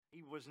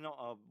was not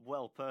a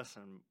well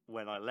person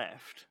when I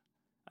left.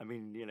 I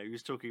mean, he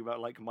was talking about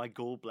like my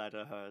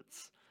gallbladder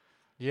hurts.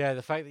 Yeah,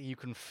 the fact that you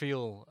can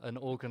feel an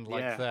organ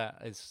like Yeah.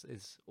 that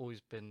is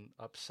always been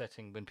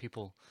upsetting when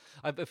people.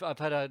 I've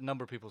had a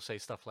number of people say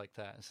stuff like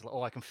that. It's like,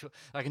 oh, I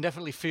can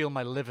definitely feel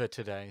my liver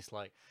today. It's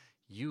like,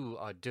 you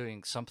are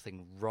doing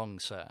something wrong,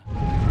 sir.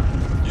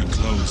 You're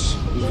close.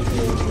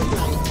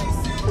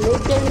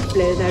 Let them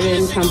play their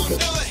own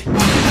trumpet.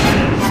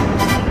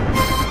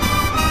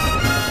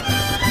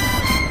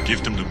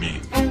 Give them to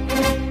me.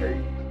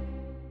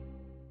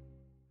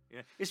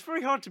 Yeah, it's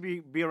very hard to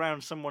be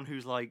around someone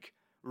who's like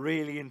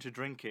really into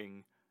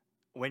drinking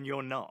when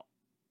you're not.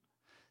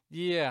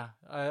 Yeah,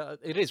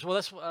 it is. Well,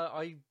 that's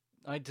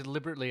I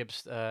deliberately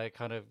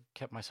kind of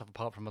kept myself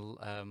apart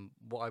from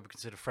what I would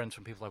consider friends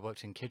from people I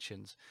worked in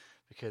kitchens,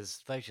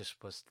 because they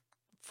just was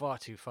far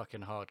too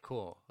fucking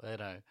hardcore. They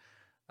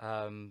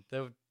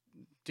were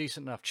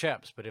decent enough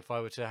chaps, but if I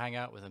were to hang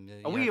out with them,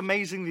 Are we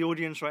amazing the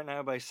audience right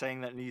now by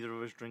saying that neither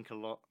of us drink a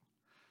lot?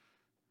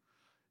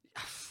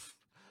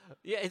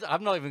 Yeah,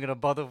 I'm not even going to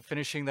bother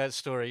finishing that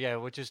story. Yeah,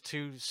 we're just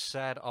two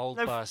sad old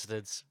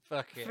bastards.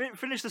 Fuck it.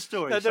 Finish the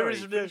story. No,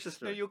 Finish the no,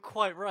 story. you're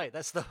quite right.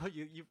 That's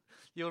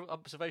your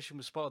observation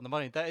was spot on the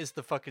money. That is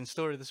the fucking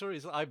story. The story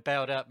is I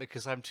bowed out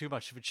because I'm too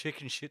much of a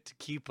chicken shit to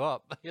keep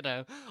up.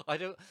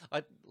 I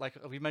like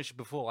we mentioned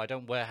before, I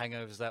don't wear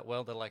hangovers that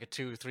well. They're like a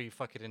 2 or 3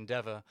 fucking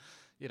endeavor,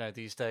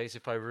 these days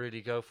if I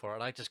really go for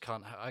it. I just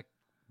can't. I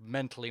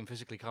mentally and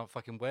physically can't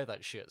fucking wear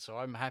that shit. So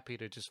I'm happy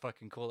to just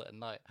fucking call it a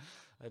night.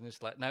 And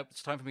it's like, nope,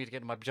 it's time for me to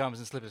get in my pajamas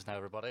and slippers now,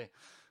 everybody.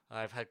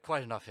 I've had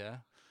quite enough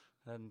here.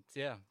 And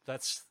yeah,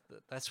 that's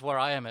where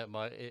I am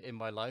in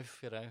my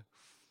life,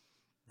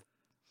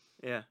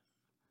 Yeah.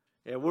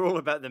 Yeah, we're all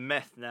about the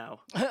meth now.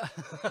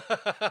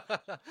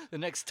 The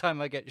next time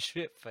I get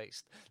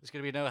shit-faced, there's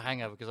going to be no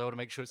hangover because I want to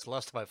make sure it's the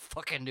last time I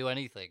fucking do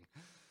anything.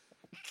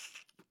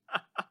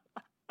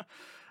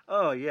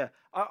 Oh, yeah.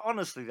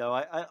 Honestly, though,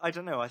 I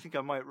don't know. I think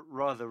I might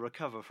rather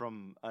recover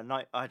from a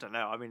night. I don't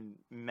know. I mean,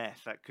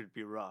 meth, that could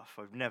be rough.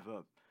 I've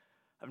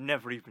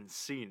never even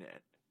seen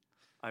it.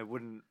 I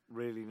wouldn't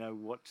really know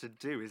what to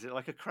do. Is it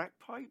like a crack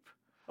pipe?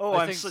 Oh,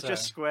 I'm such a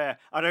square.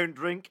 I don't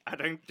drink. I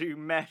don't do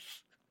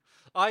meth.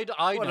 I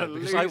what know a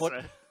because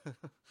loser.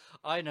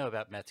 I know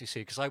about meth, you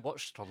see, because I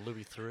watched it on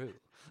Louis Theroux.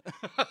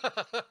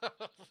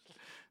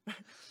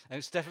 And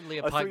it's definitely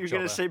a pipe I thought you were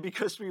going jobber. to say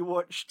because we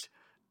watched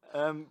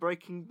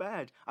Breaking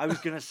Bad. I was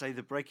going to say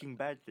the Breaking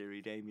Bad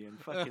theory, Damien.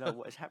 Fucking hell,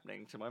 what is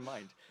happening to my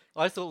mind?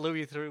 I thought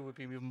Louis Theroux would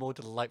be more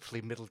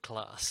delightfully middle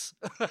class.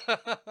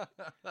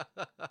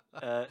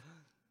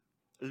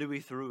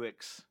 Louis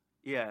Theroux's,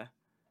 yeah.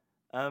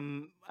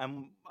 And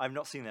I've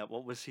not seen that.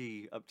 What was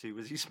he up to?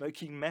 Was he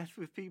smoking meth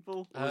with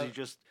people? Or was he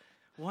just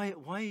why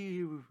are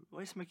you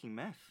smoking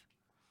meth?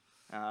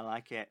 I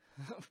like it.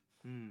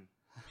 Do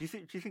you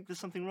think there's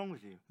something wrong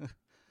with you?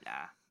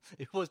 Nah.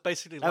 It was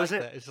basically That like was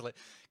that. it. It's like,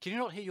 can you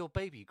not hear your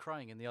baby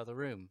crying in the other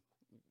room?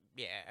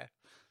 Yeah.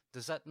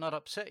 Does that not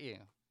upset you?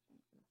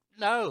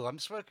 No, I'm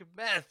smoking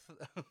meth.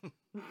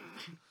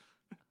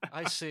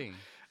 I see.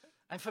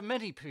 And for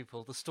many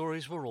people, the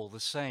stories were all the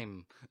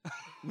same.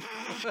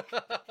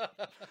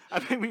 I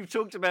mean, we've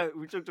talked about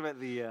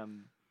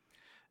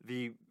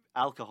the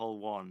alcohol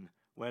one,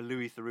 where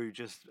Louis Theroux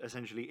just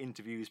essentially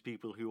interviews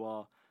people who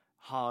are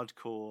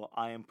hardcore.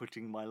 I am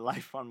putting my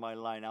life on my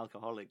line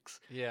alcoholics.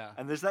 Yeah.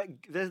 And there's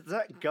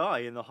that guy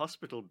in the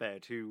hospital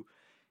bed who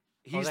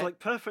he's like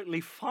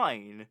perfectly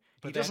fine.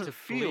 But He they have doesn't to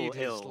feel bleed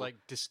ill. his like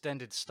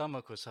distended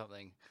stomach or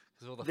something.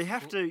 All the They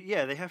have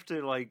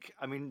to like,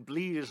 I mean,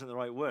 bleed isn't the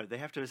right word. They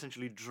have to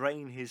essentially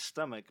drain his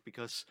stomach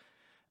because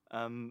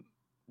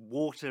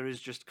water is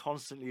just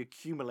constantly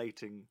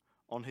accumulating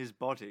on his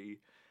body.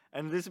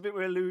 And there's a bit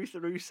where Louis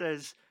Theroux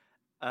says,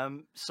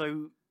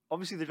 so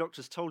obviously the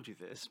doctors told you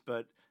this,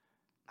 but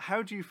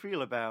how do you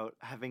feel about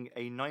having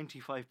a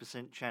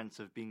 95% chance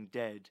of being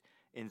dead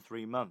in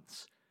 3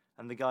 months?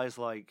 And the guy's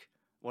like,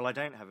 well, I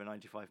don't have a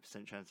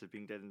 95% chance of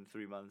being dead in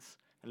 3 months.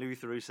 And Louis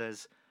Theroux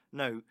says,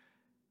 no,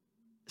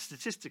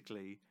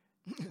 statistically,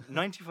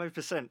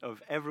 95%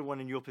 of everyone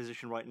in your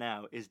position right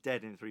now is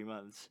dead in 3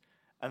 months.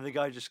 And the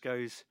guy just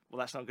goes, well,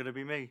 that's not going to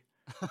be me.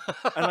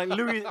 And like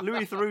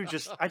Louis Theroux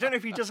just, I don't know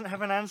if he doesn't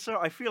have an answer.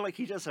 I feel like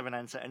he does have an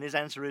answer. And his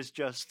answer is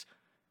just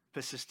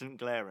persistent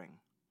glaring.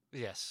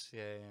 Yes,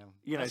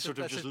 yeah.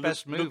 Just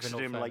looks at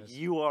him like,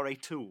 you are a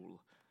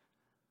tool.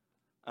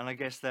 And I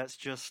guess that's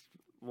just,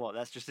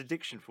 that's just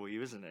addiction for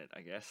you, isn't it,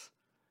 I guess?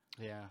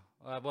 Yeah.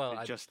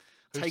 It just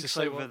takes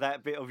over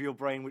that bit of your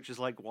brain, which is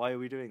like, why are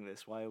we doing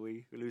this? Why are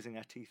we losing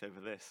our teeth over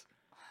this?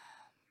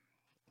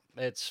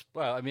 It's,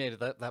 I mean,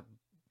 at that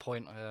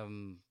point,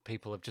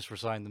 people have just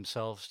resigned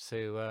themselves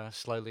to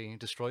slowly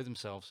destroy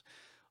themselves.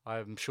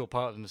 I'm sure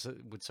part of them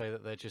would say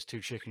that they're just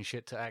too chicken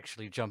shit to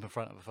actually jump in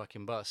front of a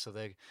fucking bus, so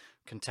they're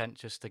content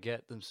just to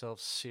get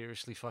themselves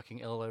seriously fucking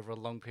ill over a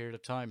long period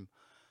of time.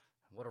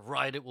 What a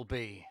ride it will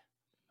be.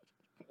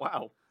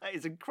 Wow, that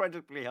is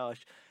incredibly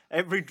harsh.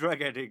 Every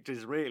drug addict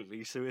is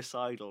really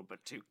suicidal,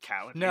 but too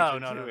cowardly to do it.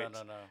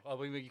 No. I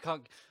mean, you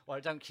can't. Well,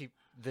 don't keep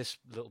this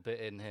little bit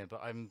in here,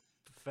 but I'm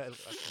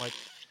like,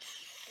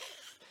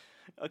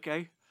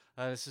 Okay.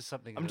 this is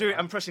something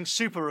I'm pressing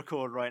super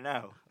record right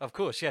now. Of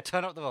course, yeah.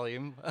 Turn up the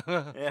volume.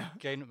 Yeah.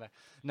 Gain it back.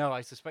 No,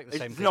 I suspect the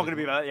same It's thing. not going to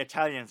be about the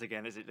Italians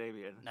again, is it,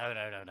 Damien? No.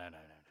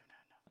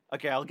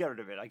 Okay, I'll get rid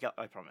of it.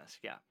 I promise.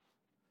 Yeah.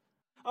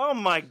 Oh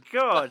my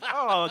God!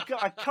 Oh God!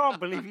 I can't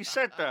believe you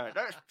said that.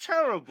 That's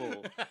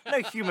terrible. No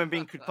human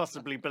being could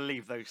possibly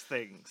believe those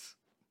things.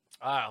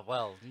 Ah,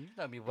 well, you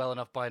know me well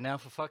enough by now,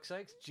 for fuck's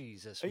sakes.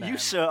 Jesus, man. You,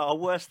 sir, are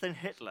worse than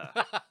Hitler.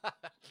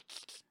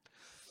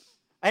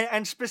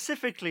 And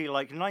specifically,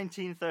 like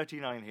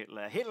 1939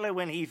 Hitler. Hitler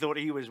when he thought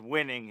he was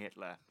winning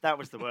Hitler. That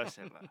was the worst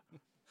Hitler.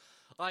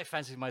 I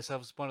fancied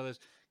myself as one of those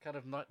kind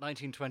of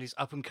 1920s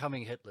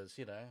up-and-coming Hitlers,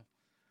 you know,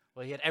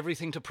 where he had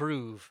everything to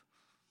prove.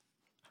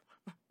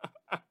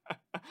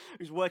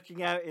 He was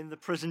working out in the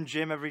prison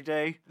gym every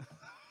day.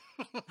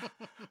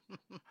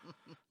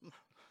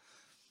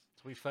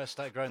 So we first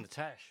started growing the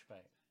tash,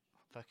 mate.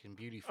 Fucking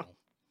beautiful.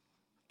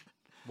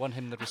 Won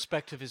him the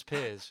respect of his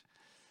peers.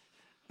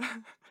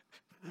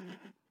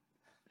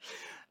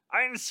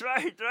 Ein,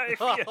 zwei, drei,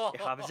 vier.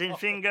 Ich habe den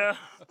Finger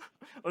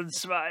und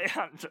zwei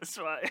Hand.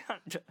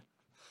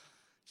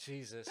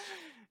 Jesus.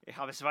 Ich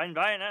habe zwei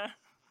Beine.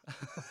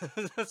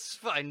 That's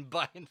fine,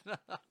 Beine.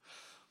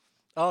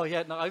 Oh,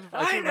 yeah, no, I do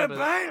Eine remember.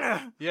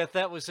 Beine! Yeah,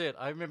 that was it.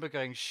 I remember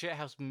going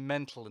shithouse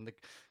mental in the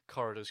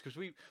corridors because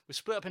we were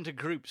split up into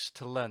groups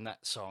to learn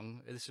that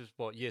song. This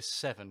was, year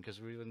 7,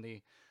 because we were in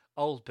the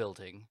old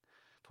building.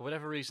 For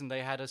whatever reason,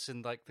 they had us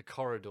in, like, the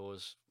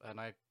corridors, and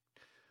I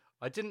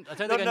don't Not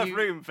think I enough knew...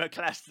 room for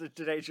class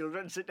today,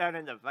 children. Sit down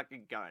in the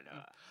fucking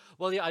corner.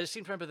 Well, yeah, I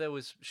seem to remember there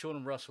was Sean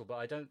and Russell, but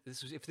I don't...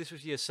 If this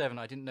was year 7,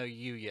 I didn't know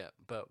you yet,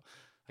 but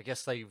I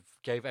guess they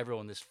gave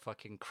everyone this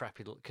fucking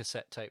crappy little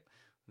cassette tape,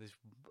 this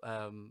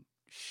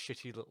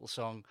shitty little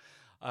song,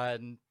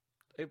 and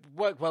it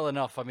worked well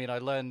enough. I mean, I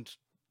learned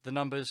the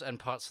numbers and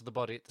parts of the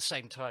body at the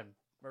same time,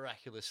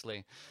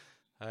 miraculously.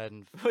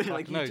 And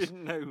Like you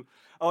didn't know...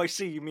 Oh, I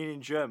see, you mean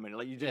in German.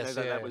 Like you didn't know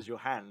that yeah. that was your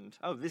hand.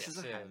 Oh, this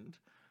is a yeah. hand.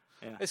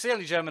 Yeah. It's the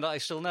only German that I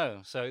still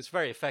know, so it's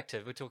very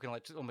effective. We're talking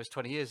like almost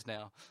 20 years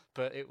now.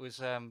 But it was,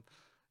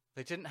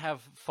 they didn't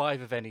have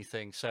 5 of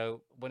anything.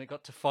 So when it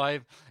got to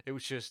 5, it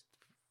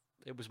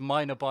was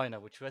minor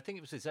biner, which I think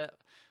it was, is that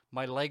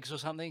my legs or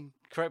something?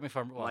 Correct me if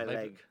I'm wrong. My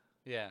leg.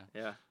 Yeah.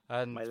 Yeah.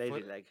 And My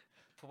lady leg.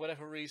 For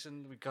whatever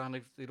reason,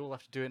 they'd all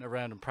have to do it in a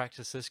round and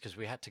practice this because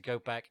we had to go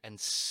back and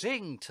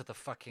sing to the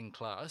fucking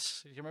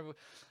class. You remember?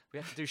 We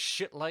had to do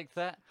shit like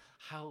that.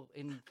 How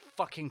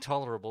fucking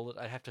tolerable that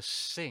I have to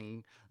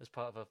sing as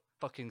part of a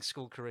fucking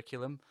school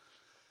curriculum.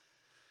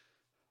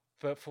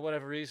 But for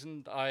whatever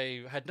reason,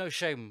 I had no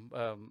shame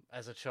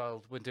as a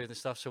child when doing this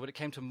stuff. So when it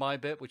came to my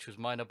bit, which was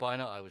minor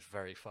biner, I was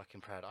very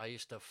fucking proud. I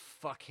used to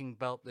fucking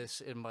belt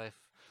this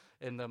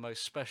in the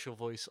most special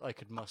voice I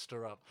could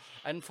muster up.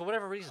 And for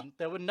whatever reason,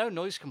 there were no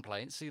noise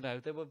complaints. You know,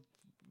 there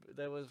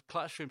were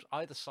classrooms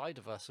either side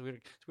of us. So we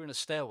were in a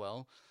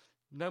stairwell,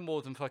 no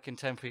more than fucking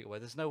 10 feet away.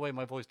 There's no way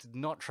my voice did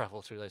not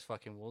travel through those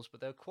fucking walls,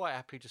 but they were quite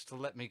happy just to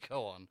let me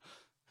go on.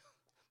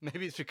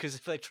 Maybe it's because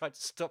if they tried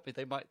to stop me,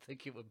 they might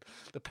think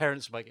the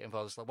parents might get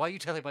involved. It's like, why are you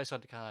telling my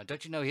son to come on?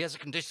 Don't you know he has a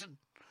condition?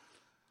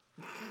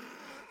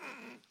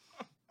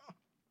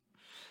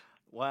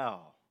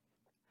 Wow.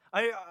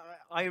 I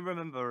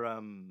remember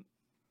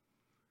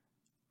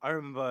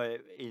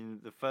in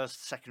the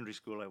first secondary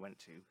school I went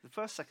to, the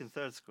first, second,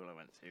 third school I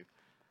went to,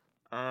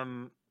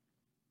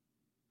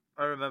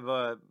 I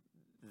remember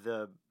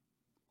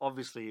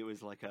obviously it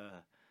was like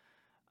a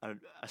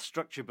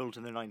structure built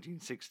in the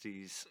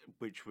 1960s,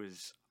 which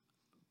was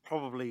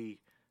probably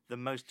the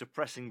most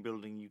depressing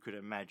building you could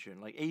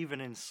imagine. Like even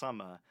in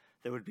summer,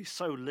 there would be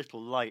so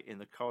little light in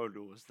the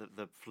corridors that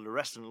the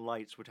fluorescent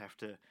lights would have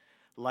to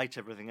light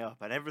everything up,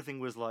 and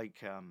everything was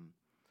like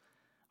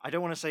I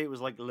don't want to say it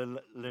was like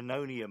lino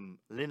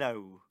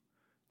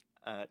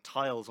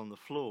tiles on the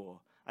floor.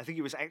 I think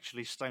it was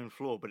actually stone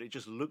floor, but it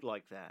just looked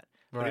like that.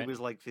 Right. But it was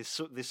like this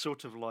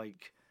sort of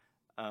like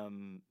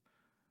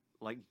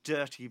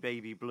dirty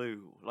baby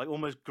blue, like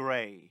almost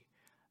grey,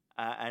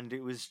 and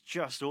it was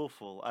just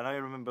awful. And I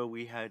remember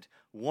we had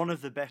one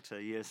of the better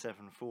year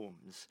 7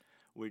 forms,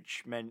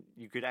 which meant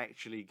you could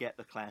actually get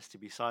the class to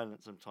be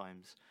silent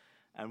sometimes.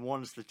 And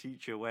once the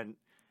teacher went,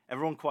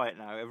 everyone quiet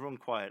now, everyone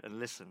quiet and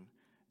listen.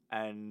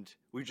 And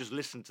we just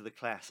listened to the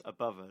class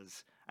above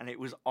us, and it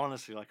was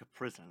honestly like a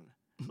prison.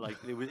 Like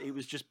it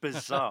was just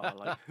bizarre,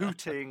 like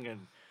hooting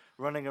and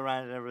running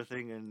around and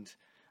everything. And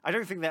I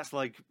don't think that's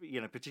like,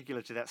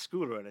 particular to that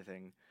school or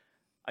anything.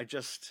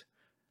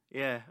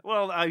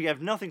 Well, I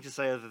have nothing to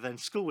say other than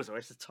school was a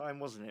waste of time,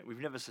 wasn't it? We've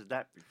never said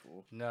that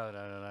before.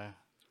 No.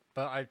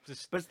 But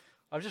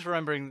I'm just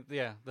remembering,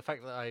 the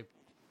fact that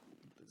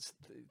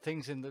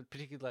things in the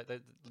particularly like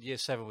the year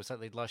 7 was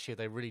that last year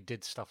they really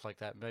did stuff like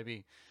that.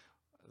 Maybe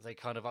they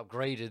kind of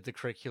upgraded the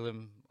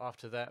curriculum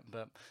after that,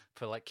 but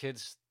for like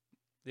kids,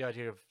 the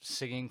idea of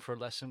singing for a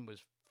lesson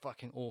was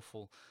fucking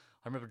awful.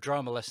 I remember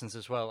drama lessons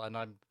as well, and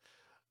I'm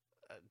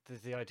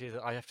the idea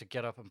that I have to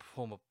get up and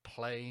perform a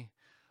play.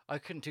 I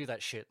couldn't do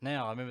that shit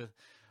now. I remember,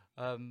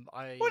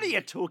 I. What are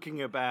you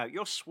talking about?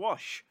 You're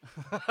swash.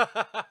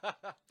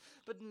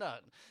 But no,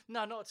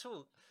 not at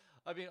all.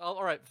 I mean,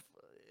 all right.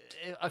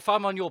 If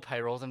I'm on your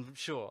payroll, then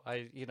sure,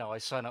 I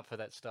sign up for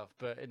that stuff.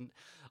 But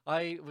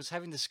I was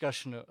having a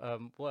discussion at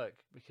work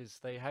because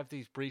they have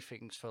these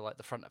briefings for like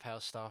the front of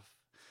house stuff,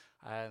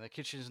 and the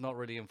kitchen is not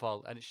really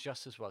involved, and it's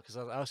just as well because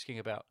I was asking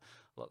about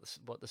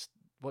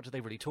what do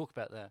they really talk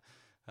about there.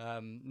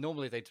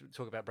 Normally they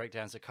talk about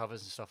breakdowns of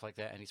covers and stuff like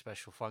that, any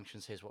special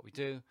functions, here's what we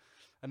do.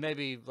 And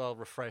maybe they'll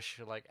refresh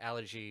like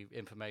allergy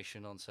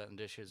information on certain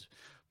dishes.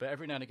 But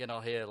every now and again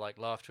I'll hear like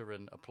laughter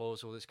and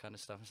applause, all this kind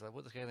of stuff. It's like,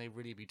 what can they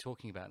really be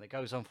talking about? And it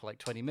goes on for like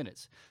 20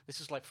 minutes.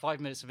 This is like 5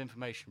 minutes of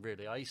information,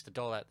 really. I used to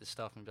dole out this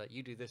stuff and be like,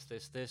 you do this,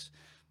 this, this.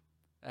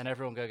 And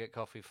everyone go get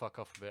coffee, fuck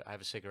off a bit,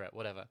 have a cigarette,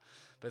 whatever.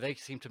 But they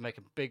seem to make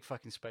a big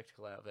fucking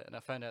spectacle out of it. And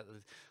I found out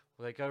that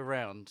they go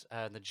around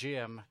and the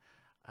GM...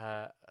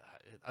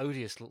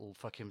 odious little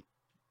fucking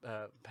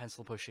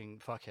pencil-pushing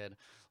fuckhead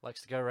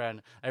likes to go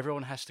around.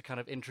 Everyone has to kind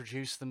of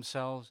introduce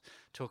themselves,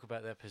 talk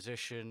about their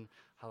position,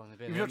 how long they've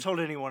been. You've not told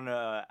anyone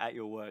at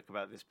your work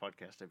about this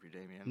podcast, have you,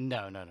 Damien?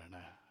 No.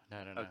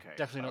 Okay,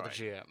 Definitely not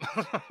right.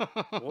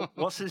 the GM.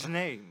 What's his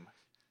name?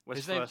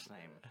 What's his first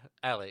name?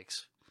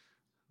 Alex.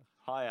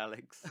 Hi,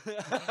 Alex.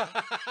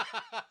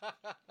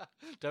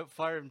 Don't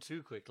fire him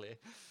too quickly.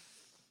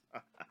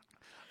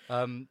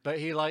 But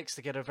he likes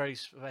to get a very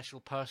special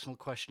personal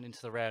question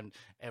into the round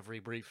every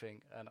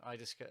briefing, and I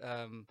just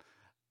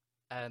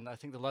and I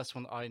think the last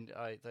one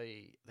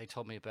they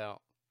told me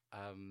about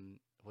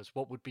was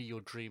what would be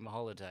your dream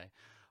holiday,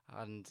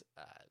 and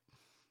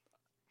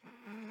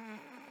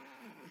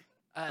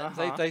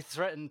they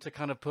threatened to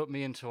kind of put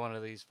me into one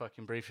of these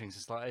fucking briefings.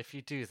 It's like, if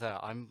you do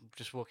that, I'm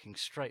just walking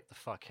straight the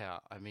fuck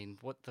out. I mean,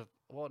 what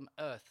on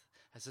earth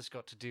has this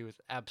got to do with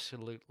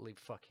absolutely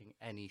fucking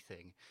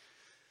anything?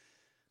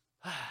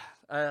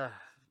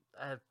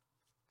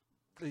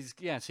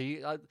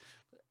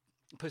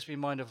 Puts me in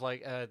mind of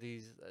like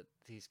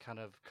these kind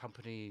of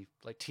company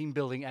like team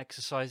building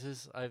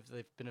exercises.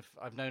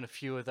 I've known a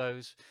few of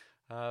those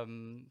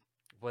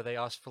where they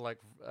ask for like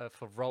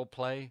for role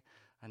play,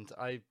 and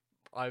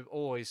I've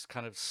always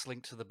kind of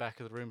slinked to the back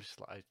of the room, just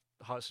like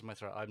hearts in my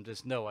throat.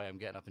 There's no way I'm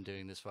getting up and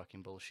doing this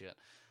fucking bullshit.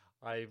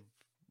 I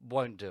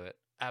won't do it.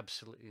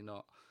 Absolutely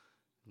not.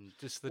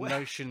 Just the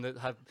notion that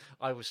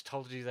I was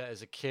told to do that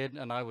as a kid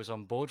and I was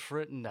on board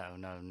for it. No,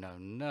 not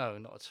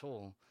at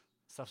all.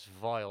 Stuff's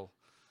vile.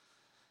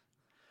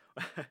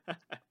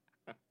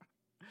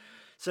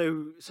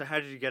 So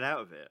how did you get out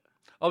of it?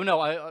 Oh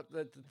no,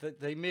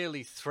 they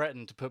merely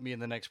threatened to put me in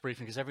the next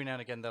briefing because every now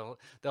and again they'll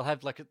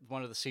have like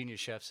one of the senior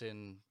chefs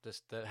in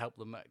just to help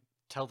them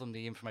tell them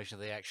the information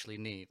they actually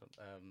need.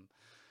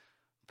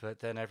 But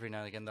then every now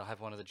and again they'll have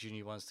one of the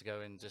junior ones to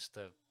go in just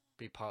to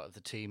be part of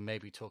the team,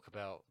 maybe talk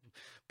about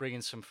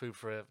bringing some food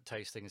for a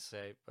tasting and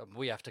say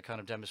we have to kind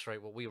of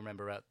demonstrate what we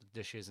remember about the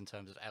dishes in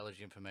terms of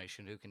allergy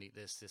information, who can eat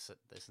this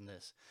and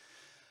this.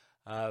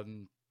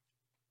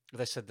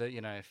 They said that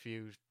if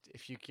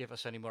you give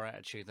us any more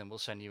attitude, then we'll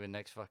send you in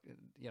next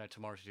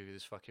tomorrow to do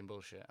this fucking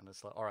bullshit. And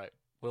it's like, all right,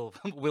 we'll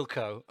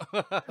go.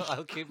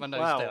 I'll keep my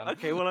nose down.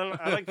 Okay, well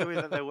I like the way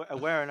that they were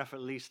aware enough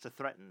at least to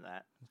threaten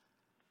that.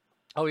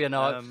 Oh yeah,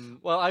 no.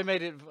 I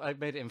made it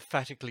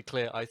emphatically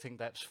clear. I think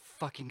that's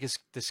fucking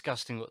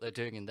disgusting what they're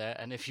doing in there.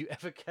 And if you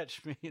ever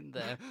catch me in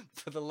there,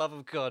 for the love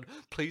of God,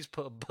 please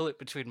put a bullet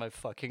between my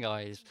fucking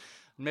eyes.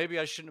 Maybe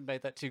I shouldn't have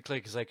made that too clear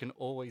because they can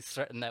always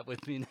threaten that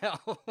with me now.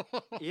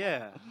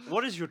 Yeah.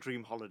 What is your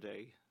dream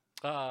holiday?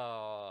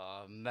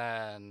 Oh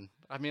man.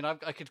 I mean, I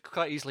could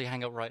quite easily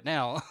hang up right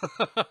now.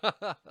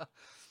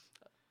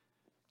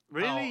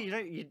 Really? Oh.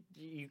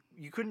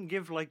 You couldn't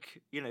give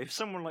like if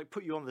someone like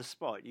put you on the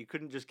spot, you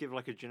couldn't just give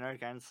like a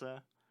generic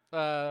answer.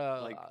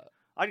 Like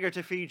I'd go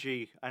to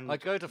Fiji and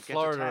I'd go to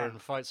Florida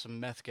and fight some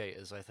meth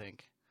gators, I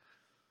think.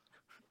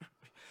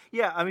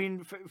 Yeah, I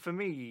mean for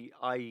me,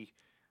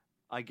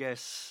 I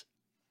guess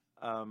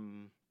I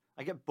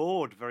get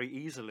bored very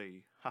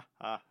easily. Ha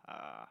ha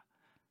ha.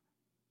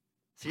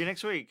 See you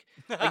next week.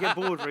 I get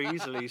bored very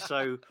easily,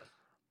 so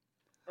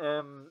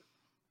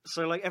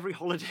like every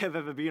holiday I've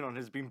ever been on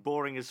has been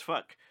boring as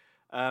fuck.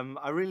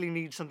 I really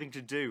need something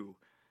to do.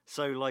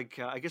 So like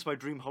I guess my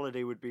dream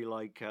holiday would be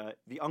like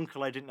the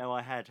uncle I didn't know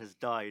I had has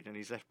died and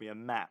he's left me a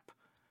map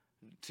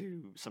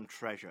to some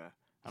treasure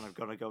and I've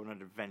got to go on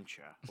an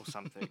adventure or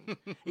something.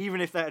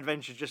 Even if that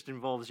adventure just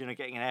involves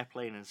getting an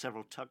airplane and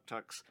several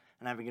tuk-tuks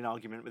and having an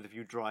argument with a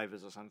few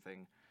drivers or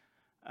something.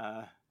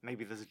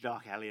 Maybe there's a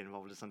dark alley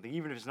involved or something.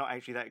 Even if it's not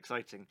actually that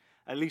exciting,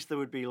 at least there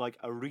would be like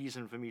a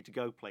reason for me to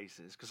go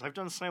places. Because I've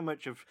done so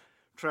much of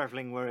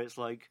traveling where it's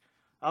like,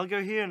 I'll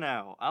go here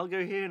now, I'll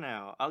go here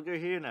now, I'll go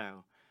here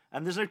now,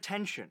 and there's no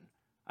tension.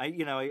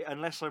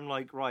 Unless I'm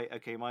like, right,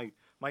 okay, my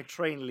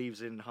train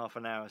leaves in half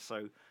an hour,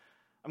 so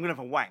I'm gonna have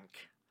a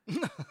wank.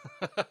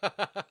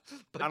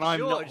 But and I'm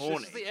George, not horny.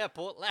 This is the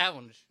airport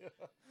lounge.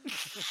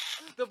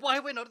 Then why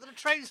we're not at the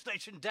train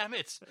station? Damn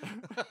it!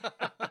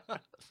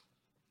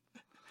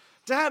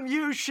 Damn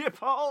you,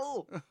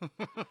 shiphole!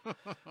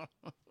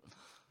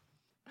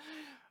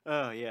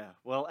 Oh yeah.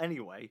 Well,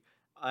 anyway,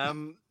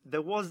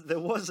 there was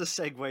a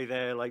segue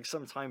there like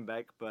some time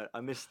back, but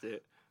I missed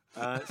it.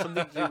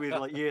 Something to do with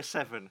like year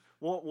 7.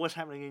 What was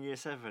happening in year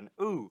 7?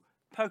 Ooh,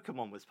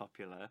 Pokemon was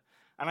popular,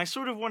 and I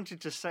sort of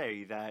wanted to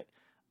say that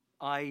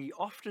I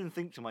often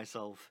think to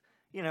myself,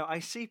 I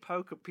see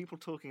people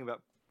talking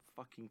about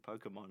fucking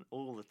Pokemon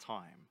all the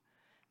time,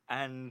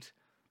 and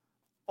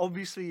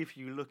obviously, if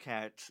you look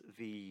at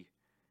the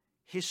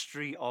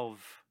history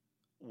of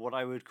what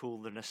I would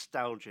call the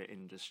nostalgia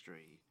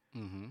industry,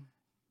 Mm-hmm.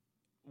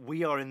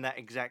 we are in that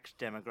exact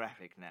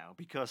demographic now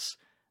because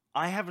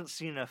I haven't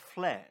seen a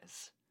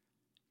flares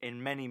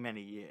in many,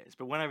 many years.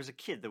 But when I was a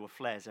kid, there were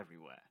flares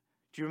everywhere.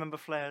 Do you remember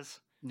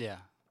flares? Yeah.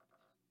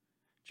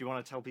 Do you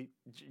want to tell people?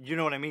 You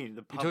know what I mean?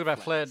 The pub You talking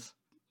about flares.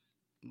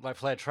 like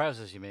flared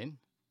trousers? You mean?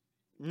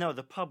 No,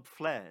 the pub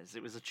flares.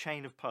 It was a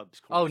chain of pubs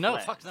Oh called no,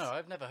 Flares. fuck no!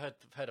 I've never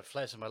heard of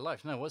flares in my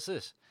life. No, what's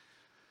this?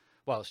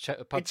 Well, it's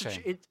a pub It's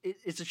chain.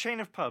 it's a chain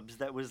of pubs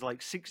that was like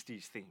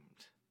 60s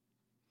themed.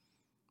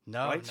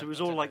 No, Right, so it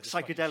was all like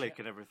psychedelic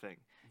and everything.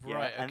 Yeah,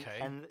 Right, and, okay.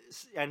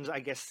 and I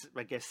guess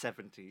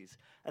 70s,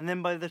 and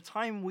then by the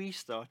time we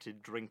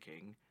started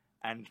drinking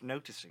and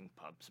noticing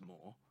pubs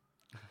more,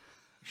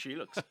 she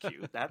looks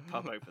cute. That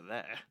pub over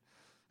there.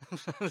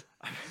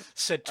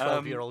 Said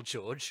 12-year-old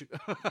George.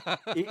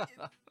 It,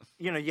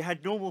 you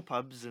had normal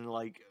pubs and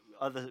like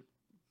other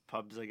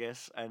pubs, I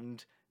guess,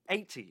 and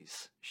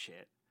 80s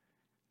shit,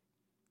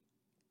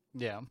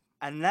 Yeah.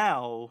 and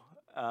now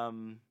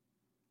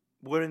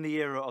we're in the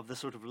era of the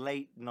sort of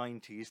late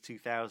 90s,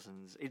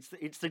 2000s.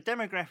 It's the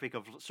demographic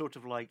of sort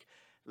of like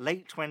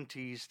late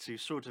 20s to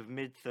sort of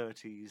mid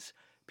 30s,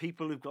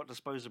 people who've got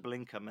disposable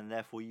income and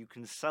therefore you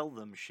can sell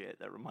them shit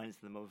that reminds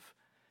them of,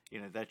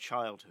 their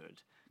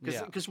childhood.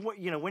 Because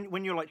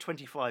when you're like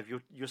 25,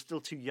 you're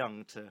still too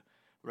young to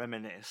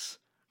reminisce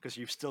because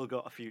you've still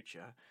got a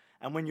future.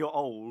 And when you're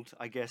old,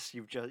 I guess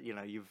you've just,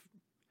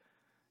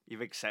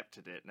 you've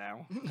accepted it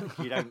now.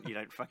 you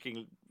don't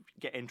fucking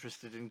get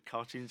interested in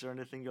cartoons or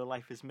anything. Your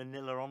life is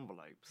manila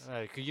envelopes.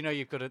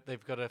 Because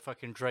they've got to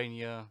fucking drain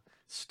your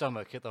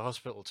stomach at the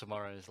hospital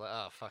tomorrow. It's like,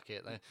 oh fuck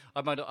it.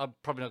 I'm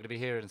probably not going to be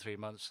here in 3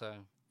 months, so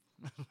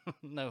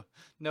no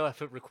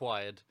effort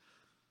required.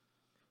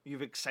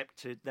 You've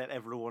accepted that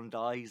everyone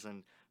dies,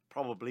 and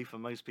probably for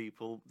most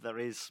people there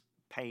is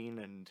pain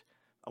and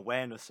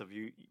awareness of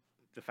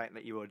the fact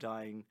that you are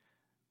dying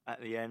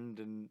at the end,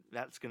 and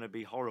that's going to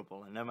be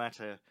horrible. And no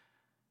matter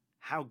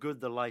how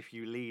good the life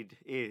you lead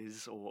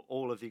is, or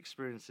all of the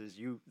experiences,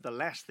 the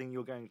last thing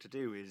you're going to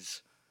do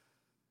is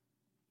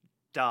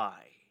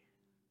die,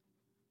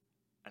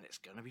 and it's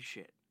going to be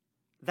shit.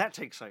 That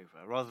takes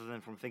over, rather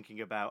than from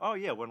thinking about, oh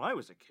yeah, when I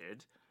was a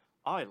kid,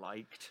 I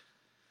liked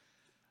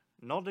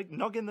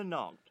Noggin the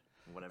Nog,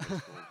 or whatever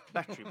it's called,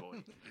 Battery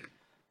Boy.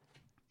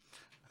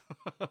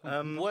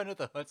 One of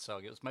the Hunt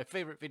song. It was my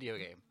favorite video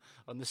game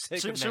on the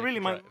Sega So really,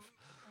 Mega Drive.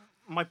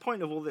 my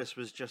point of all this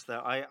was just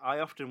that I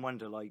often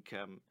wonder, like,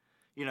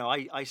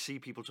 I see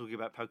people talking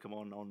about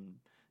Pokemon on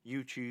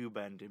YouTube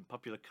and in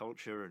popular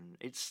culture, and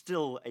it's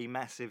still a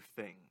massive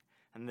thing,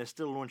 and they're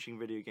still launching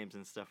video games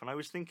and stuff. And I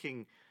was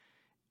thinking,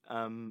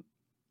 I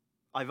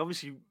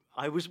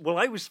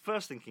was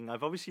first thinking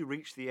I've obviously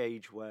reached the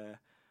age where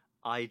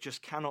I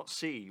just cannot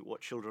see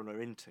what children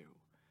are into.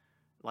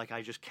 Like,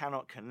 I just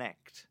cannot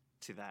connect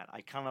to that.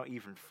 I cannot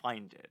even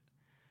find it.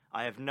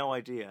 I have no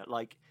idea.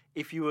 Like,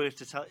 if you were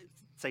to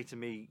say to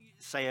me,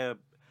 say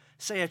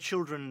a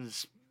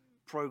children's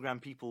program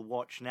people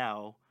watch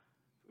now,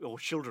 or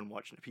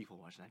people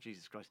watch now,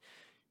 Jesus Christ,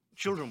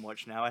 children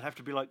watch now, I'd have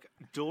to be like,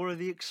 Dora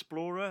the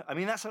Explorer? I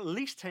mean, that's at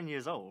least 10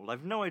 years old.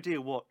 I've no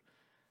idea what...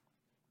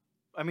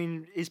 I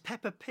mean, is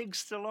Peppa Pig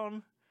still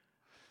on?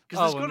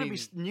 Because there's got to be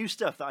new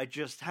stuff that I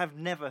just have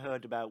never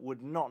heard about,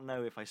 would not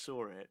know if I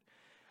saw it.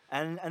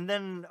 And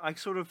then I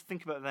sort of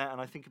think about that, and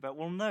I think about,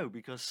 well, no,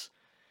 because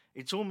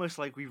it's almost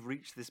like we've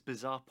reached this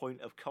bizarre point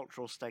of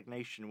cultural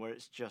stagnation where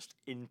it's just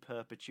in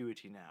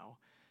perpetuity now.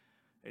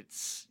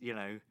 It's,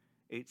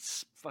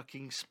 it's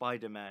fucking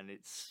Spider-Man.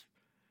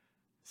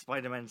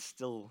 Spider-Man's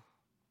still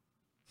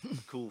a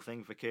cool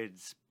thing for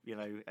kids,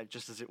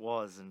 just as it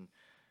was. And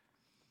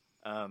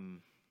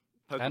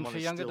Pokemon for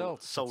is young still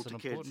adults. sold It's to an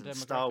kids, important and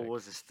Star demographic.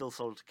 Wars is still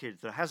sold to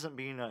kids. There hasn't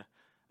been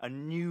a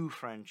new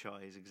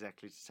franchise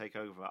exactly to take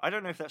over. I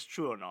don't know if that's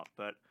true or not,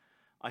 but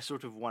I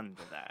sort of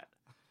wonder that.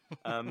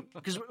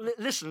 Because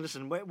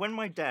listen, when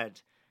my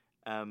dad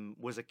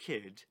was a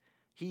kid,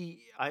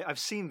 I've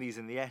seen these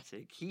in the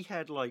attic. He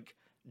had like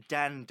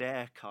Dan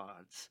Dare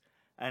cards,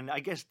 and I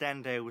guess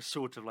Dan Dare was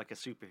sort of like a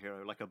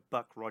superhero, like a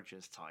Buck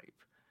Rogers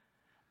type,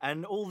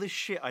 and all this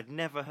shit I'd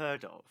never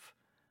heard of.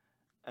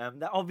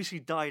 That obviously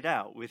died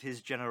out with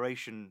his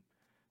generation,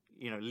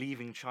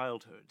 leaving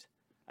childhood.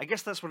 I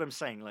guess that's what I'm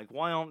saying. Like,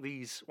 why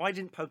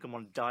didn't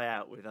Pokemon die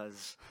out with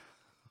us,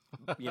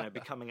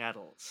 becoming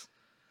adults?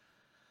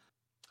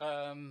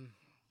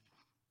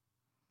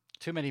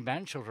 Too many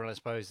man-children, I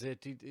suppose. Do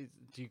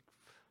you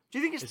Do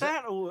you think it's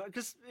that, or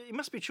because it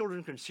must be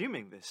children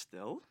consuming this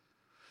still?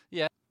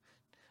 Yeah,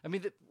 I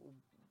mean,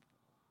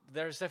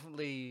 there's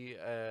definitely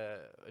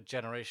a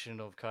generation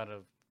of kind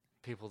of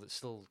people that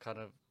still kind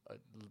of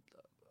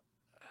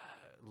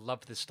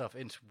love this stuff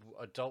into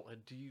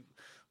adulthood.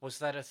 Was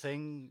that a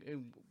thing?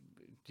 Do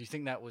you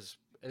think that was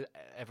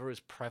ever as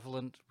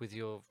prevalent with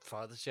your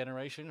father's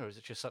generation, or is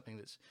it just something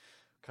that's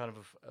kind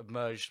of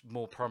emerged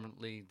more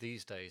prominently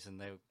these days, and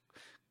they're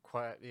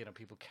quite,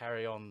 people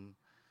carrying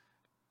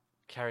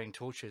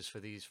torches for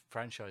these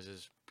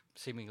franchises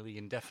seemingly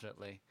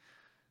indefinitely?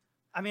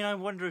 I mean, I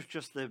wonder if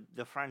just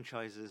the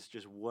franchises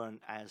just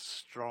weren't as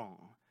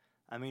strong.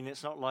 I mean,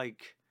 it's not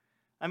like,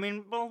 I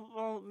mean,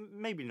 well,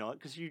 maybe not,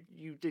 because you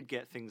did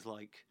get things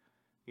like,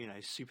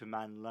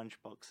 Superman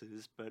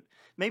lunchboxes, but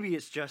maybe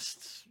it's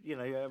just,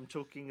 I'm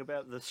talking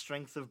about the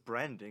strength of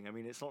branding. I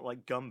mean, it's not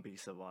like Gumby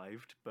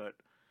survived, but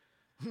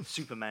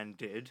Superman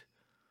did.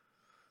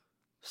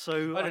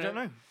 So I don't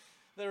know.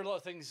 There are a lot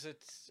of things that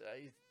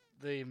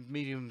the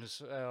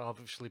mediums have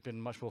obviously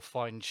been much more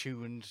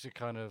fine-tuned to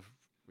kind of,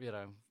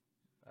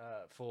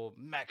 for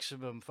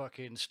maximum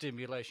fucking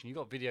stimulation. You've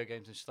got video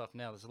games and stuff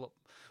now. There's a lot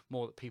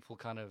more that people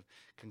kind of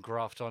can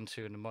graft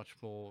onto in a much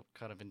more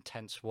kind of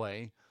intense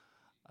way.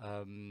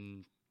 I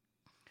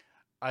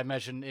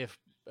imagine if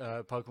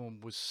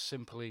Pokemon was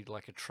simply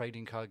like a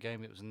trading card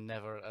game, it was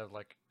never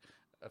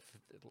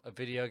a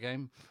video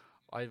game,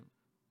 I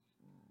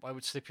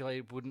would stipulate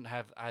it wouldn't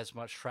have as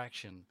much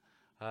traction.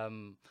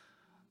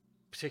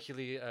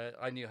 Particularly,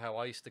 I knew how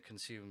I used to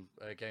consume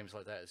games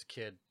like that as a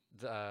kid.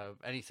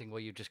 Anything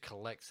where you just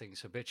collect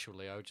things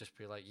habitually, I would just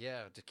be like,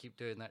 yeah, just keep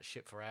doing that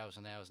shit for hours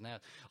and hours and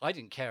hours. I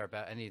didn't care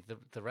about any of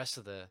the rest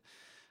of the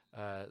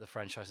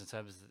franchise in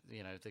terms of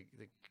the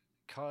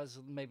cars,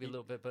 maybe a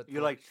little bit, but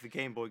you liked the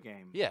Game Boy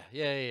game. Yeah.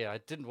 I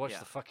didn't watch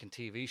the fucking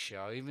TV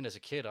show. Even as a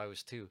kid, I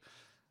was too.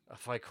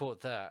 If I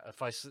caught that,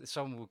 if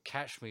someone would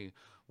catch me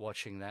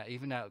watching that,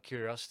 even out of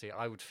curiosity,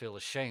 I would feel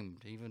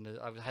ashamed. Even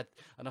I had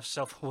enough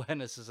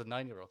self-awareness as a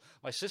 9-year-old.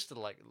 My sister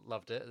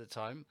loved it at the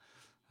time,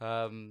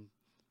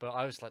 but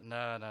I was like,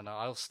 no,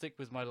 I'll stick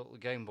with my little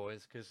Game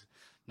Boys because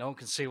no one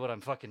can see what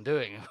I'm fucking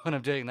doing when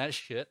I'm doing that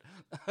shit.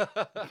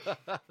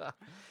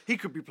 He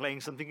could be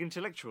playing something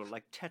intellectual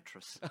like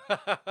Tetris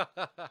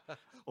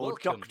or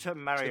Welcome Dr.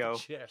 Mario.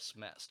 to the Chess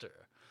Master.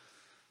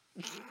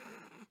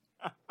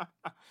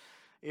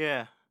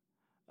 Yeah.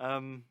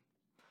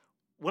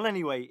 Well,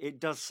 anyway, it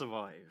does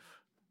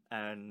survive,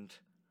 and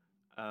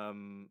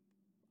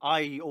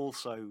I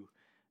also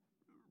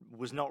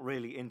was not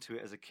really into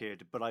it as a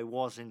kid, but I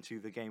was into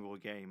the Game Boy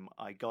game.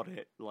 I got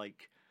it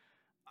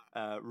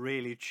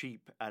really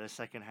cheap at a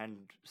second-hand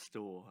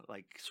store,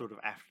 like sort of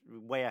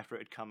way after it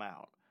had come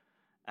out,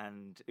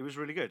 and it was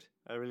really good.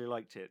 I really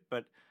liked it,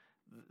 but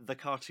the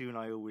cartoon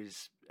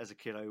as a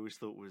kid, I always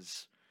thought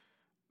was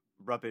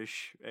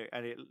rubbish,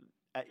 and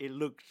it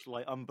looked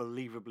like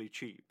unbelievably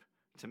cheap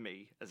to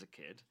me as a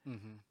kid.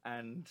 Mm-hmm.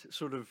 And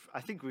sort of, I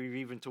think we've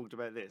even talked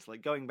about this,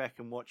 like going back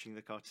and watching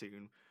the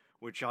cartoon,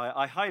 which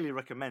I highly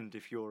recommend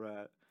if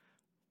you're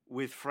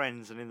with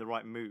friends and in the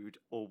right mood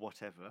or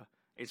whatever.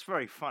 It's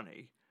very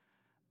funny.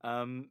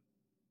 It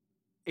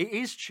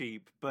is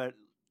cheap, but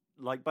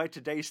like by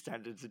today's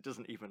standards, it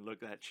doesn't even look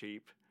that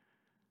cheap.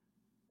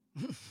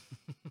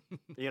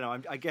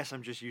 I guess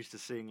I'm just used to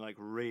seeing like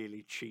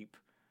really cheap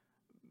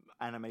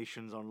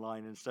animations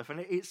online and stuff, and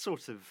it's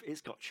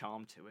got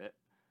charm to it.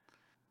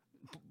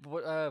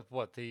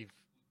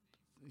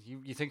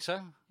 You think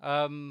so?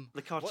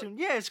 The cartoon,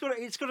 yeah, it's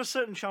got a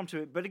certain charm to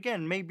it, but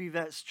again, maybe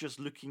that's just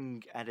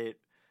looking at it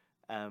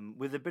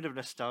with a bit of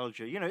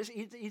nostalgia.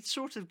 It's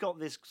sort of got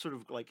this sort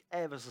of like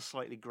ever so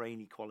slightly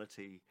grainy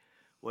quality,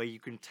 where you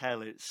can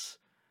tell it's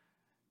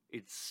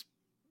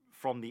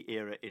from the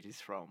era it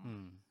is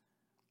from,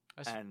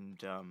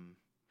 and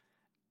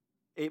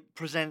it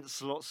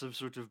presents lots of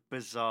sort of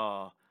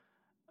bizarre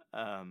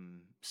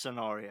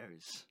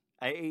scenarios.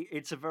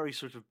 It's a very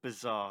sort of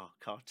bizarre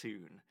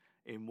cartoon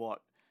in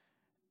what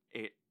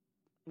it,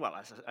 well,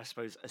 I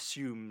suppose,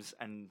 assumes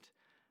and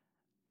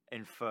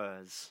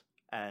infers,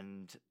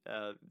 and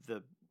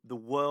the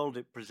world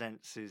it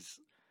presents is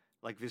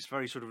like this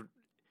very sort of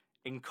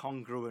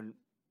incongruent,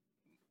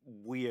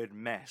 weird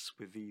mess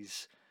with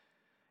these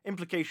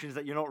implications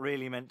that you're not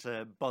really meant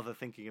to bother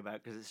thinking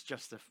about because it's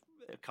just a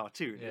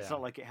cartoon. Yeah. It's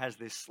not like it has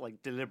this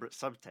like deliberate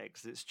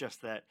subtext. It's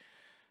just that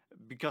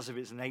because of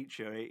its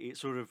nature, it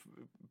sort of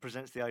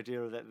presents the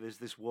idea that there's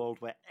this world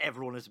where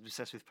everyone is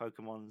obsessed with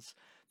Pokemons.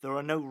 There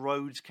are no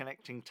roads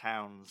connecting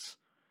towns.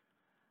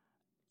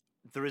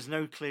 There is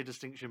no clear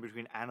distinction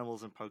between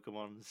animals and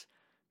Pokemons.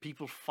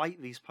 People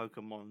fight these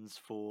Pokemons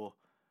for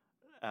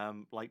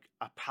like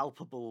a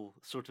palpable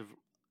sort of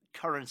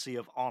currency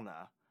of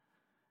honor.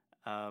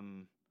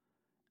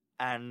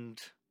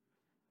 And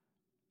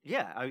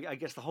yeah, I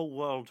guess the whole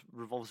world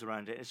revolves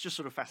around it. It's just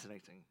sort of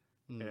fascinating.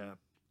 Yeah.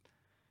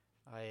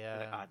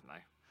 I don't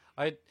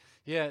know.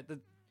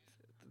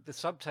 The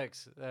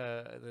subtext,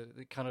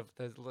 the kind of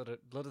there's a lot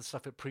of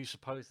stuff it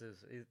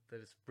presupposes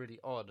that is really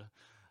odd.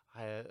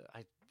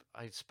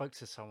 I spoke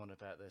to someone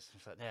about this. And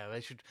it's like, yeah,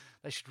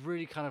 they should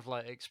really kind of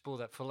like explore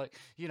that for like,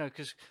 you know,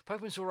 because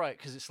Pokemon's all right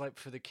because it's like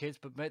for the kids,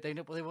 but they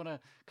want to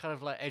kind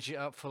of like edge it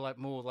up for like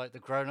more like the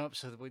grown ups,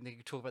 so that when they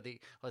can talk about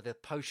the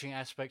poaching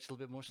aspect a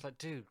little bit more. It's like,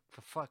 dude,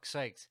 for fuck's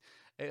sake,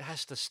 it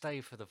has to stay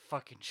for the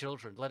fucking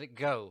children. Let it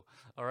go,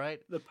 all right?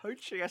 The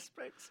poaching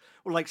aspects,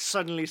 or like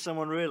suddenly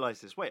someone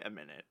realizes, wait a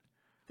minute,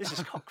 this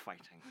is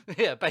cockfighting.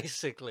 Yeah,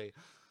 basically.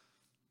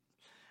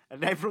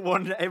 And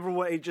everyone,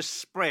 it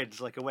just spreads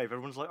like a wave.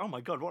 Everyone's like, "Oh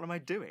my god, what am I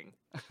doing?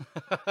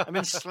 I'm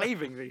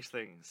enslaving these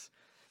things."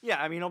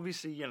 Yeah, I mean,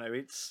 obviously, you know,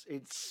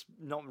 it's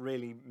not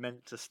really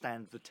meant to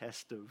stand the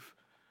test of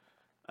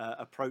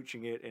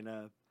approaching it in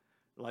a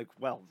like,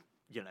 well,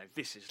 you know,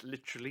 this is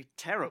literally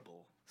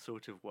terrible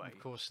sort of way. Of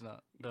course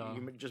not. No.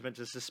 You're just meant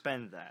to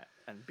suspend that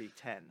and be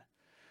 10.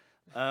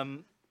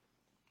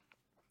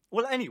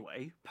 Well,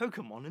 anyway,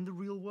 Pokemon in the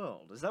real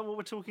world. Is that what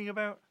we're talking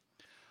about?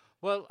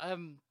 Well,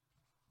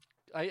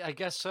 I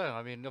guess so.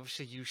 I mean,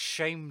 obviously, you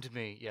shamed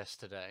me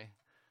yesterday.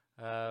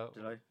 Did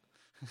I?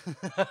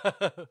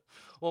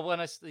 Well,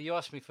 when you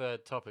asked me for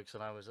topics,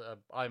 and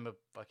I'm a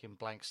fucking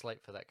blank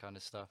slate for that kind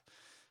of stuff,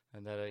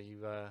 and then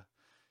you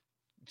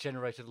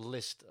generated a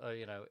list,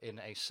 you know, in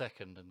a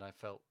second, and I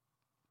felt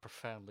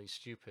profoundly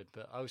stupid.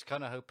 But I was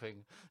kind of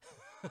hoping,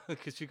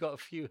 because you got a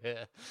few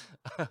here.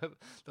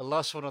 The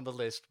last one on the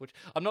list, which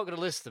I'm not going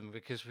to list them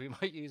because we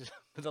might use,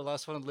 but the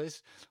last one on the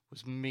list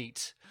was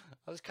meat.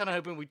 I was kind of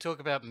hoping we'd talk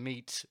about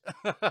meat.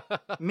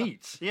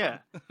 Meat, yeah.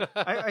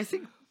 I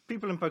think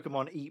people in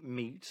Pokemon eat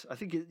meat. I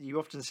think you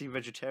often see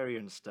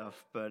vegetarian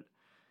stuff, but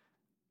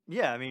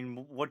yeah, I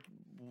mean, what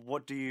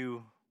do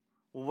you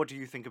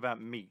think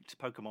about meat,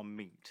 Pokemon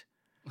meat?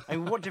 I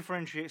mean, what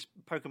differentiates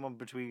Pokemon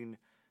between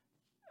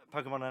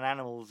Pokemon and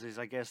animals is,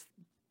 I guess,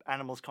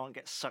 animals can't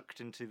get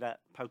sucked into that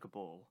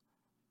Pokeball.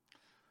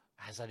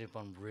 Has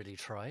anyone really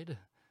tried?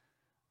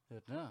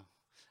 No.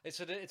 It's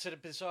a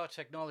bizarre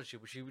technology,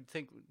 which you would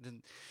think,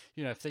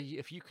 you know,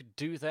 if you could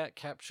do that,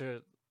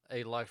 capture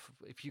a life,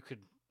 if you could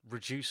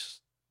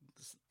reduce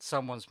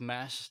someone's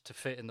mass to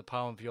fit in the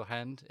palm of your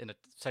hand, in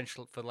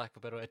essential, for lack of a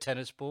better word, a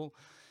tennis ball,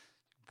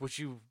 would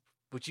you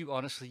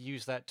honestly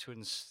use that to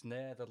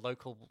ensnare the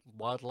local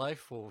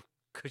wildlife, or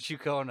could you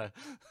go on a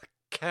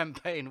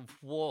campaign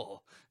of war,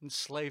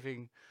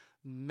 enslaving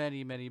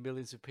many, many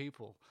millions of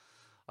people?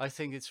 I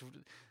think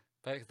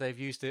they've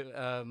used it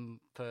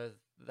for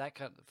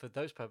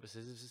those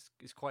purposes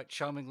is quite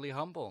charmingly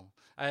humble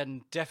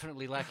and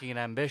definitely lacking in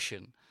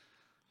ambition.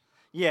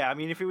 Yeah, I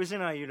mean, if it was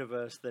in our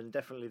universe, then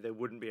definitely there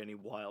wouldn't be any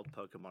wild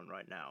Pokemon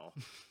right now.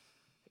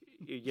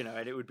 You know,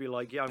 and it would be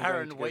like, yeah, I'm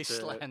barren going to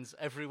wastelands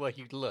everywhere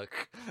you'd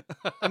look.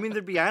 I mean,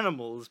 there'd be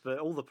animals, but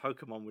all the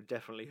Pokemon would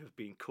definitely have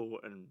been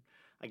caught, and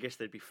I guess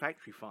they'd be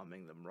factory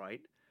farming them,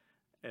 right?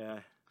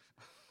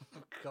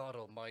 God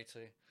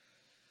almighty.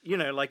 You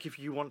know, like if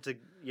you want to,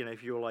 you know,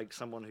 if you're like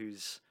someone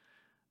who's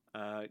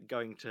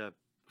going to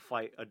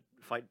fight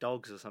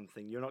dogs or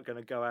something, you're not going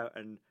to go out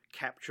and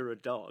capture a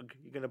dog.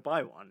 You're going to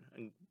buy one,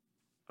 and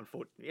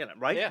unfortunately, you know,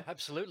 right? Yeah,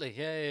 absolutely.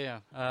 Yeah.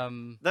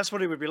 That's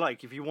what it would be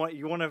like if you want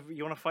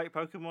to fight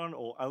Pokemon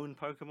or own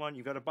Pokemon.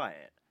 You've got to buy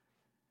it.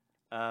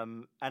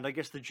 And I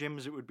guess the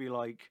gyms, it would be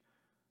like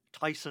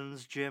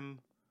Tyson's gym.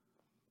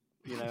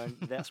 You know, and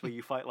that's where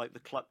you fight like the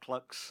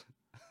Clucks.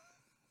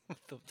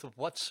 The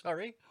what?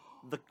 Sorry.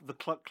 The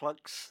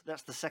Clucks.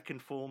 That's the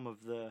second form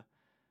of the.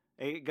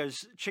 It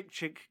goes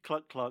chick,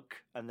 cluck,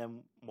 and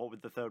then what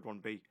would the third one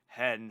be?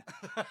 Hen.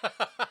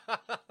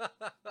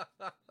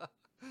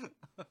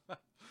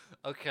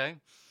 Okay.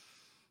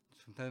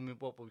 Then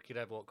what we could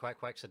have? What,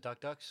 Quacks and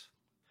Ducks?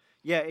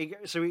 Yeah.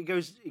 So it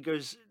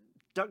goes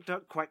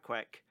duck,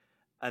 quack,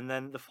 and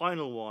then the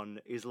final one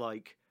is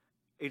like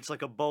it's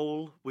like a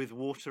bowl with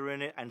water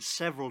in it and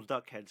several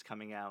duck heads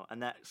coming out,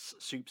 and that's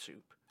soup.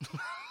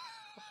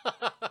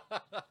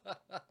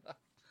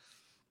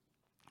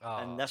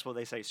 And that's what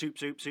they say, soup,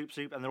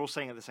 and they're all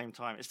saying it at the same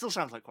time. It still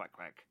sounds like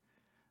quack.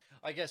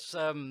 I guess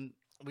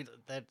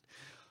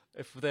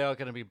if they are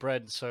going to be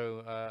bred,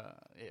 so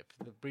if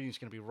the breeding's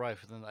going to be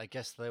rife, then I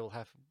guess they will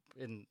have,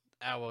 in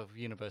our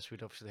universe,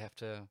 we'd obviously have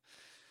to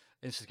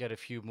instigate a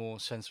few more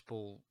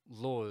sensible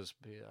laws,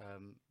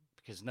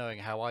 because knowing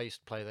how I used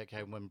to play that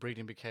game when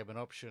breeding became an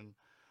option,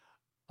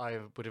 I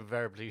would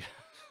invariably,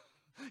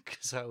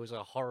 because I was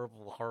a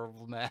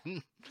horrible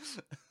man.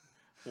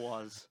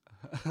 Was.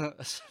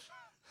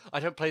 I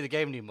don't play the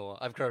game anymore.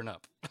 I've grown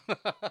up.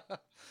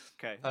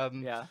 Okay.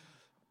 Yeah.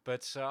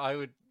 But I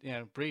would,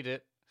 breed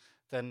it.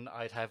 Then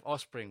I'd have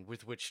offspring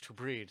with which to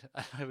breed,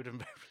 and I would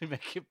invariably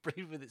make it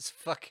breed with its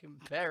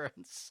fucking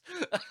parents,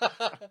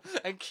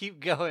 and keep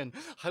going,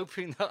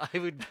 hoping that I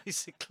would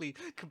basically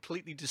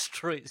completely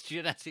destroy its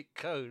genetic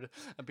code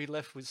and be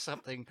left with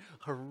something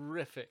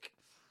horrific.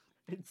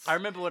 I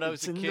remember when I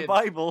was a kid. It's in the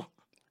Bible.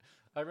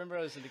 I remember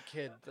I was a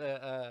kid.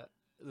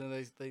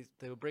 then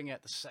they were bringing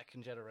out the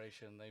second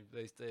generation. They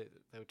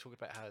were talking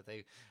about how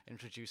they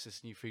introduced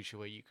this new feature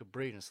where you could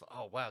breed. And it's like,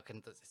 oh wow,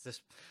 is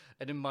this?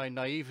 And in my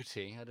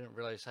naivety, I didn't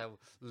realize how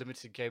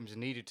limited games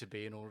needed to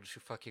be in order to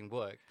fucking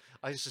work.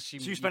 I just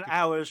assumed So you spent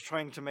hours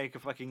trying to make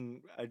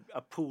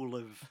a pool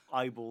of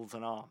eyeballs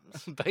and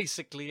arms.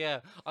 Basically,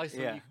 yeah. I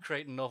thought Yeah. you could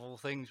create novel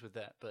things with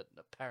that, but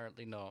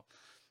apparently not.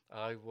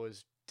 I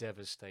was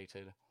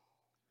devastated.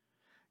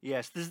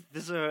 Yes,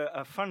 there's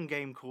a fun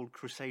game called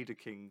Crusader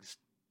Kings.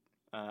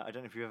 I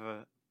don't know if you've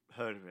ever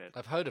heard of it.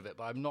 I've heard of it,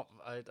 but I'm not.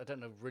 I don't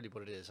know really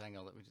what it is. Hang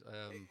on, let me.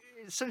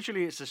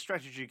 Essentially, it's a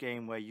strategy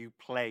game where you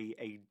play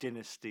a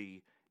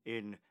dynasty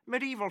in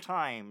medieval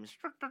times,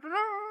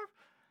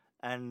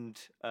 and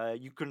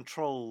you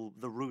control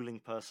the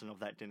ruling person of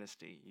that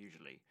dynasty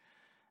usually,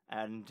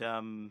 and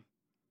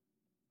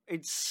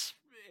it's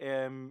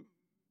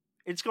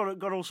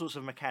got all sorts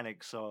of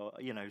mechanics, or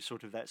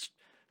sort of that's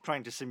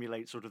trying to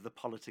simulate sort of the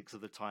politics of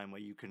the time, where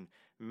you can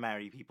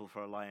marry people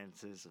for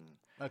alliances and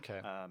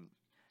Okay.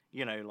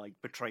 like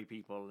betray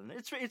people, and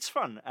it's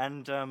fun.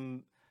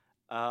 And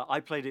I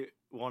played it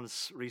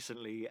once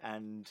recently,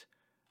 and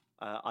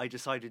I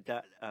decided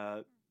that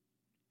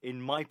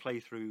in my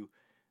playthrough,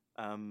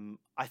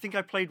 I think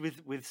I played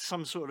with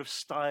some sort of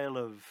style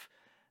of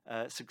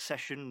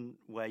succession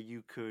where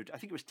you could, I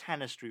think it was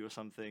Tanistry or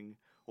something,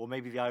 or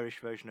maybe the Irish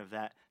version of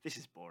that. This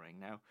is boring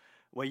now.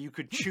 Where you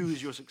could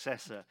choose your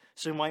successor.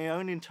 So my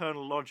own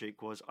internal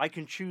logic was, I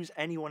can choose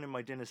anyone in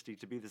my dynasty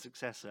to be the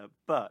successor,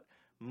 but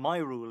my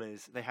rule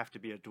is they have to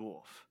be a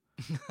dwarf.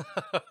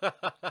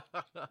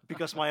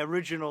 Because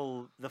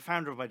the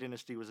founder of my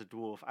dynasty was a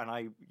dwarf, and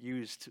I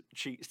used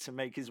cheats to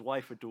make his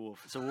wife a dwarf,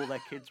 so all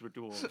their kids were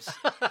dwarves.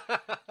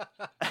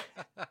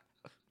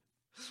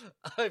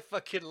 I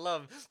fucking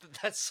love that.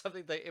 That's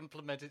something they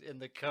implemented in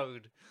the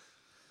code.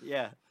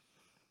 Yeah.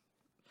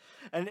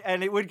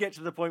 And it would get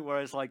to the point where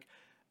it's like,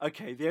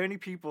 okay, the only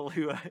people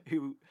who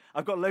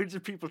I've got loads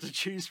of people to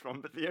choose from,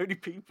 but the only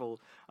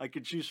people I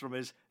could choose from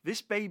is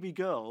this baby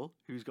girl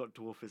who's got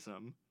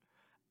dwarfism,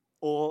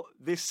 or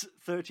this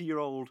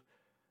 30-year-old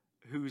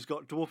who's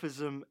got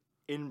dwarfism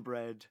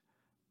inbred,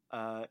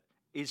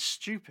 is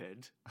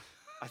stupid.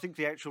 I think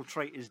the actual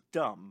trait is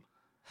dumb,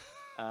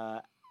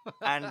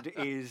 and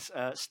is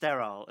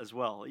sterile as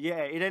well. Yeah,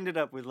 it ended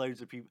up with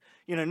loads of people,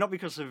 not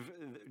because of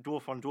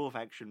dwarf on dwarf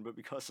action, but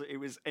because it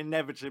was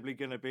inevitably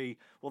going to be,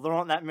 well, there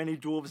aren't that many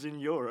dwarves in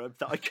Europe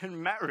that I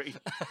can marry.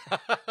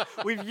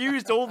 We've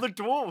used all the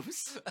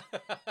dwarves.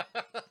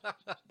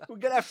 We're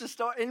going to have to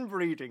start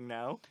inbreeding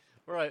now.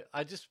 Right.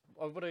 I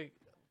want to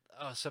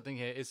something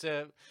here. Is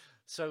there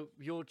so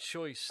your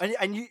choice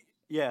And you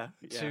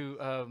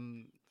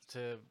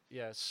to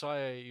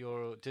sire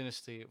your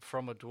dynasty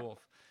from a dwarf?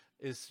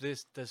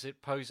 Does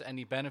it pose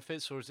any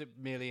benefits, or is it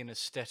merely an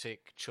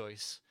aesthetic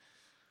choice?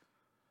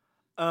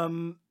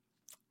 No,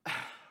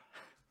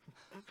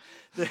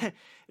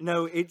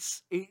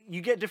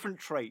 you get different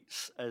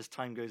traits as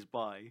time goes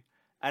by,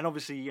 and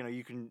obviously,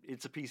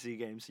 it's a PC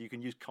game, so you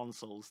can use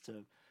consoles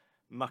to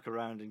muck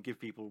around and give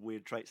people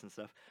weird traits and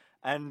stuff.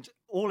 And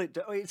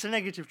it's a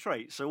negative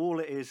trait, so all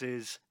it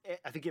is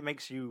I think it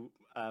makes you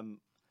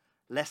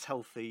less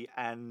healthy,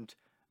 and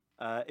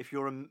if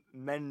you're a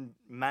man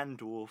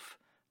dwarf,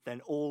 then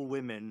all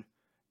women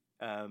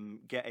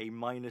get a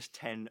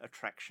 -10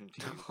 attraction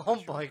to you.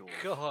 Oh my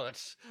god!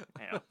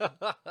 Yeah.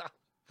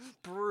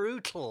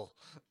 Brutal.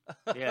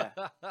 Yeah.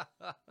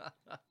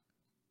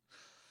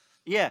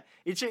 Yeah,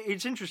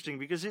 it's interesting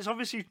because it's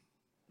obviously,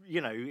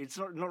 it's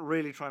not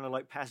really trying to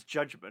like pass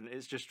judgment.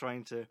 It's just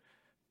trying to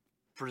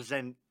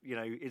present,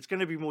 it's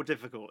going to be more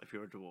difficult if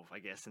you're a dwarf, I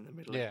guess, in the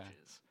Middle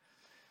Ages.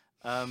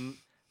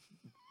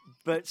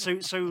 But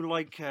so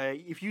like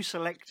if you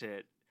select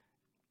it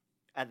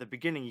at the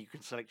beginning, you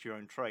can select your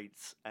own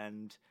traits,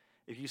 and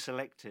if you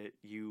select it,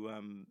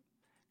 you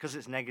because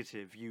it's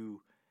negative,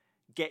 you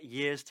get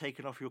years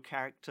taken off your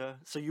character.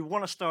 So you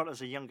want to start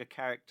as a younger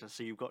character,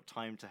 so you've got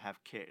time to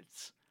have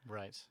kids.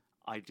 Right.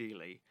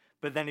 Ideally.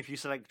 But then if you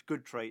select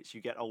good traits,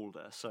 you get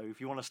older. So if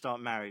you want to start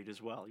married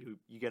as well,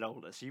 you get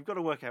older. So you've got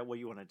to work out what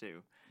you want to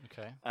do.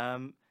 Okay.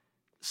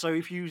 So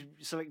if you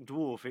select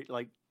dwarf,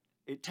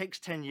 it takes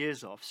 10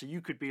 years off. So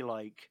you could be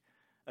like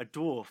a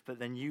dwarf, but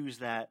then use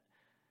that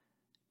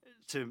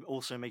to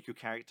also make your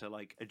character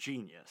like a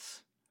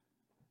genius.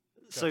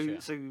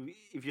 Gotcha. So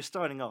if you're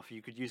starting off,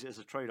 you could use it as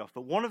a trade-off.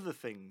 But one of the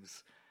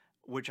things,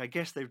 which I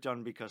guess they've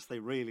done because they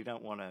really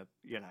don't want to,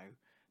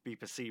 be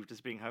perceived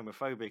as being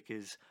homophobic,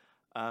 is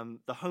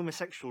the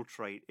homosexual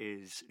trait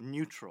is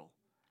neutral.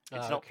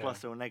 It's not okay.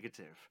 plus or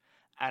negative.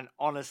 And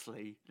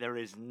honestly, there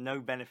is no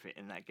benefit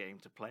in that game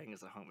to playing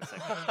as a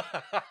homosexual.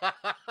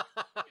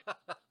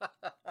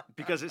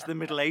 Because it's the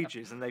Middle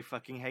Ages and they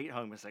fucking hate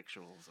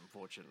homosexuals,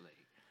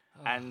 unfortunately.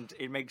 And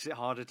it makes it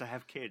harder to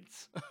have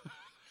kids.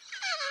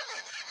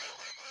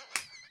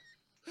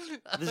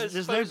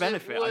 There's no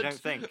benefit, I don't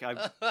think.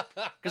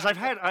 Because I've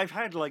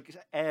had like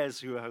heirs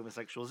who are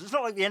homosexuals. It's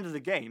not like the end of the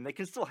game. They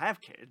can still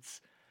have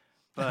kids.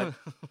 But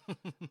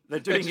they're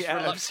doing it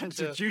out of sense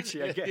of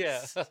duty, I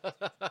guess. Yeah.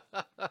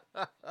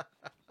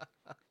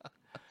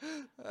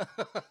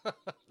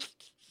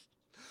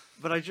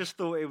 but I just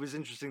thought it was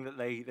interesting that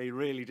they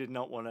really did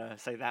not want to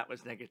say that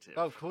was negative.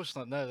 Oh, of course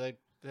not. No,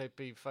 they'd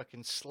be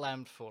fucking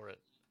slammed for it.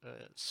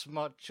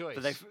 Smart choice.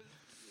 But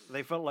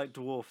they felt like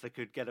dwarf they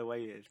could get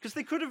away with, because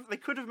they could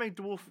have made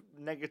dwarf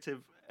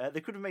negative.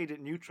 They could have made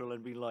it neutral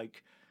and be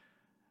like,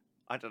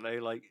 I don't know,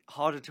 like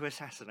harder to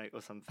assassinate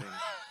or something.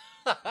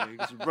 You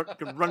just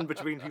can run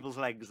between people's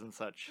legs and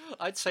such.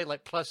 I'd say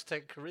like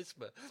 +10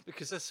 charisma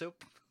because they're so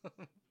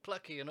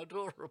plucky and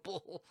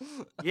adorable.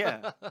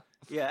 Yeah,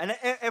 and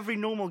every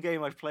normal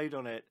game I've played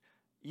on it,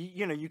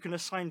 you know, you can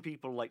assign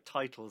people like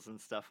titles and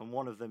stuff, and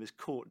one of them is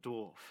Court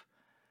Dwarf.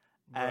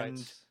 And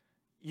Right.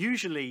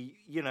 usually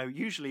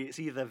it's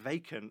either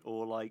vacant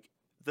or like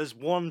there's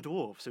one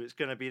dwarf, so it's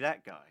going to be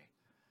that guy.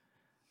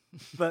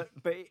 But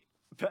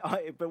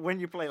when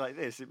you play like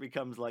this, it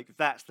becomes like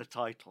that's the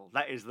title.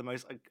 That is the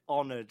most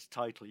honoured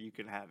title you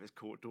can have, is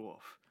Court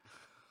Dwarf.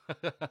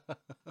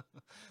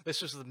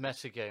 This was the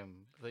meta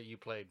game that you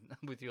played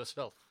with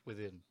yourself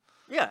within.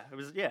 Yeah, it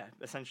was. Yeah,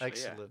 essentially.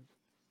 Excellent. Yeah.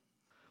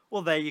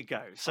 Well, there you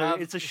go. So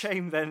it's a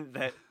shame then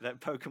that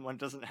Pokemon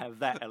doesn't have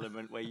that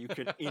element where you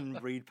can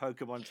inbreed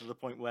Pokemon to the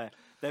point where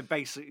they're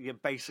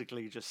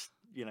basically just,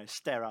 you know,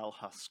 sterile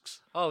husks.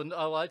 Oh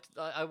no!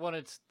 I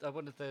wanted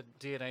their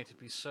DNA to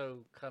be so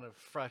kind of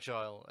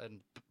fragile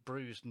and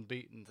bruised and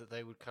beaten that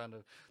they would kind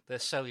of their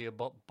cellular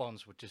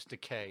bonds would just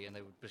decay and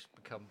they would just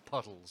become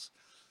puddles.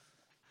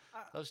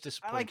 I was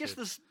disappointed. And I guess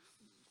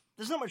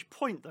there's not much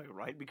point though,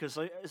 right? Because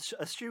I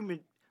assume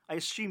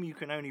you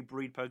can only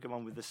breed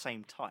Pokemon with the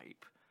same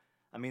type.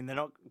 I mean, they're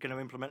not going to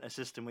implement a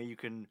system where you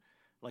can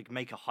like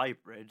make a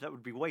hybrid. That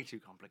would be way too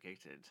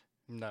complicated.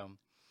 No,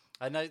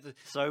 I know that.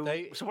 So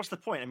what's the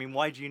point? I mean,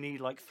 why do you need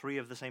like 3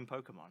 of the same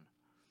Pokemon?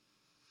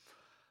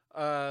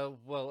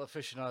 Well,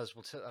 aficionados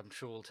I'm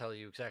sure will tell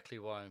you exactly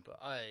why, but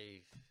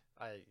I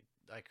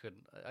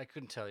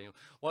couldn't tell you.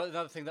 Well,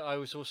 another thing that I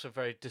was also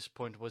very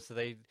disappointed was that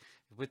they,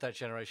 with that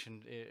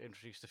generation,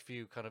 introduced a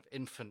few kind of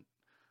infant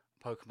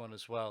Pokemon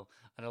as well,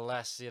 and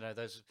alas, you know,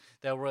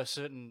 there were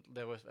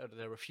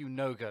a few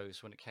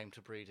no-goes when it came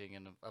to breeding,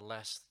 and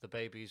alas, the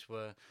babies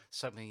were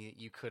something that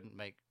you couldn't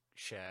make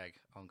shag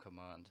on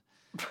command.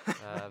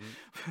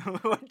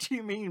 What do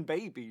you mean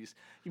babies?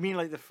 You mean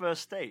like the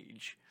first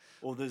stage,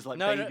 or there's like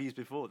babies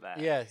before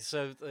that? Yeah,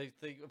 so they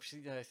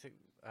obviously, I think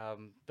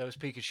there was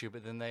Pikachu,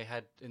 but then they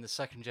had in the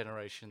second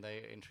generation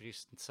they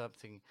introduced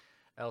something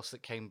else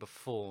that came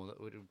before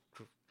that would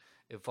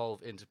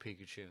evolve into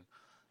Pikachu.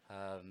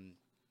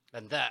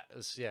 And that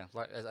is, yeah,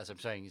 like as I'm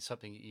saying, it's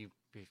something you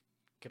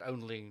could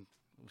only,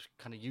 it was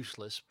kind of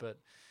useless, but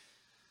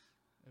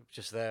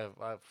just there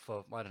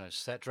for, I don't know,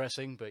 set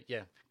dressing. But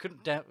yeah,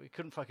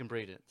 couldn't fucking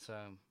breed it, so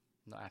I'm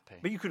not happy.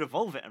 But you could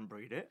evolve it and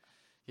breed it.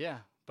 Yeah,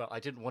 but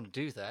I didn't want to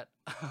do that.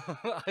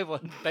 I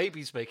want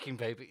babies making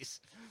babies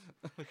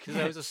because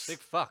I was a sick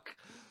fuck.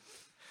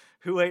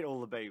 Who ate all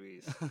the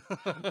babies?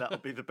 That'll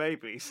be the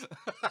babies.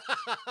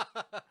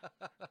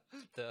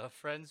 They're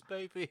friends'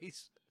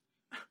 babies.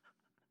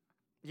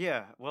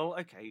 Yeah, well,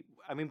 okay.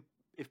 I mean,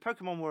 if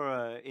Pokemon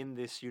were in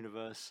this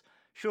universe,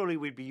 surely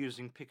we'd be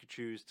using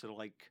Pikachus to,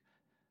 like,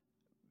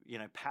 you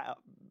know,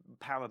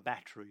 power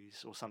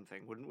batteries or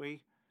something, wouldn't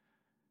we?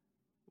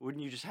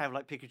 Wouldn't you just have,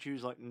 like,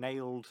 Pikachus, like,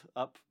 nailed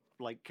up,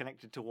 like,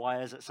 connected to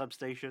wires at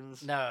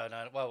substations? No.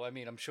 Well, I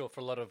mean, I'm sure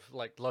for a lot of,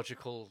 like,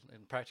 logical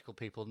and practical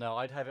people, no,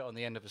 I'd have it on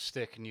the end of a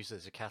stick and use it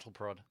as a cattle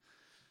prod.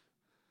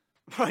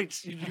 Right,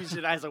 you'd use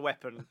it as a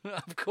weapon.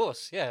 Of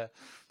course, yeah.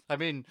 I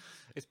mean,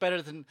 it's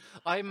better than...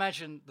 I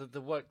imagine that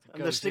the work that goes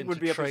and the stick into would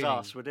be training...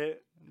 up his ass, would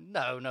it?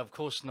 No, of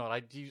course not.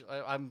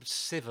 I'm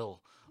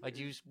civil. I'd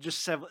use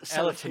just elephant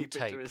sellotape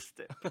tape. it to his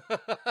stick.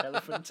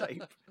 Elephant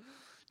tape.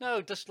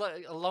 No, just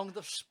like along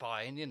the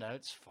spine, you know,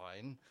 it's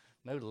fine.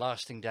 No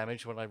lasting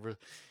damage when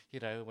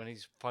when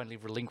he's finally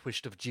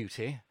relinquished of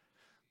duty.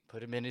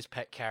 Put him in his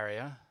pet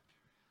carrier.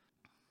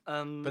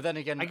 But then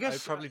again,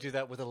 I'd probably do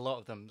that with a lot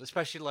of them,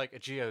 especially like a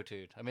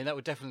Geodude. I mean, that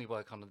would definitely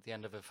work on the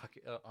end of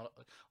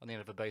on the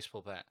end of a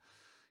baseball bat.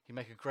 You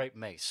make a great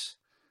mace.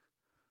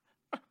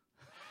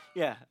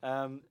 Yeah,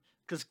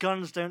 because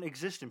guns don't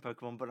exist in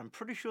Pokemon, but I'm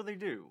pretty sure they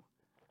do.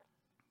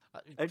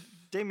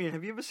 Damien,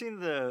 have you ever seen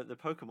the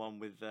Pokemon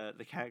with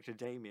the character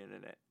Damien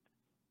in it?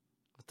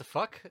 What the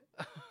fuck?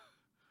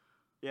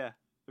 Yeah,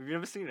 have you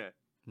ever seen it?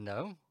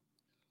 No.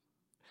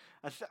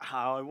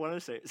 I want to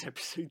say it's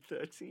episode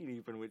 13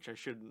 even, which I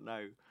shouldn't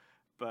know.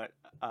 But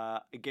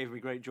it gave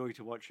me great joy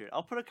to watch it.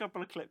 I'll put a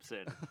couple of clips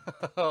in.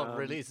 Oh,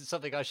 really? Is it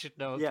something I should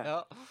know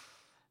about?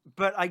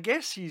 But I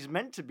guess he's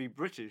meant to be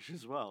British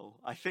as well,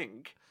 I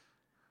think.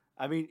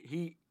 I mean,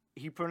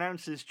 he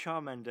pronounces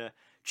Charmander,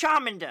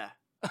 Charmander!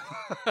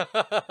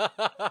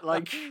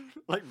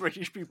 like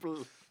British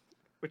people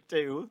would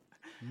do.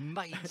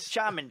 Mate.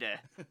 Charmander.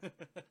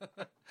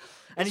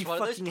 And he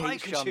fucking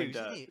hates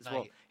Charmander as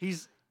well.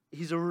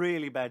 He's a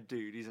really bad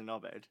dude. He's a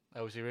knobhead.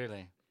 Oh, is he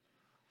really?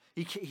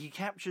 He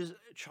captures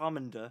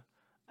Charmander,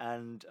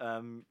 and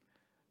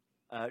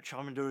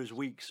Charmander is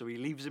weak, so he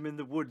leaves him in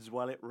the woods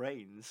while it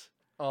rains.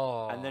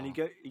 Oh. And then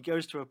he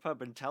goes to a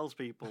pub and tells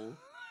people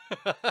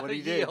what he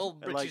Ye did.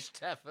 old And, British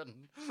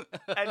tavern.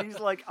 and he's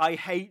like, I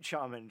hate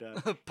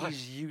Charmander.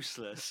 He's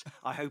useless.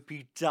 I hope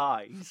he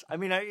dies. I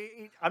mean,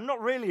 I'm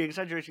not really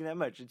exaggerating that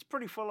much. It's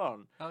pretty full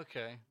on.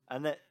 Okay.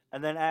 And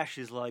then Ash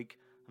is like,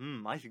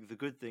 I think the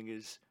good thing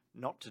is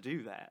not to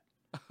do that.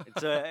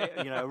 It's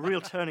a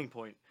real turning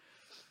point.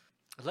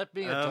 Let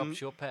me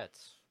adopt your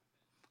pets.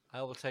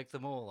 I will take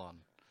them all on.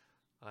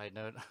 I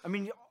know. I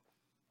mean,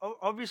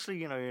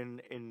 obviously,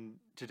 in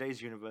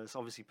today's universe,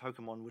 obviously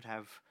Pokemon would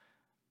have,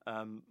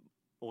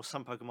 or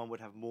some Pokemon would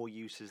have more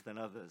uses than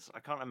others. I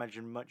can't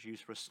imagine much use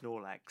for a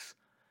Snorlax,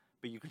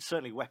 but you can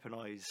certainly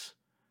weaponize.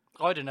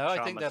 I don't know.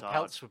 I think their Charmander.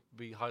 pelts would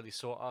be highly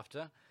sought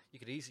after. You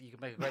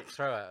could make a great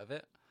throw out of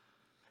it.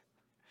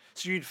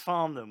 So you'd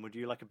farm them, would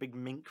you? Like a big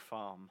mink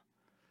farm?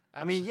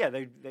 I mean, yeah,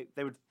 they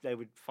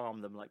would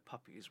farm them like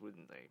puppies,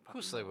 wouldn't they? Of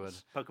course they would.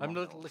 Pokemon I'm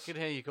not dolls. looking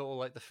here. You got all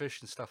like the fish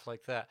and stuff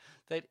like that.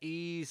 They'd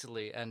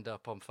easily end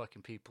up on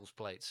fucking people's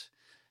plates.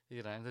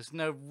 There's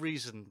no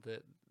reason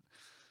that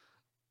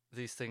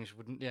these things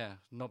wouldn't,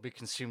 not be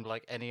consumed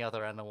like any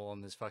other animal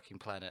on this fucking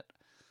planet.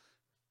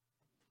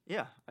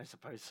 Yeah, I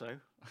suppose so.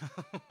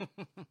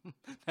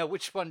 Now,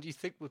 which one do you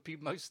think would be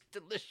most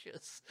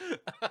delicious?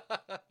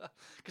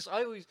 Because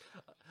I always,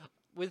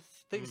 with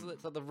things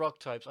like the rock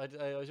types, I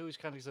was always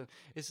kind of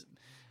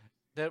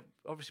they're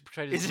obviously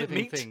portrayed as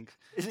living things.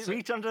 Is it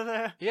meat under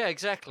there? Yeah,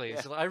 exactly.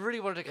 Yeah. So I really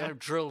wanted to kind of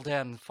drill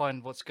down and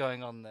find what's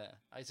going on there.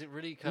 Is it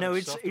really kind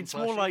of soft and it's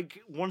more fleshy?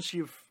 like once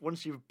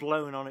you've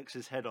blown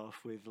Onyx's head off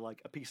with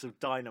like a piece of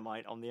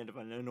dynamite on the end of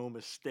an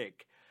enormous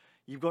stick,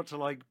 you've got to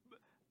like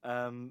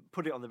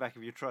put it on the back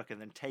of your truck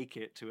and then take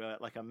it to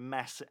a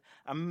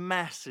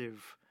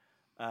massive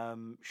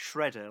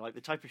shredder, like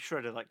the type of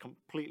shredder that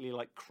completely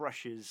like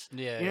crushes.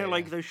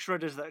 Like those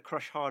shredders that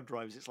crush hard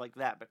drives. It's like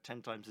that, but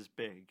 10 times as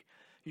big.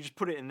 You just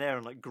put it in there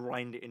and like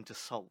grind it into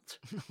salt,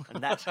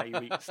 and that's how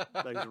you eat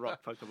those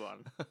rock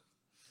Pokemon.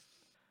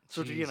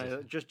 Sort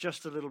of,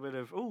 just a little bit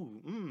of a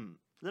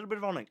little bit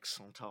of Onyx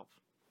on top.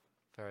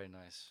 Very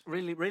nice.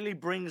 Really, really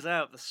brings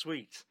out the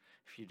sweet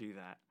if you do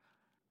that.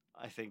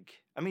 I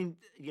think. I mean,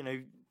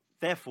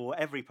 therefore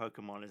every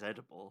Pokemon is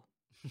edible.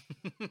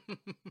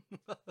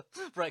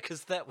 Right,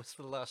 because that was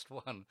the last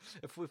one.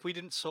 If we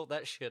didn't sort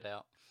that shit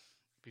out,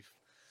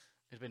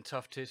 it'd been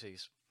tough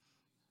titties.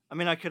 I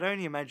mean, I could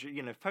only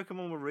imagine, if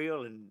Pokemon were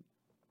real and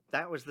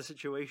that was the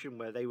situation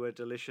where they were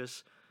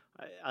delicious,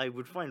 I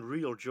would find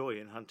real joy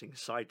in hunting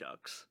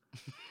Psyducks.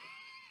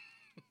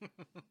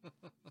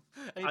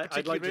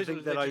 I'd like to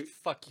think that I'd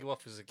fuck you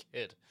off as a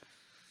kid.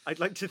 I'd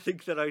like to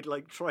think that I'd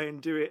like try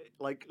and do it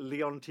like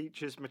Leon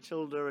teaches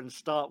Matilda and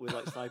start with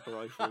like sniper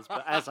rifles,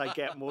 but as I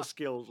get more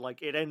skilled,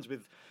 like it ends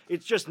with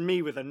it's just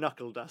me with a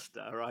knuckle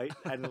duster, right?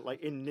 And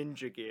like in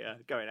ninja gear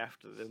going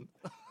after them.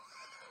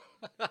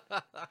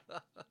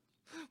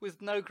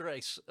 With no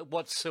grace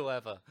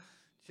whatsoever.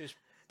 Just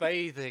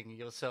bathing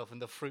yourself in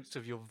the fruits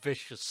of your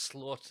vicious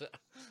slaughter.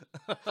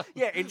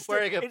 Yeah, it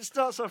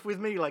starts off with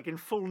me like in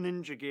full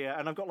ninja gear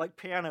and I've got like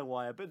piano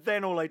wire, but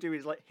then all I do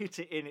is like hit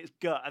it in its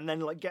gut and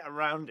then like get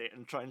around it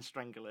and try and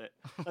strangle it.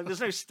 Like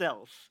there's no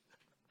stealth.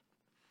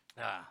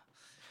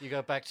 You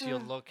go back to your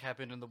log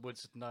cabin in the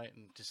woods at night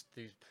and just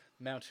these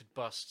mounted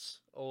busts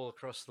all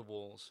across the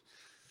walls.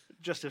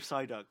 Just of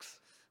Psyducks.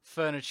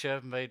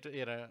 Furniture made,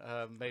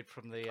 made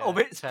from the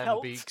it's tan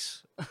pelt.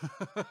 beaks.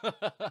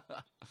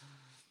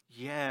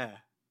 Yeah,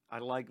 I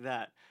like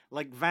that.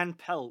 Like Van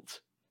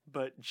Pelt,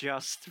 but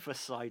just for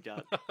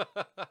Psyduck.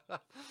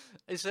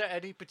 Is there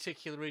any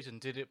particular reason?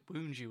 Did it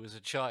wound you as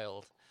a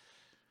child?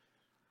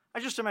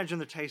 I just imagine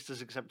the taste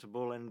is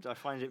acceptable and I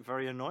find it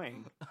very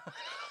annoying.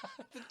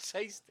 The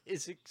taste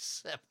is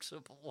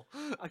acceptable.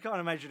 I can't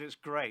imagine it's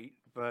great,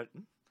 but...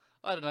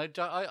 I don't know.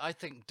 I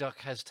think duck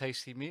has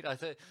tasty meat.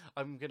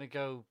 I'm going to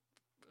go...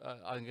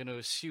 I'm going to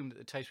assume that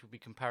the taste would be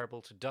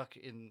comparable to duck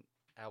in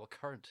our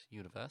current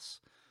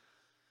universe.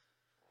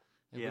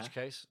 In which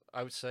case,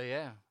 I would say,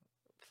 yeah,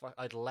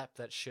 I'd lap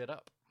that shit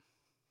up.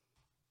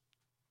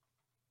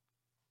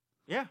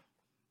 Yeah.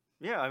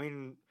 Yeah, I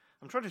mean,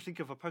 I'm trying to think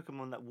of a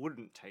Pokemon that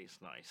wouldn't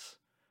taste nice.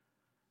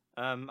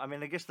 I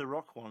mean, I guess the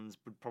rock ones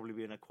would probably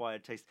be an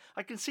acquired taste.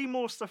 I can see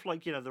more stuff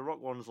like, the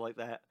rock ones like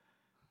that.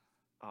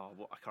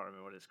 Oh, I can't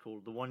remember what it's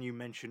called. The one you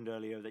mentioned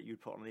earlier that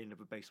you'd put on the end of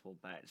a baseball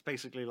bat. It's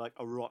basically like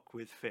a rock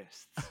with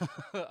fists.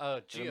 Oh,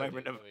 a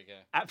moment of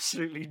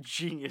absolutely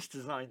genius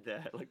design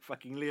there, like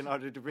fucking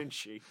Leonardo da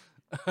Vinci.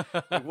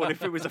 Like, what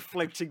if it was a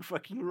floating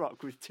fucking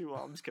rock with 2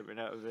 arms coming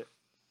out of it?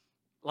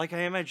 Like, I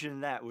imagine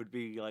that would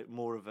be like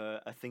more of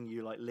a thing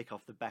you like lick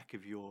off the back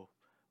of your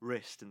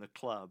wrist in the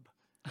club.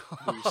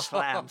 You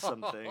slam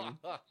something.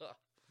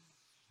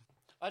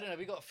 I don't know.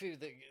 We got a few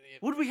that.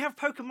 Would we have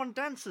Pokemon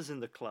dancers in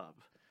the club?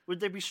 Would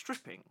they be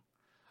stripping?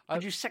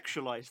 Would you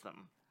sexualize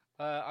them?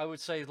 I would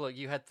say, look,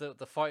 you had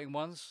the fighting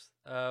ones,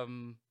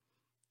 the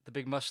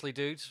big muscly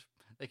dudes.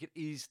 They could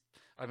ease.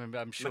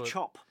 I'm sure.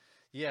 Machop.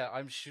 Yeah,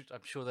 I'm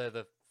sure they're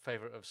the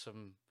favorite of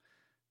some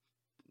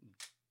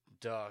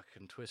dark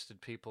and twisted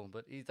people,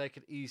 but they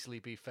could easily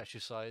be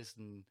fetishized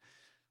and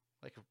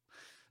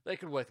They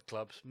could work the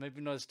clubs.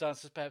 Maybe not as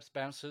dancers, perhaps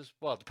bouncers.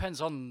 Well, it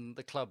depends on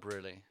the club,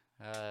 really.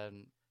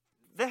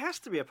 There has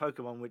to be a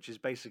Pokemon which is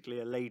basically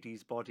a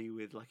lady's body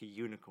with like a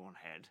unicorn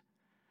head,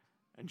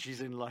 and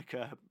she's in like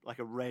a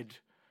red,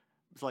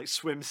 it's like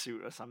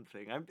swimsuit or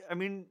something. I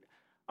mean,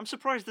 I'm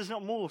surprised there's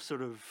not more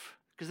sort of,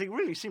 because they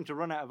really seem to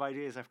run out of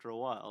ideas after a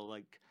while.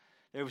 Like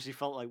they obviously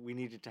felt like they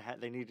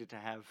needed to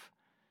have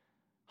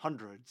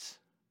hundreds.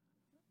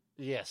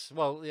 Yes.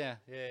 Well, yeah.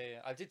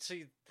 I did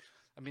see.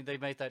 I mean, they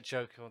made that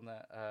joke on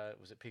that.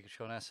 Was it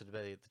Pikachu on Acid,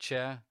 the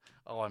chair?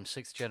 Oh, I'm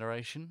 6th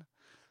generation.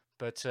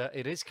 But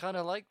it is kind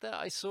of like that.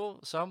 I saw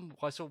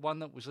one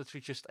that was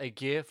literally just a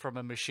gear from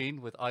a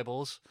machine with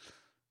eyeballs.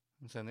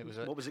 And it was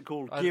what was it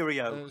called? It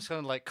Gyrio. was kind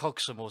of like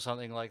Cogsum or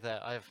something like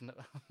that. I have no...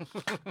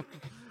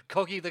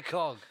 Coggy the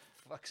Cog.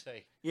 Fuck's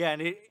sake. Yeah,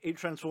 and it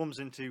transforms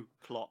into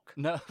Clock.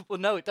 No, well,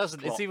 no, it doesn't.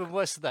 Clock. It's even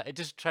worse than that. It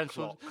just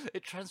transforms. Clock.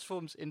 It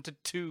transforms into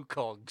 2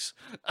 cogs.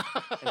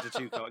 Into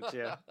 2 cogs,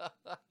 yeah.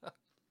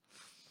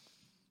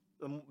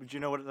 Do you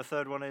know what the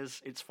third one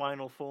is? Its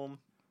final form.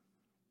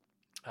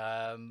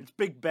 It's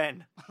Big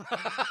Ben.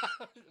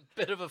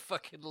 Bit of a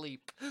fucking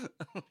leap.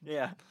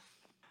 Yeah.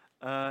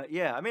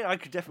 Yeah, I mean, I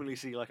could definitely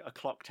see like a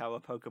clock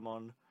tower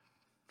Pokemon.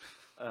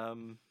 I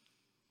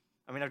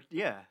mean,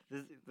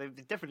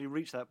 they've definitely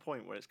reached that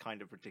point where it's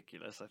kind of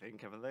ridiculous, I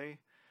think, haven't they?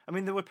 I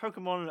mean, there were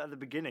Pokemon at the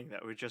beginning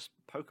that were just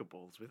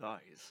Pokeballs with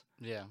eyes.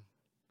 Yeah.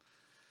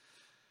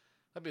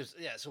 I mean,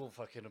 it's all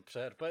fucking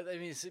absurd. But I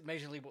mean, it's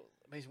amazing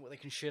what they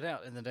can shit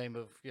out in the name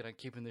of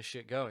keeping this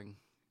shit going.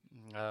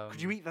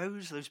 Could you eat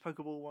those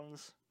Pokeball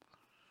ones?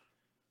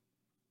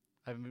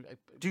 I mean,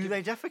 do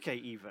they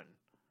defecate even?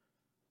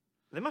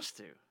 They must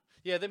do.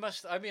 Yeah, they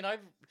must. I mean,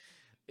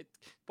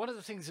 one of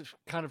the things that's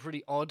kind of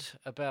really odd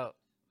about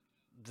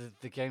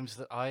the games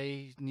that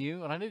I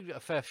knew, and I knew a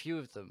fair few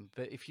of them,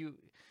 but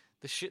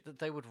the shit that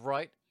they would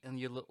write in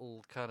your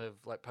little kind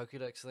of like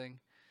Pokédex thing,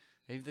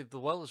 the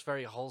world is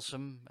very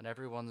wholesome and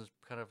everyone's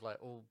kind of like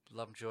all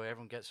love and joy,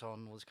 everyone gets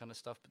on, all this kind of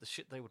stuff, but the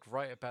shit they would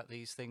write about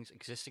these things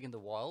existing in the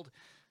wild,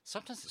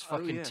 sometimes it's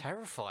fucking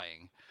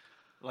terrifying.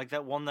 Like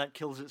that one that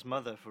kills its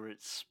mother for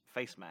its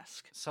face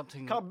mask.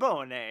 Something...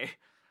 Carbone!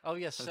 Oh,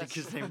 yes. I think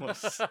his name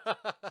was...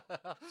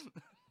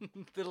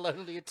 the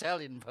lonely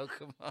Italian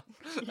Pokemon.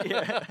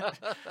 Yeah.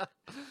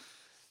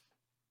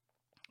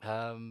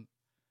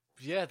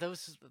 Yeah, there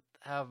was...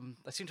 I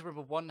seem to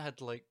remember one had,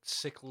 like,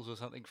 sickles or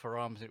something for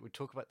arms, and it would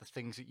talk about the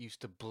things that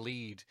used to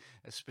bleed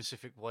a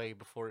specific way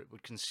before it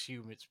would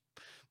consume its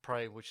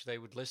prey, which they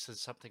would list as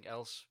something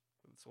else.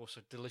 It's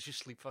also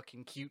deliciously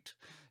fucking cute.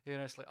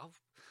 It's like, oh...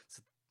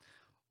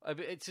 I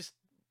mean, it's just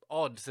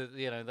odd that,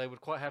 they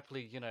would quite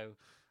happily,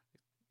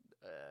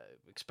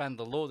 expand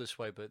the law this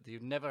way, but you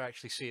never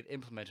actually see it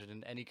implemented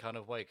in any kind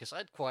of way. Because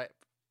I'd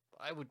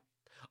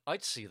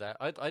see that.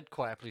 I'd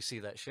quite happily see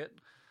that shit.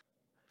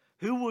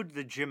 Who would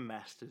the gym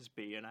masters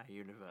be in our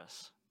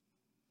universe?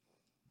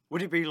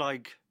 Would it be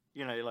like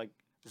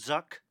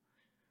Zuck,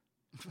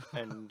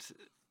 and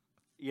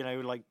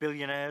like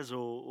billionaires,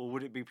 or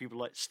would it be people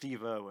like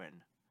Steve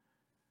Irwin,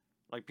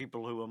 like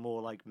people who are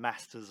more like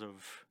masters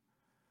of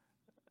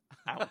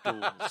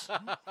outdoors?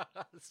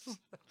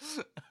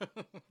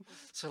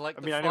 So, like,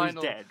 I know he's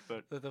dead,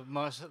 but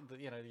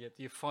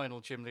your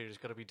final gym leader has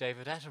got to be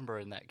David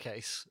Attenborough in that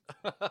case.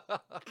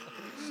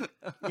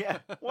 Yeah,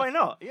 why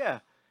not?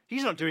 Yeah,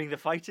 he's not doing the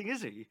fighting,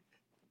 is he?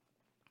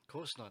 Of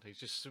course not. He's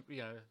just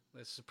the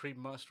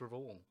supreme master of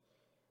all.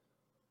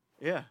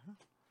 Yeah,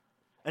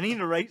 and he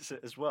narrates it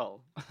as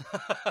well.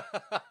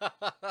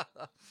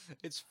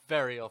 It's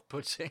very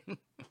off-putting.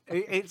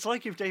 It's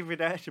like if David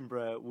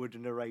Attenborough would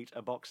narrate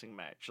a boxing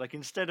match. Like,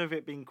 instead of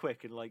it being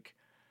quick and like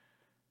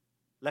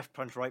left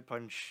punch, right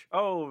punch,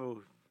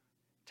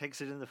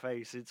 takes it in the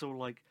face. It's all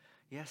like,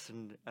 yes,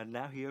 and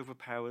now he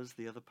overpowers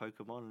the other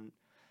Pokemon. And,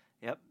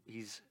 yep,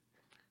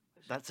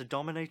 that's a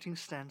dominating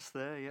stance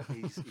there. Yep,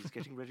 he's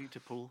getting ready to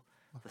pull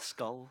the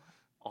skull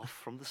off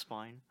from the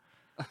spine.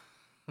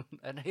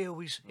 And here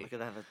we see Look at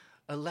that.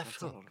 a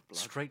left hook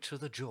straight to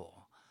the jaw.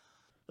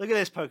 Look at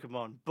this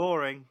Pokemon.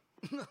 Boring.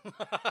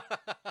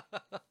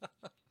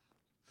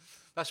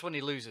 That's when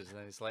he loses, and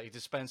then it's like he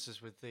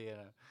dispenses with the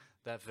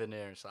that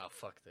veneer. It's like, oh,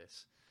 fuck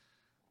this.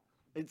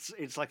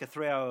 It's like a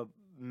 3-hour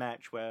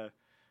match where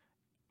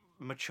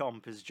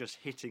Machamp is just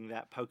hitting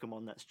that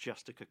Pokemon that's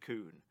just a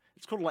cocoon.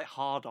 It's called like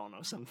Hard-On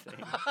or something.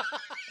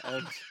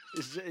 And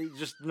it's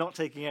just not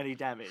taking any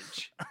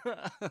damage.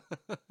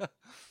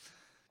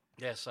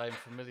 Yes, I'm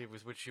familiar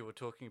with which you were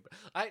talking about.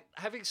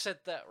 Having said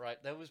that, right,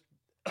 there was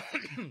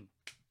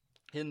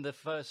in the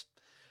first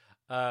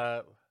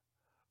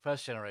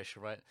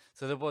generation, right?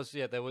 So there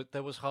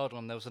was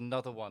Hard-On. There was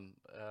another one,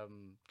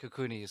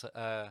 Kakuni,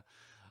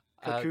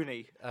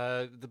 Kakuni,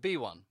 the B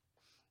one,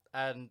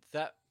 and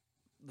that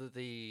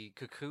the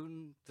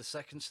cocoon, the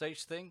second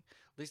stage thing.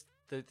 At least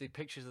the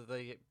pictures that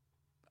they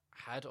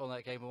had on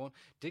that Game One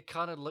did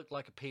kind of look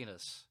like a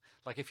penis.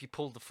 Like if you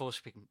pulled the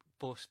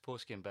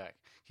foreskin back,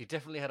 he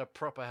definitely had a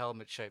proper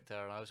helmet shape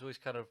there, and I was always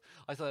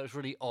I thought it was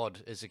really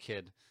odd as a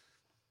kid.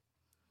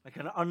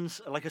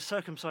 like a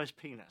circumcised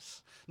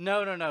penis.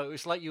 No. It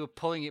was like you were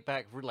pulling it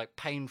back like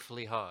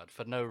painfully hard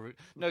for no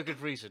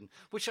good reason,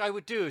 which I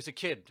would do as a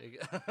kid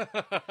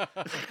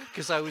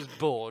because I was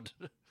bored.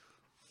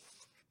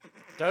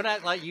 Don't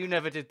act like you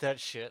never did that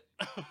shit.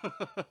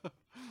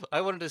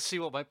 I wanted to see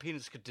what my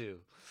penis could do.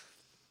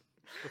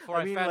 Before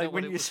I mean, found like out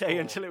when what it you was say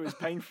for. until it was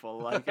painful,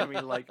 like I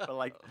mean, like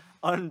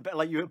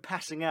you were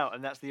passing out,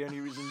 and that's the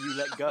only reason you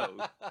let go.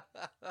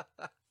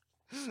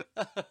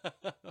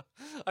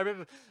 I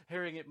remember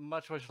hearing it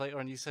much later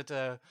on. You said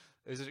it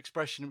was an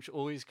expression which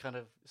always kind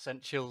of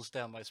sent chills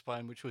down my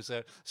spine, which was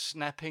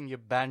snapping your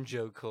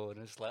banjo cord.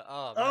 And it's like,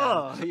 oh, man.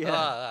 Oh,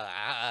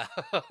 yeah.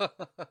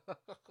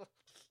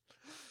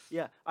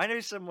 Yeah, I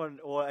know someone,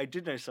 or I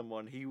did know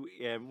someone. He,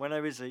 when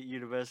I was at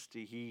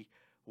university, he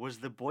was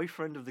the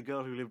boyfriend of the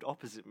girl who lived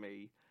opposite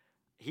me.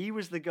 He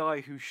was the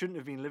guy who shouldn't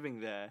have been living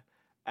there,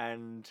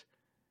 and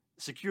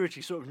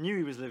security sort of knew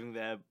he was living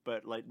there,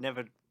 but like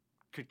never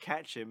could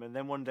catch him. And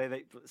then one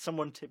day,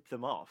 someone tipped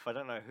them off. I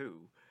don't know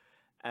who,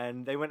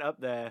 and they went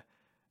up there,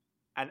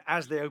 and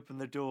as they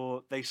opened the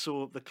door, they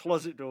saw the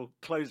closet door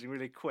closing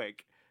really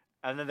quick,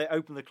 and then they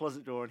opened the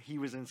closet door, and he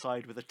was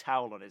inside with a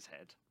towel on his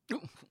head.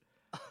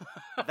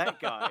 That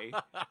guy,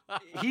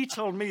 he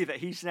told me that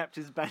he snapped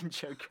his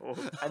banjo cord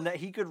and that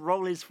he could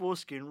roll his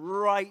foreskin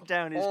right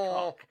down his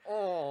cock.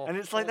 And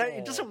it's like that.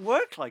 It doesn't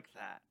work like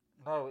that.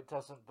 No, it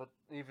doesn't. But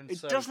even It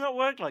so, does not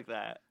work like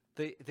that.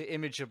 the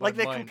image of my Like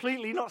they're mind.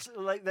 completely not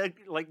like they're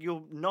like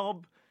your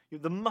knob,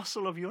 the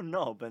muscle of your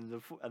knob and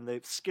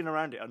the skin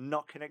around it are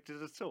not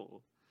connected at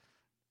all.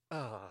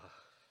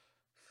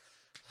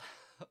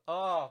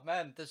 Oh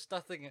man, there's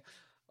nothing.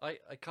 I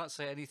can't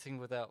say anything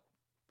without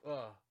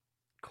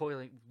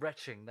coiling,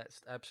 retching.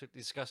 That's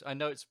absolutely disgusting. I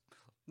know it's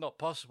not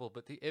possible,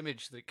 but the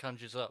image that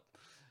conjures up,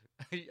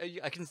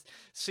 I can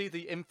see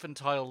the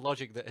infantile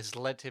logic that has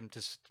led him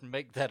to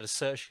make that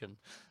assertion,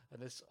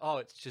 and it's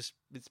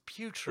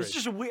putrid. It's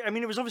just a weird. I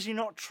mean, it was obviously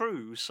not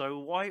true. So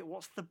why?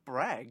 What's the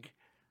brag?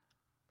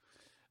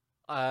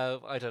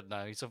 I don't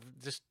know. He's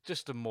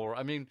just a moron.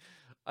 I mean,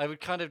 I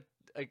would kind of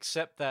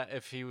accept that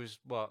if he was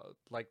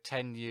like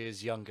 10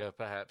 years younger,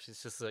 perhaps.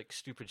 It's just like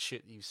stupid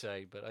shit you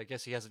say, but I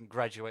guess he hasn't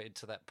graduated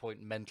to that point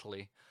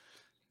mentally.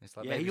 It's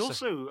like Yeah, he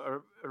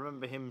also I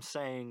remember him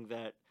saying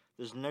that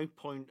there's no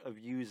point of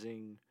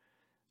using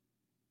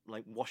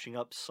like washing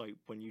up soap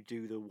when you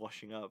do the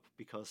washing up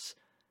because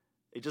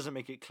it doesn't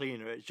make it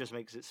cleaner, it just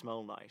makes it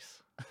smell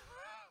nice.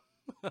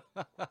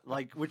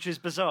 Like, which is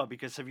bizarre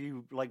because have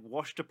you like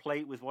washed a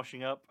plate with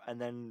washing up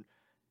and then,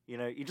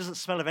 it doesn't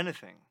smell of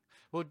anything.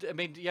 Well, I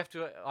mean, you have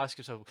to ask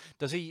yourself: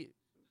 does he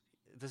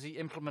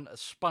implement a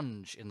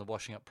sponge in the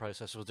washing up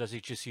process, or does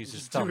he just use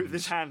his Do thumbs? it with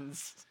his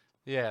hands.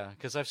 Yeah,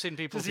 because I've seen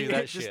people Does do he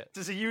that shit.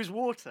 Does he use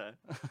water?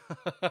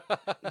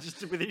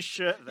 Just with his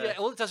shirt there. Yeah,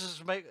 all it does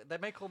is they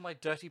make all my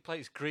dirty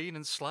plates green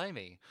and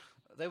slimy.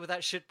 They were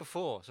that shit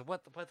before, so why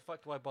the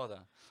fuck do I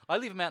bother? I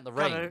leave them out in the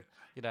rain.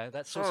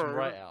 That sorts them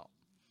right out.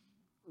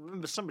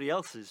 Remember somebody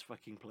else's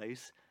fucking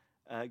place,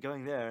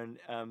 going there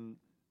and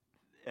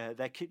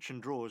their kitchen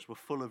drawers were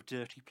full of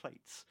dirty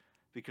plates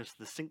because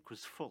the sink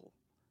was full.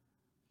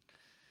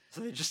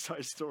 So they just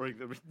started storing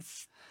them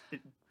in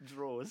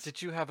drawers.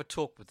 Did you have a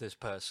talk with this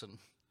person?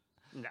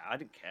 No, I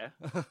didn't care.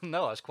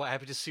 No, I was quite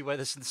happy to see where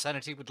this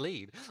insanity would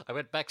lead. I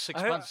went back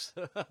 6 months,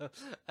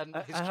 and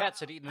his cats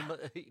had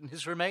eaten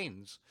his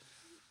remains.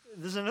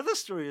 There's another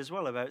story as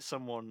well about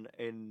someone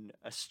in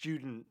a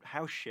student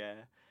house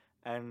share,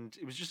 and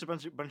it was just a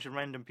bunch of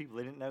random people.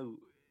 They didn't know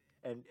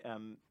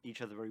each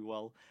other very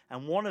well,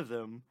 and one of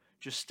them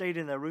just stayed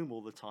in their room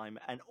all the time,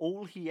 and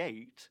all he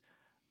ate,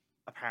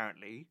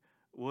 apparently,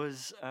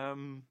 was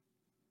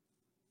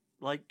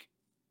like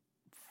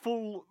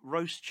full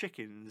roast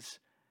chickens.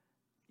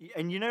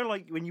 And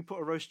like when you put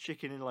a roast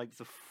chicken in like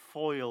the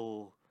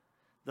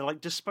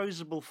like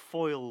disposable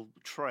foil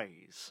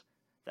trays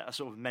that are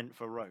sort of meant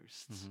for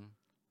roasts. Mm-hmm.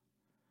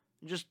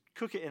 You just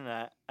cook it in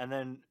that and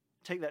then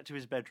take that to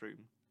his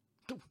bedroom.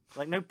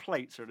 Like no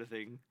plates or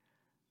anything.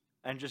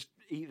 And just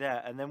eat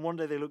that. And then one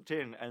day they looked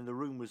in and the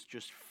room was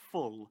just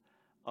full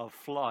of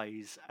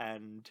flies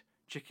and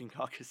chicken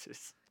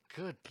carcasses.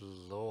 Good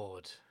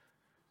Lord.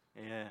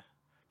 Yeah.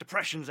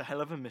 Depression's a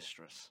hell of a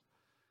mistress.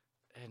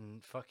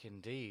 And fucking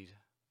indeed.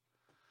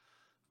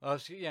 Oh,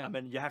 so, yeah. I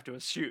mean, you have to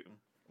assume.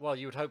 Well,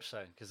 you would hope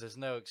so, because there's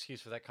no excuse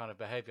for that kind of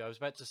behaviour. I was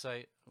about to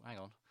say, hang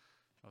on,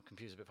 my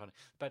computer's a bit funny.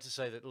 About to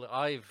say that look,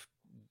 I've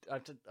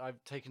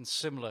taken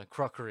similar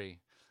crockery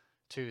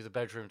to the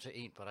bedroom to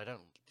eat, but I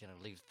don't,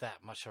 leave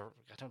that much.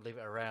 I don't leave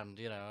it around,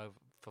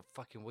 for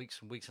fucking weeks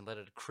and weeks and let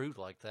it accrue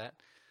like that.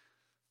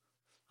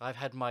 I've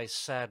had my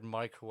sad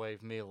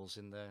microwave meals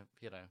in the,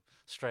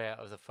 straight out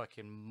of the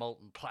fucking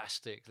molten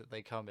plastic that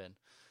they come in.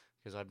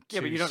 Because I'm Yeah,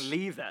 but you don't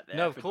leave that there.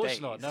 No, of for course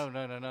days. not.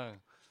 No.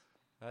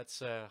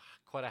 That's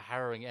quite a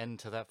harrowing end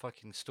to that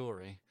fucking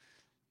story.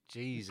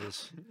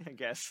 Jesus. I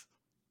guess.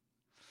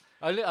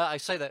 I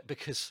say that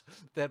because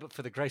there, but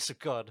for the grace of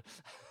God,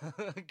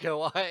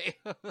 go I.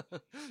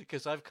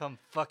 Because I've come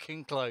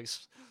fucking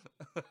close.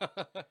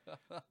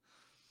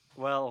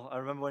 Well, I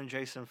remember when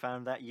Jason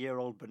found that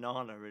year-old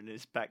banana in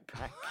his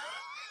backpack.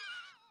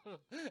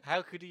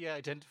 How could he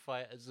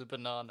identify it as a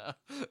banana?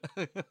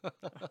 It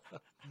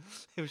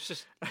was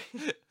just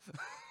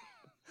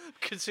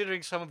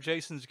considering some of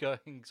Jason's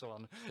goings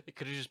on, it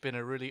could have just been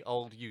a really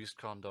old used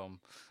condom.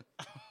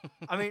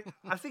 I mean,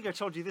 I think I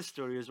told you this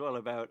story as well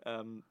about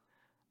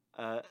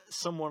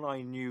someone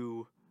I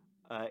knew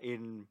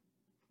in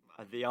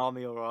the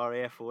army or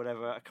RAF or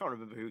whatever. I can't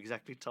remember who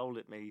exactly told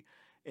it me.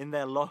 In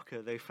their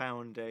locker, they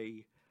found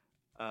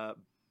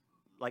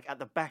like at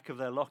the back of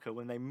their locker,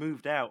 when they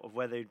moved out of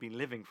where they'd been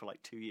living for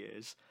like 2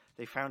 years,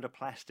 they found a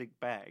plastic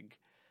bag,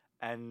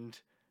 and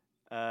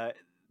they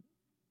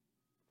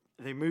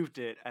moved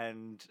it,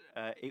 and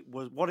it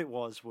was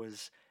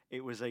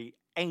a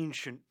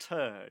ancient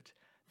turd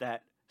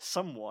that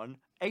someone,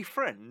 a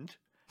friend,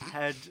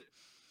 had.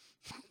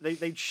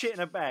 They'd shit in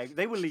a bag.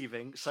 They were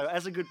leaving, so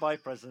as a goodbye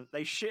present,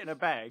 they shit in a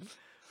bag,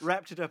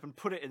 wrapped it up, and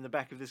put it in the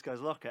back of this guy's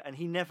locker. And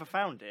he never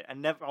found it,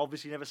 and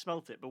obviously never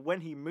smelt it. But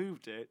when he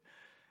moved it,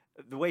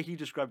 the way he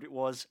described it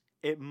was,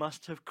 it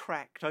must have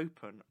cracked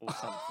open or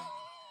something.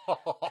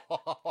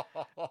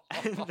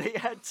 And they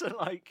had to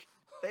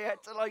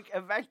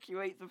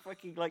evacuate the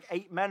fucking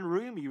 8-man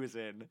room he was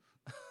in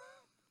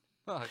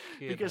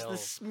because the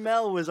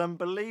smell was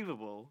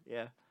unbelievable.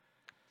 Yeah.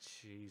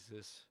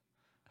 Jesus.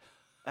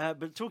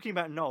 But talking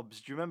about knobs,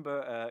 do you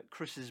remember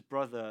Chris's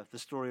brother, the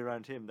story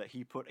around him, that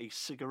he put a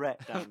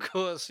cigarette down Of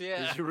course,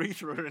 yeah. his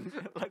urethra? And,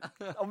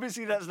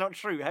 obviously that's not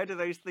true. How do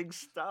those things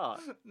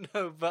start?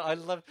 No, but I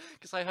love,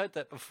 because I heard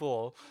that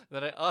before,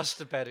 then I asked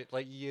about it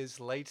years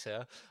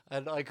later,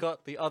 and I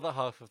got the other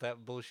half of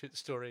that bullshit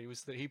story,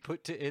 was that he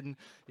put it in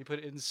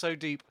so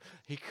deep,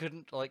 he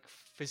couldn't,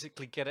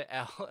 physically get it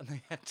out, and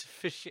they had to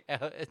fish it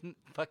out in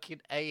fucking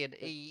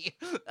A&E.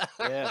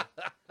 Yeah.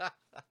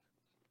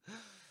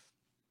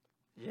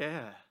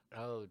 Yeah.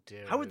 Oh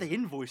dear. How would they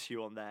invoice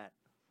you on that?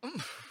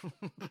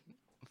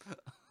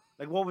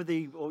 What would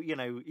they, or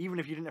even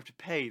if you didn't have to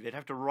pay, they'd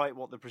have to write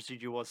what the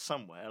procedure was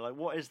somewhere.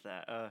 What is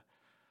that?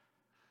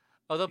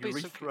 There'll be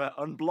urethra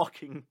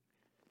unblocking.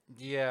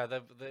 Yeah,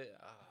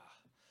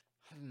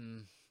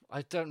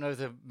 I don't know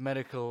the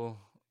medical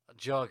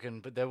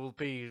jargon, but they'll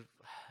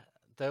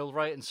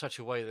write in such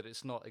a way that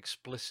it's not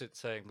explicit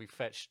saying we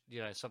fetched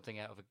something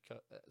out of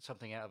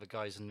a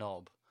guy's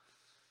knob.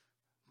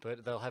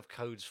 But they'll have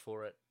codes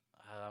for it.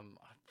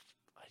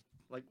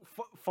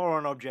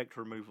 Foreign object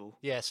removal.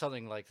 Yeah,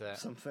 something like that.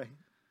 Something.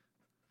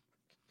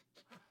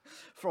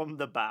 From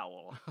the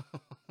bowel.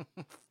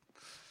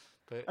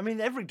 But I mean,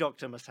 every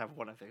doctor must have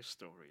one of those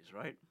stories,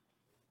 right?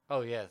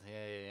 Oh, yeah.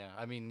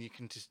 I mean, you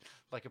can just,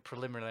 a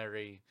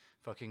preliminary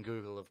fucking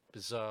Google of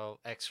bizarre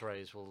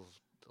x-rays will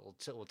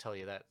tell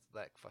you that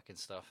fucking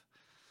stuff.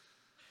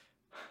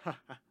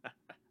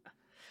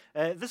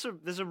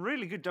 There's a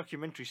really good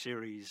documentary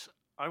series.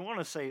 I want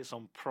to say it's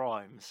on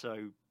Prime,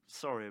 so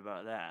sorry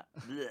about that.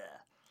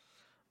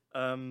 There's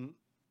a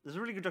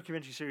really good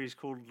documentary series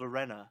called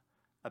Lorena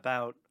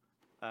about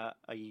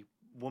a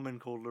woman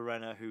called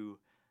Lorena who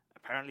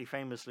apparently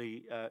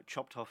famously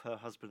chopped off her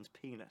husband's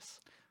penis.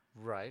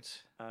 Right.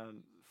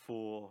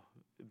 For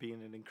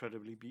being an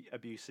incredibly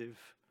abusive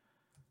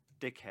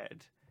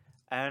dickhead.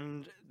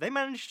 And they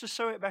managed to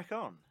sew it back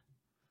on.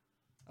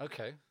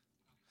 Okay.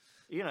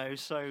 It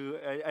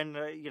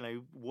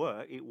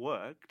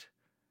worked.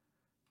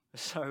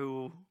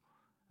 So,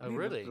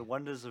 really? The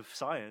wonders of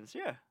science,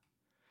 yeah.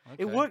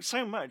 Okay. It worked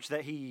so much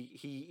that he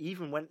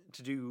even went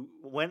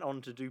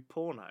on to do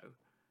porno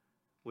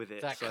with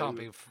it. That can't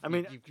be. I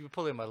mean, you're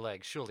pulling my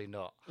leg. Surely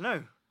not.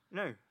 No.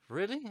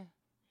 Really?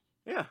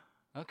 Yeah.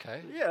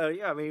 Okay. Yeah.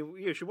 I mean,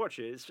 you should watch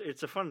it.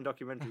 It's a fun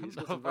documentary. It's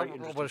got some very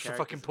interesting watch the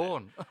fucking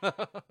porn.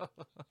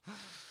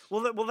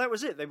 Well, that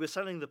was it. They were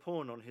selling the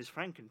porn on his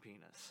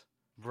Frankenpenis.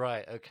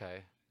 Right.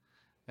 Okay.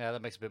 Yeah,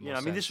 that makes a bit more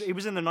sense. I mean, it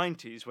was in the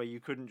 90s where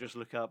you couldn't just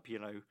look up,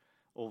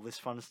 all this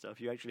fun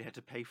stuff. You actually had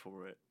to pay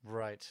for it.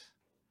 Right.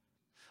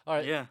 All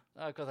right. Yeah.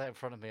 I've got that in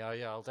front of me.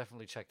 I'll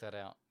definitely check that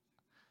out.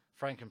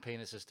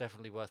 Frankenpenis is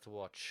definitely worth a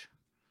watch.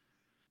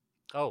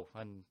 Oh,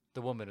 and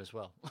the woman as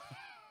well.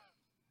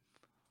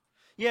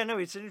 Yeah, no,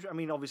 it's interesting. I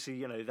mean,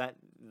 obviously, that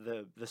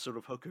the sort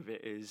of hook of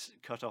it is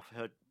cut off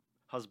her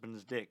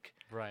husband's dick.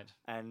 Right.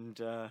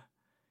 And,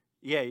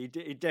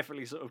 it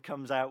definitely sort of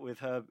comes out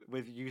with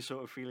you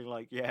sort of feeling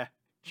like, yeah,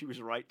 she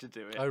was right to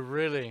do it. Oh,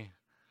 really?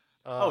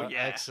 Oh,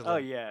 yeah. Excellent. Oh,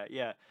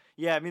 yeah.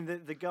 Yeah, I mean,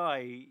 the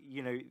guy,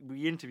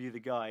 we interview the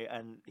guy,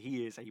 and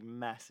he is a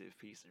massive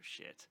piece of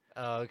shit.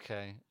 Oh,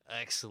 okay.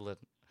 Excellent.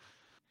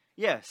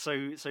 Yeah,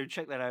 so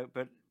check that out.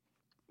 But,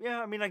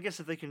 yeah, I mean, I guess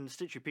if they can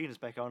stitch your penis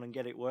back on and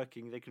get it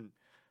working, they can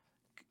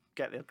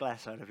get the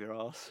glass out of your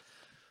ass.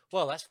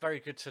 Well, that's very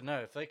good to know.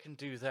 If they can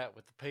do that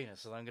with the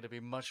penis, then I'm going to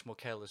be much more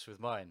careless with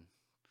mine.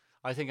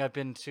 I think I've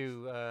been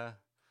too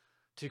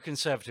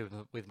conservative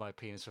with my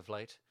penis of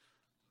late.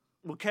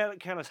 Well,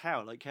 careless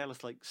how? Careless,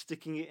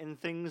 sticking it in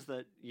things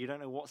that you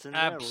don't know what's in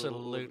there?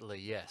 Absolutely,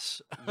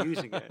 yes.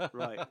 Using it,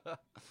 right.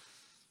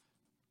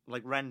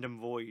 Like random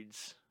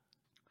voids.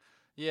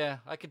 Yeah,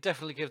 I could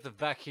definitely give the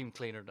vacuum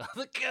cleaner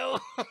another go.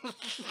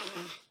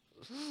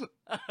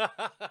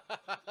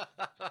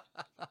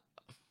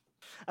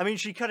 I mean,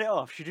 she cut it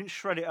off. She didn't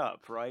shred it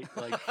up, right?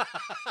 Like,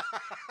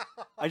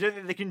 I don't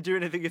think they can do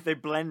anything if they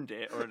blend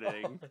it or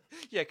anything.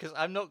 Yeah, because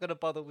I'm not going to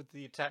bother with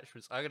the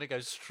attachments. I'm going to go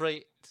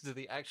straight to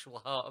the actual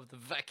heart of the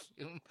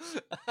vacuum.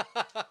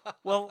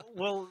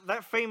 Well,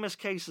 that famous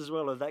case as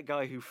well of that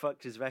guy who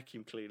fucked his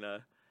vacuum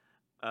cleaner,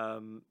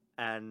 and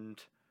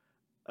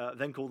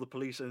then called the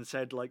police and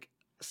said like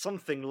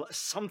something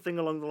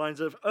along the lines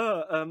of,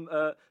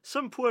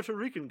 some Puerto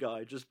Rican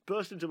guy just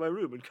burst into my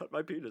room and cut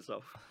my penis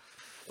off,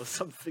 or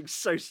something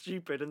so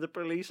stupid. And the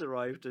police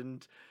arrived,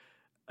 and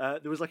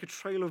there was like a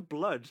trail of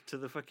blood to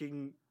the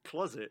fucking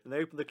closet, and they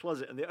opened the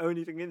closet, and the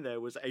only thing in there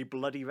was a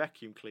bloody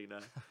vacuum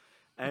cleaner.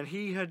 And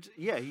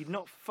he'd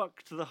not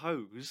fucked the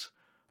hose.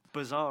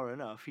 Bizarre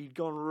enough, he'd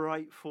gone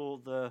right for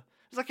the.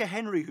 It's like a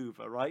Henry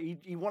Hoover, right?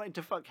 He wanted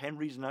to fuck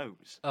Henry's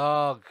nose.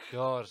 Oh,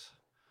 God.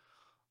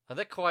 And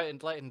they're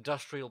quite like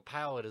industrial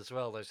powered as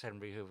well, those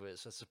Henry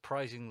Hoovers. They're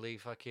surprisingly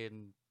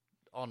fucking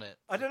on it.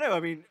 I don't know. I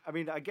mean,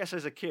 I guess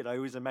as a kid, I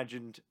always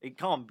imagined it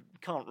can't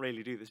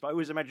really do this, but I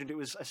always imagined it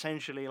was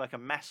essentially like a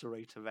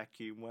macerator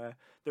vacuum where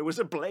there was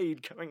a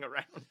blade going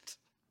around.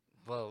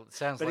 Well, it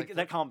sounds But like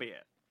that can't be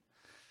it.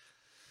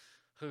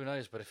 who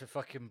knows? But if it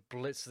fucking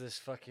blitz this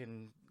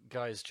fucking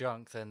guy's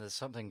junk, then there's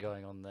something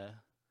going on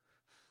there.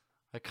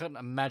 I couldn't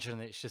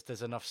imagine it's just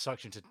there's enough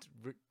suction to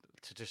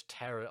just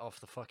tear it off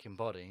the fucking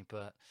body,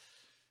 but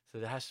so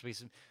there has to be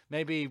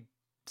maybe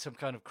some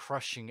kind of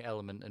crushing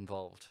element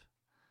involved.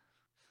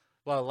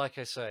 Well, like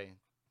I say,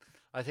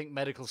 I think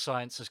medical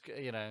science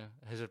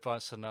has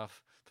advanced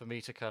enough for me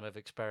to kind of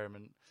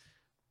experiment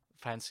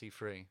fancy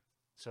free.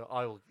 So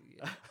I will.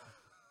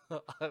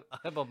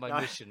 I'm on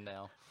my mission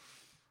now.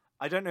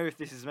 I don't know if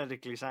this is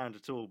medically sound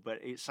at all, but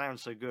it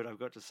sounds so good I've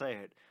got to say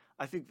it.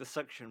 I think the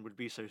suction would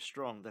be so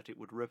strong that it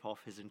would rip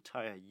off his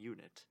entire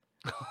unit.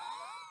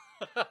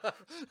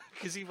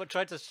 Because he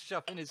tried to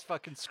shove in his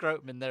fucking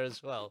scrotum in there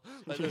as well.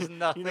 Like, there's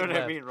nothing You know what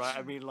left. I mean, right?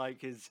 I mean,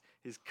 like his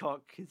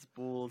cock, his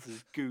balls,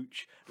 his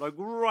gooch, like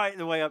right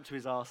the way up to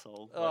his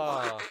arsehole.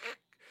 Oh,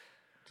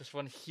 just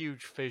one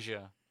huge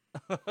fissure.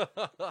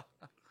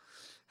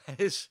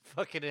 His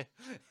fucking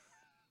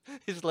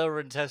his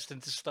lower intestine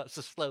just starts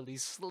to slowly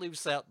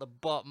sluice out the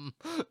bottom.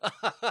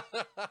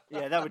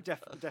 Yeah, that would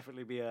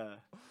definitely be a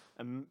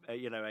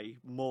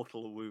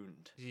mortal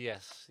wound.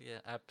 Yes, yeah,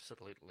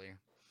 absolutely.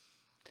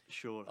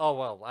 Sure. Oh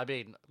well, I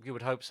mean, you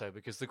would hope so,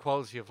 because the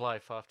quality of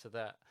life after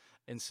that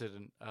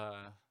incident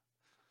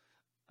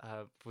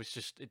was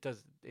just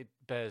it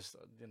bears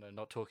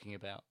not talking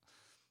about.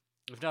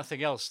 If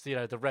nothing else,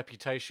 the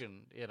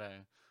reputation,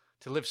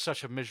 to live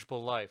such a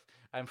miserable life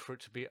and for it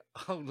to be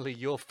only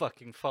your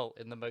fucking fault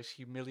in the most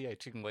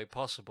humiliating way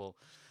possible.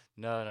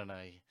 No.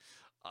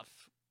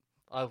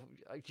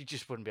 You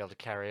just wouldn't be able to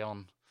carry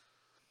on.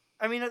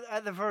 I mean,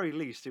 at the very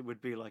least, it would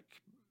be like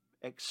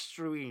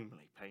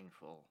extremely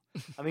painful.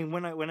 I mean,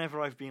 whenever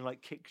I've been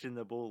like kicked in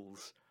the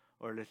balls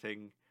or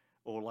anything,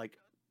 or like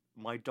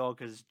my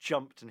dog has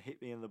jumped and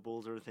hit me in the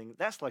balls or anything,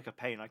 that's like a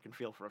pain I can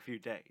feel for a few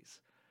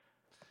days.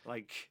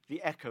 Like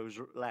the echoes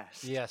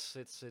last. Yes,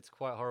 it's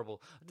quite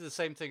horrible. I did the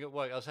same thing at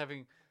work. I was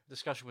having a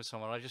discussion with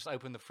someone. I just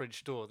opened the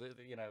fridge door,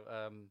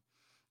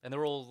 and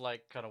they're all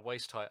like kind of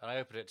waist height. And I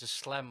opened it, just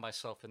slammed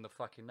myself in the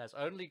fucking nose.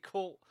 I only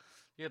caught,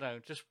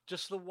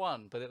 just the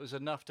one, but it was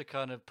enough to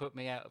kind of put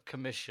me out of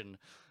commission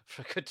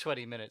for a good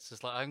 20 minutes.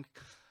 It's like I'm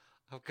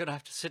gonna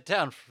have to sit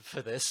down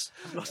for this.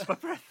 I've lost my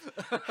breath.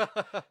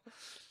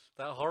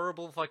 That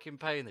horrible fucking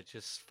pain that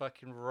just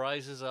fucking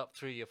rises up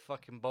through your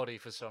fucking body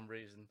for some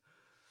reason.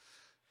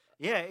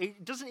 Yeah,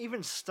 it doesn't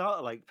even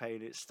start like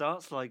pain. It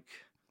starts like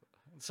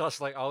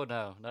Oh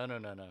no.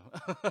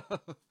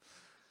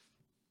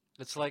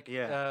 It's like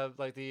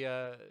like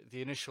the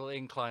initial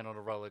incline on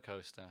a roller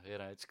coaster.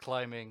 It's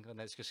climbing, and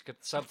it's just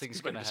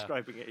something's going to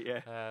happen. Describing it,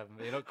 yeah.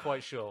 You're not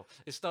quite sure.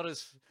 It's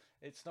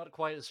not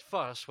quite as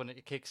fast when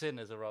it kicks in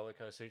as a roller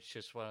coaster. It's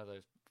just one of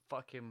those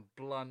fucking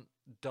blunt,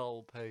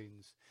 dull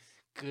pains,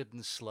 good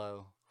and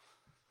slow.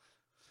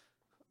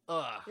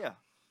 Ugh. Yeah.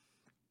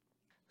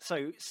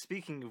 So,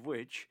 speaking of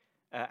which,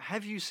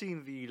 have you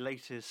seen the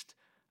latest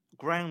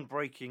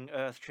groundbreaking,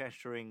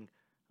 earth-shattering,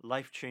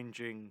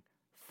 life-changing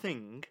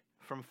thing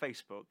from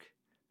Facebook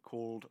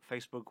called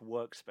Facebook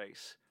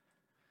Workspace?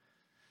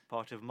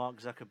 Part of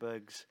Mark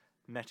Zuckerberg's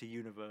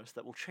meta-universe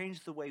that will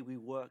change the way we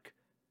work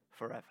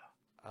forever.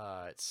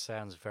 It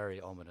sounds very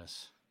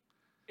ominous.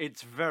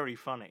 It's very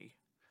funny.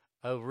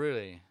 Oh,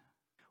 really?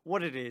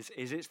 What it is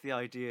it's the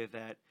idea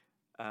that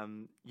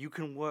you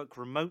can work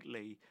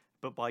remotely,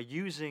 but by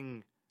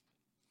using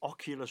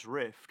Oculus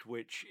Rift,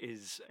 which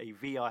is a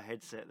VR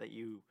headset that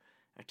you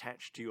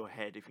attach to your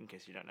head, in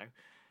case you don't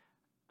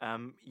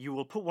know, you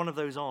will put one of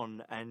those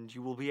on and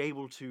you will be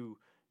able to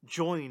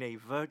join a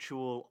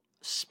virtual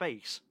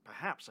space,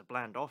 perhaps a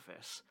bland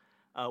office,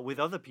 with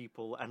other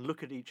people and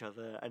look at each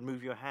other and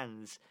move your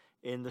hands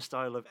in the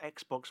style of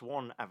Xbox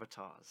One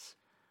avatars.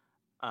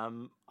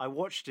 I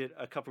watched it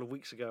a couple of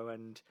weeks ago,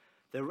 and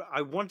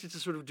I wanted to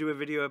sort of do a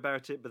video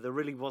about it, but there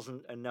really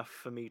wasn't enough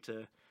for me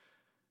to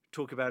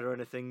talk about or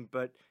anything.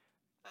 But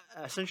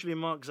essentially,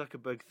 Mark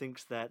Zuckerberg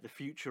thinks that the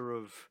future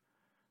of,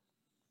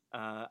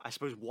 I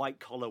suppose,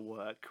 white-collar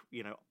work,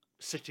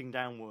 sitting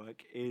down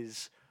work,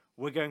 is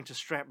we're going to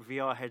strap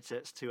VR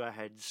headsets to our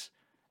heads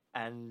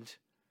and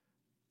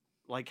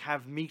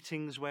have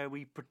meetings where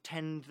we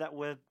pretend that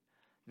we're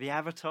the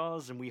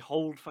avatars and we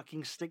hold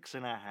fucking sticks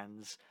in our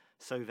hands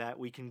so that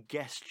we can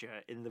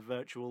gesture in the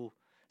virtual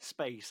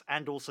space,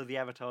 and also the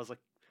avatars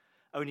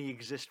only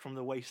exist from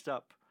the waist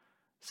up,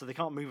 so they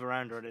can't move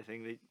around or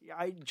anything.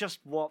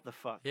 What the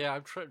fuck? Yeah,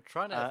 I'm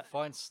trying to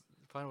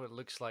find what it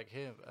looks like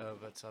here,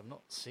 but I'm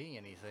not seeing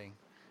anything.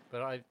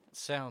 But it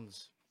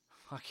sounds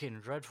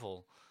fucking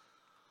dreadful.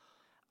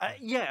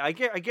 I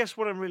guess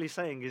what I'm really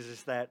saying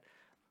is that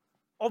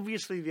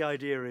obviously the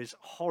idea is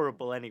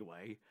horrible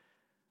anyway.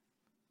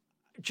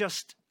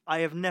 Just, I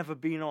have never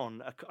been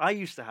on... I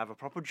used to have a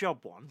proper job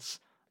once,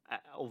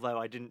 although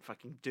I didn't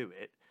fucking do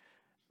it.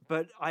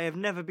 But I have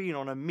never been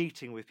on a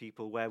meeting with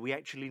people where we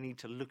actually need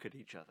to look at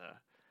each other.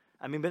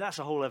 I mean, but that's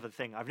a whole other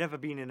thing. I've never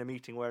been in a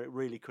meeting where it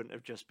really couldn't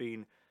have just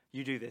been,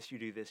 you do this, you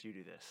do this, you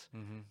do this.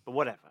 Mm-hmm. But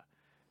whatever.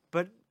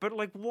 But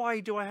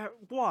why do I have...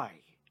 Why?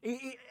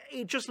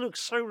 It just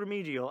looks so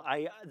remedial.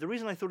 The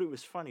reason I thought it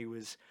was funny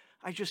was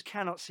I just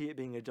cannot see it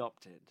being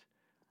adopted.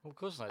 Well, of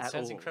course not. It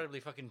sounds incredibly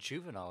fucking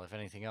juvenile, if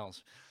anything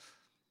else.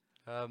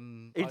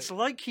 It's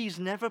like he's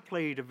never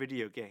played a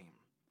video game.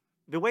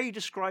 The way he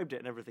described it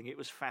and everything, it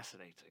was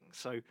fascinating.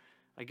 So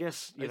I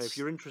guess, if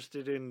you're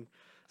interested in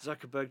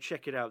Zuckerberg,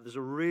 check it out. There's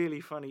a really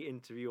funny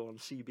interview on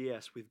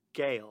CBS with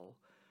Gail,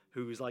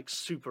 who's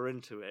super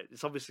into it.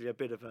 It's obviously a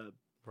bit of a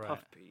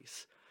puff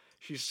piece.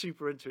 She's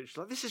super into it. She's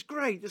like, this is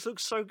great. This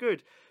looks so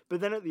good. But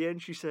then at the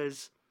end she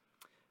says,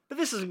 but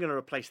this isn't going to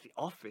replace The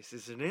Office,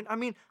 isn't it? I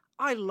mean,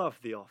 I love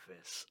The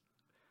Office.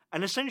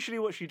 And essentially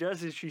what she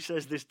does is she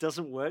says this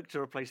doesn't work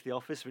to replace The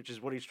Office, which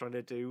is what he's trying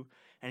to do.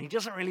 And he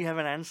doesn't really have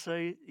an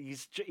answer.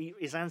 His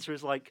answer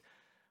is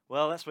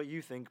well, that's what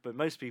you think, but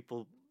most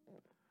people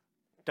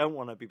don't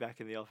want to be back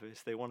in the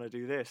office. They want to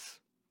do this,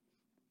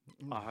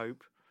 I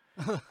hope.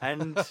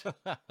 And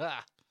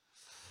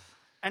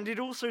it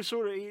also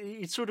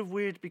it's sort of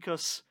weird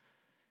because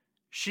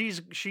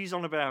she's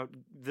on about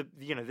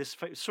this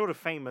sort of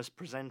famous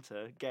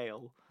presenter,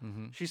 Gail.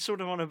 Mm-hmm. She's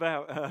sort of on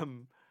about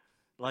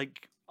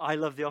I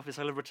love The Office,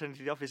 I love returning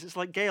to the office. It's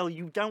like, Gail,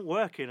 you don't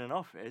work in an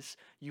office.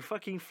 You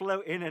fucking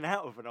float in and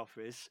out of an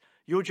office.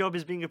 Your job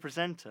is being a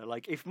presenter.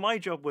 If my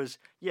job was,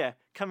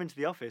 come into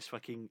the office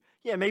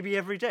maybe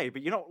every day,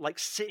 but you're not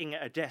sitting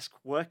at a desk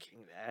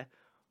working there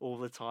all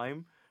the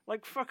time.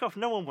 Fuck off.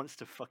 No one wants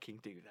to fucking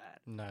do that.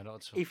 No, not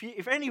at all.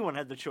 If anyone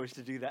had the choice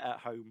to do that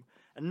at home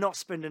and not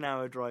spend an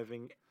hour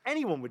driving,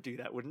 anyone would do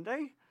that, wouldn't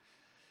they?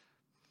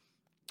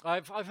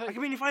 I've heard... I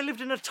mean, if I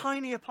lived in a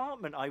tiny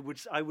apartment, I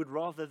would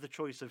rather the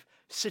choice of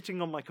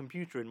sitting on my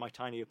computer in my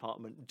tiny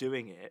apartment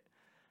doing it,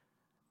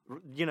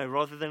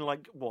 rather than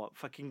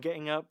fucking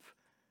getting up,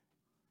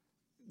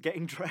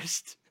 getting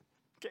dressed,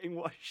 getting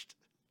washed.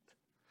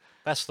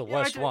 That's the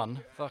worst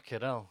one.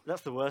 Fucking hell.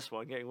 That's the worst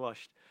one, getting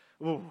washed.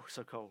 Ooh,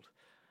 so cold.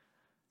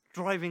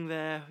 Driving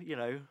there,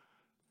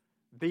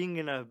 being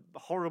in a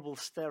horrible,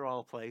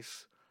 sterile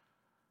place.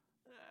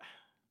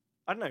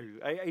 I don't know.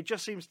 It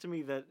just seems to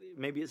me that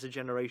maybe it's a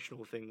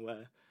generational thing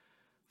where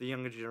the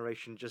younger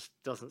generation just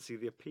doesn't see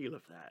the appeal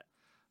of that.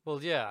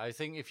 Well, yeah, I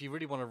think if you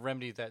really want to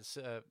remedy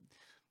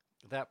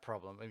that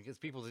problem, because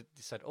people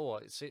said,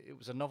 it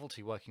was a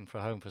novelty working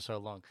from home for so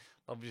long.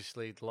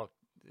 Obviously,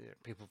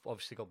 people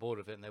obviously got bored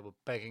of it and they were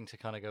begging to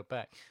kind of go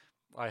back.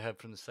 I heard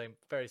from the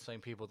very same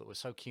people that were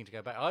so keen to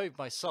go back. I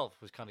myself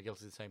was kind of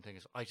guilty of the same thing.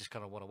 As I just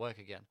kind of want to work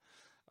again.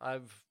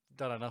 I've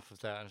done enough of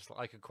that, and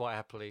I could quite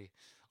happily.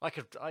 I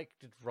could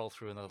roll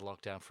through another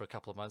lockdown for a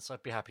couple of months.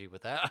 I'd be happy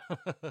with that.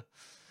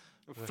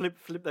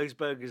 Flip those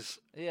burgers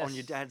on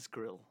your dad's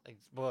grill.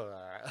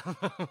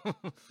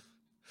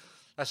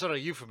 That's not a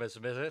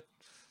euphemism, is it?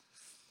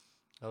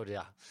 Oh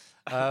dear.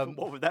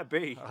 What would that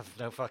be? I've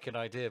no fucking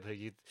idea, but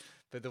you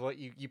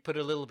put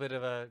a little bit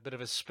of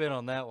a spin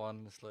on that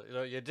one. It's like,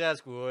 your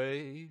dad's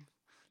boy.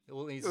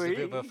 All needs is a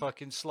bit of a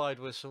fucking slide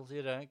whistle.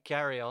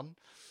 Carry on.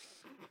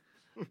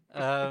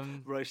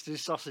 Roasted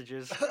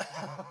sausages.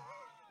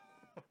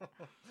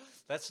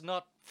 That's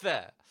not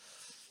fair.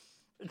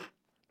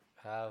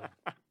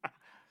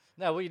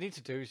 No, what you need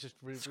to do is just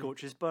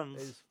scorch his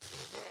buns.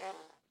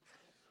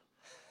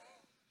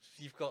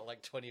 You've got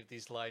 20 of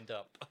these lined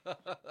up.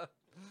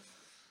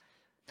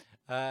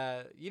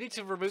 You need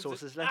to remove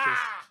sauces, lettuce.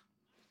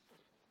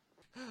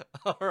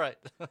 All right.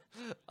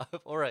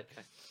 All right.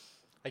 Okay.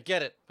 I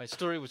get it. My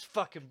story was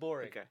fucking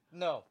boring. Okay.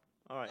 No.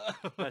 All right.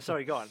 No,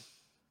 sorry, go on.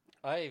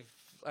 I've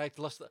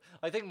lost.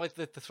 I think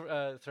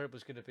the thread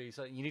was going to be.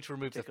 So you need to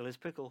remove Tickle is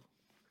pickle.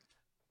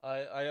 All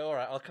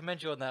right. I'll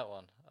commend you on that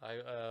one.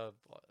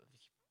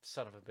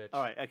 Son of a bitch.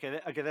 All right.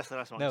 Okay. That's the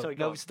last one. No, sorry,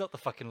 no, it's not the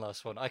fucking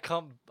last one. I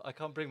can't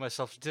bring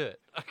myself to do it.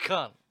 I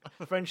can't.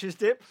 French's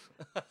dip.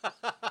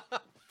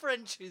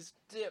 French's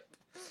dip.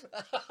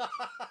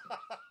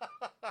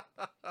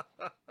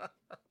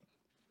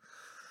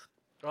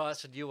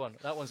 that's a new one.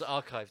 That one's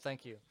archived.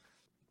 Thank you.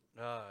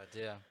 Oh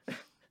dear.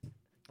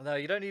 No,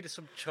 you don't need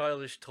some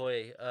childish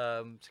toy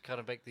to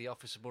kind of make the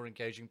office a more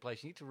engaging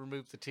place. You need to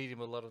remove the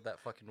tedium of a lot of that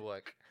fucking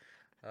work.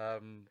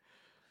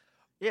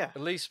 Yeah.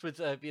 At least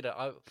with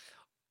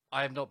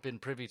I have not been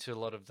privy to a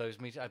lot of those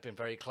meetings. I've been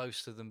very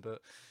close to them,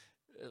 but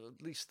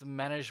at least the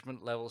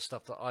management level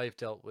stuff that I've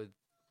dealt with,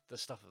 the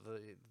stuff of the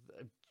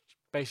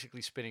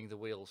basically spinning the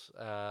wheels.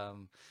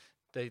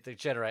 They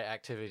generate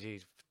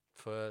activity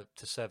to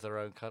serve their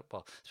own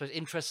well, I suppose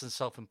interest and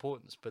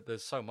self-importance, but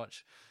there's so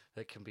much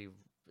that can be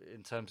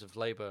in terms of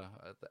labor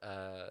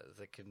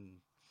that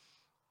can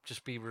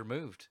just be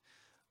removed.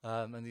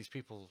 And these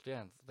people,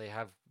 they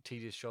have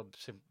tedious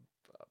jobs,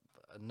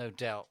 no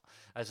doubt,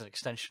 as an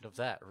extension of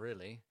that,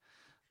 really.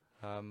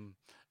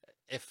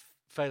 If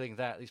failing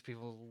that, these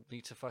people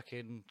need to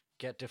fucking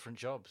get different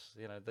jobs.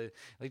 You know, the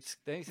only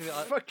thing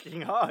that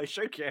Fucking harsh.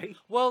 Okay.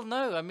 well,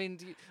 no, I mean,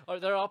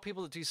 there are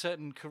people that do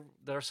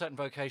there are certain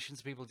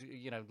vocations, people do,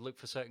 look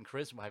for certain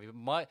careers and what have you.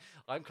 But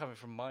I'm coming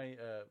from my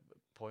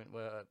point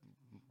where,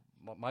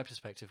 my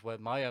perspective, where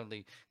my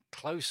only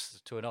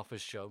close to an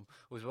office job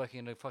was working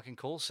in a fucking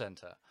call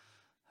center.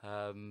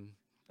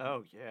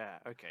 Oh yeah.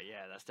 Okay.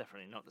 Yeah. That's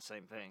definitely not the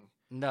same thing.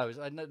 No,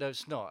 no,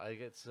 it's not.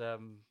 It's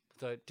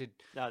so it did.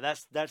 No,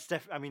 that's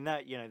definitely. I mean,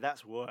 that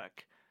that's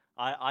work.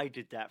 I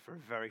did that for a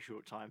very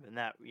short time, and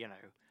that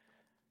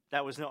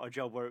that was not a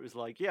job where it was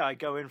like, yeah, I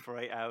go in for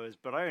 8 hours,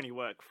 but I only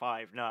work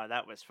 5. No,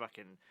 that was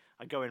fucking.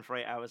 I go in for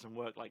 8 hours and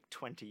work like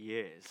 20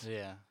 years.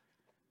 Yeah.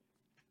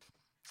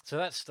 So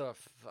that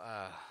stuff,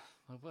 I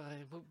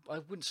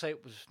wouldn't say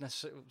it was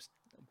necessarily. It was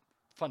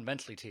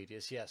fundamentally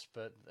tedious, yes,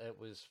 but it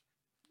was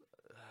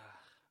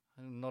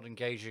not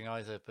engaging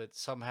either. But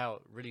somehow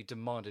it really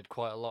demanded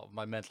quite a lot of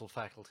my mental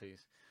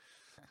faculties.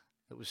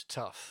 It was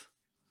tough.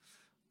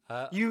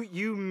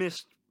 You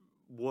missed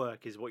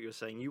work, is what you're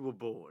saying. You were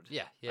bored.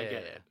 Yeah, I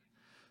get it.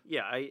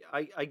 Yeah,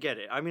 I get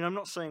it. I mean, I'm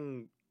not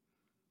saying.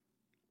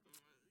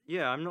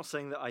 Yeah, I'm not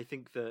saying that I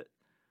think that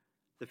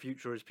the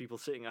future is people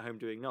sitting at home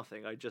doing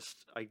nothing. I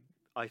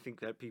think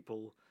that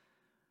people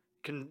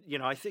can,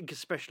 I think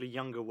especially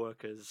younger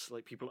workers,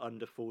 like people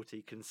under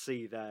 40, can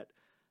see that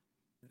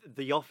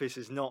the office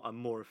is not a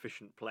more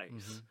efficient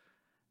place.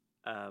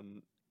 Mm-hmm.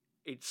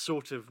 It's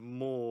sort of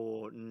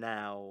more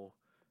now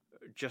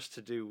just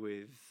to do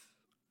with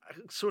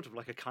sort of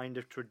like a kind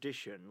of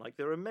tradition. Like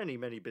there are many,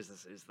 many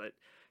businesses that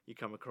you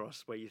come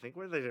across where you think,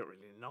 well, they don't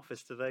really need an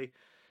office, do they?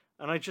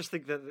 And I just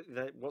think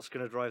that what's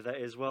going to drive that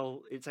is,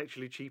 well, it's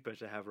actually cheaper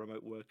to have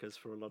remote workers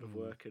for a lot of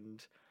work.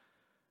 And,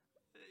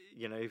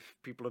 if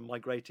people are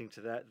migrating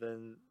to that,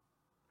 then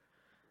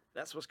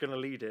that's what's going to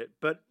lead it.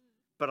 But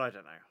I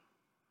don't know.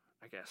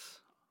 I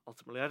guess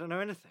ultimately I don't know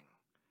anything.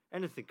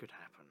 Anything could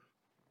happen.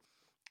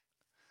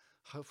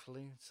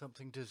 Hopefully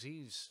something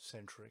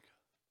disease-centric.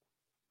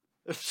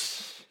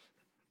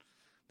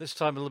 This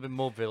time a little bit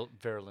more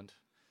virulent.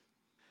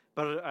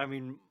 But, I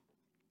mean,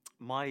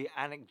 my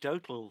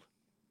anecdotal,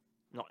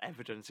 not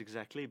evidence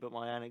exactly, but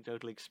my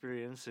anecdotal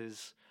experience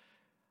is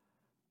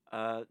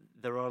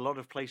there are a lot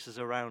of places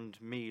around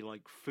me,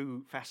 like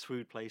fast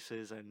food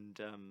places and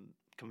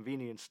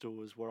convenience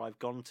stores, where I've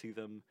gone to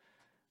them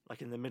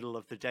like in the middle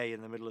of the day,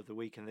 in the middle of the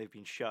week, and they've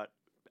been shut,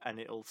 and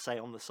it'll say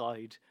on the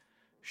side,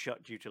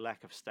 shut due to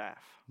lack of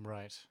staff.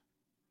 Right.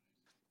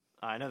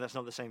 I know that's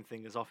not the same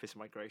thing as office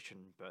migration,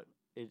 but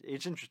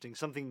it's interesting.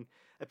 Something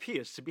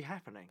appears to be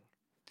happening.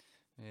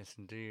 Yes,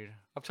 indeed.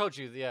 I've told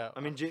you, I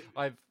mean,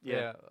 I've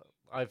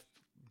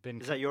been.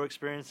 Is that your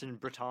experience in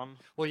Britain?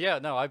 Well, yeah,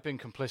 no, I've been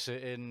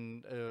complicit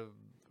in.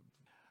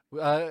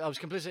 I was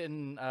complicit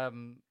in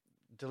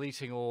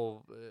deleting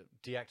or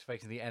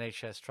deactivating the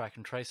NHS track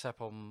and trace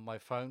app on my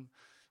phone.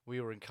 We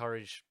were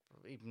encouraged,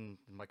 even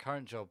in my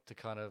current job, to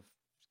kind of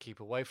keep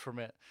away from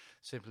it,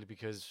 simply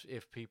because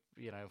if people,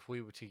 if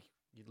we were to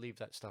leave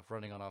that stuff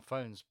running on our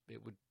phones,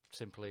 it would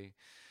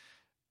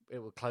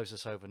close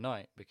us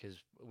overnight,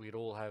 because we'd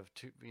all have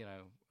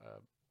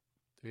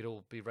we'd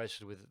all be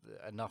registered with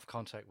enough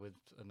contact with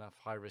enough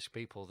high-risk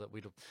people that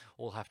we'd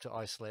all have to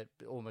isolate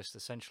almost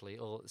essentially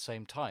all at the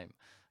same time,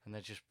 and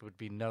there just would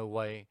be no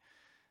way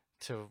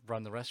to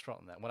run the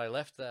restaurant on that. When I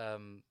left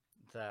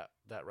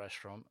that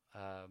restaurant,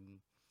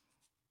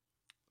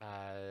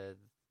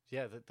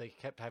 they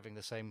kept having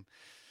the same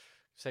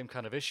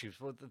kind of issues.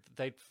 Well,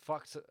 they'd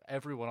fucked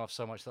everyone off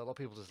so much that a lot of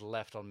people just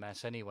left en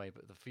masse anyway,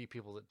 but the few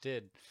people that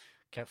did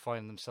kept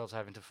finding themselves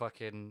having to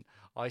fucking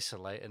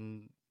isolate.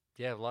 And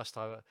yeah, last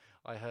time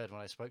I heard, when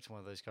I spoke to one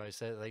of those guys,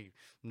 they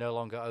no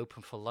longer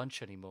open for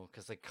lunch anymore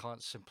because they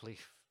can't simply.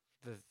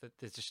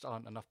 There just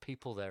aren't enough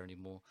people there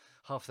anymore.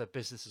 Half their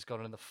business has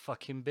gone in the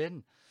fucking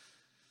bin.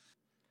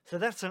 So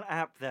that's an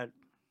app that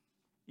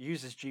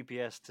uses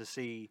GPS to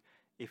see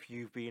if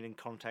you've been in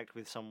contact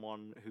with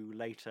someone who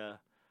later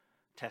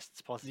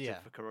tests positive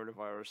for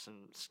coronavirus.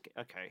 And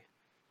okay,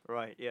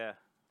 right, yeah.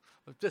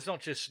 It's not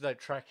just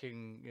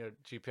tracking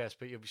GPS,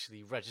 but you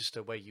obviously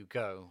register where you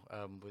go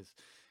with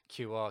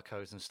QR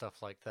codes and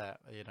stuff like that.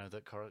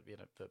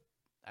 That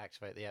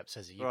activate the app,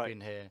 says that you've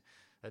been here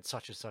at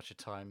such and such a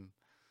time.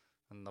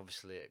 and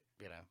obviously it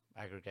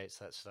aggregates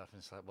that stuff,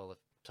 and it's like, well, if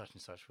such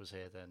and such was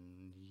here, then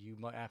you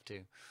might have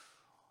to.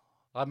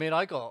 I mean,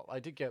 I got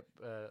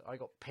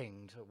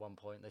pinged at one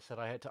point. They said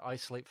I had to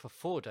isolate for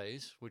 4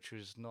 days, which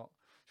was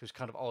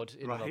kind of odd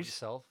in and of Right.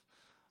 itself.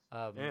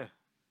 Yeah.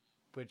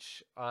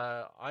 Which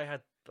I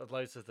had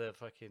loads of the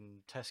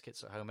fucking test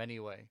kits at home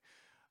anyway.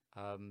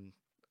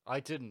 I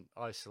didn't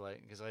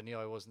isolate because I knew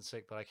I wasn't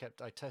sick, but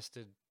I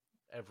tested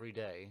every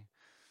day.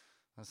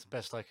 That's the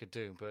best I could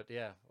do. But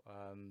yeah,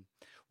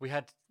 we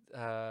had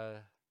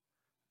our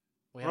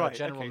Right. general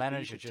Okay, so you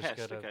manager could just test.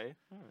 got a. Okay.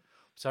 All right.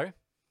 Sorry.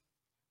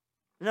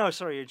 No,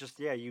 sorry.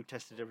 You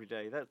tested every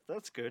day.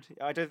 That's good.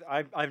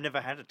 I've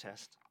never had a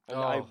test. And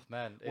Oh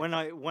man! when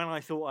I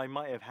thought I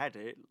might have had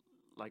it,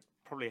 like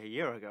probably a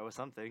year ago or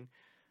something,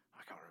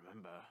 I can't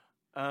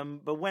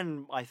remember. But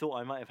when I thought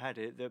I might have had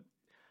it,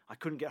 I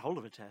couldn't get hold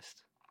of a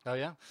test. Oh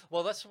yeah.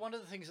 Well, that's one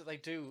of the things that they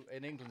do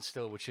in England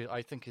still, which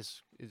I think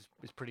is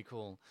pretty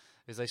cool.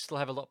 Is they still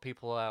have a lot of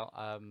people out,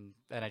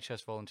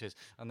 NHS volunteers,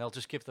 and they'll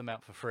just give them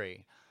out for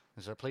free.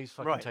 And so please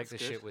fucking Right, take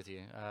that's this good. shit with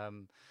you.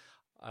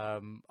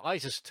 I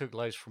just took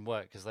loads from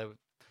work because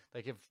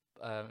they give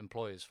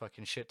employers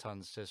fucking shit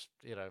tons just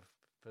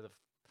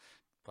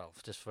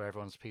just for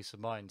everyone's peace of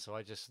mind. So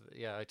I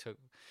took.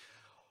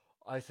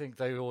 I think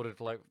they ordered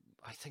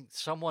I think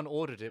someone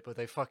ordered it, but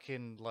they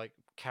fucking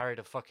carried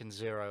a fucking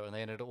zero, and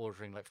they ended up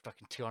ordering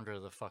fucking 200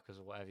 of the fuckers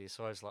or whatever.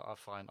 So I was like, oh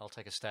fine, I'll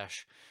take a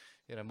stash.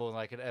 More than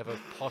I could ever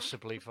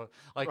possibly.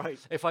 Right.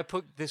 If I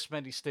put this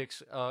many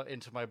sticks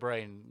into my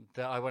brain,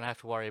 that I won't have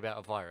to worry about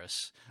a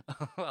virus.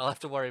 I'll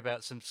have to worry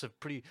about some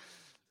pretty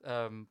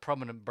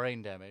prominent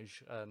brain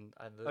damage. Oh,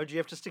 do you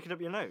have to stick it up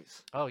your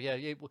nose? Oh yeah,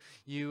 you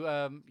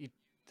I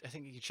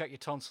think you check your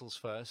tonsils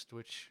first,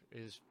 which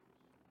is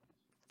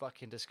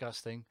fucking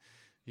disgusting.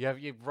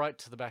 You right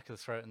to the back of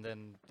the throat, and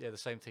then the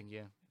same thing.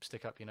 You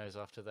stick up your nose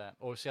after that,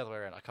 or it's the other way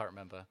around. I can't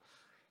remember.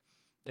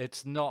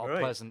 It's not a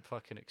Right. pleasant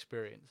fucking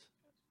experience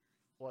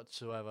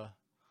whatsoever.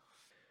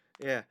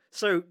 Yeah.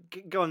 So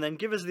go on then.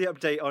 Give us the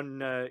update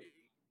on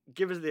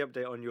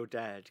your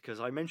dad, because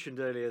I mentioned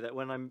earlier that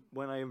when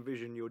I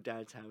envision your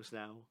dad's house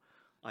now,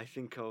 I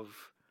think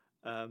of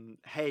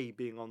hay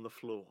being on the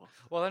floor.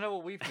 Well, I know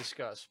what we've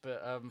discussed,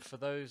 but for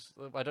those,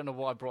 I don't know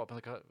what I brought up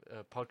on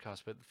the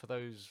podcast, but for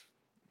those,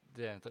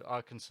 that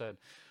are concerned,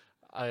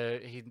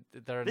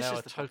 there are This now is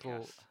a the total.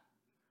 podcast.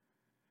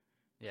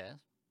 Yeah.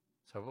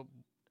 So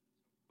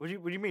What do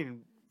you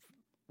mean?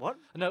 What?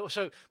 no,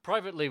 so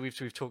privately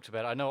we've talked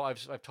about it. I know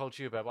I've told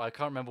you about it, but I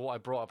can't remember what I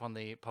brought up on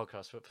the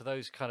podcast. But for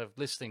those kind of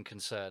listening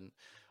concerned,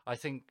 I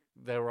think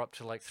they were up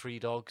to 3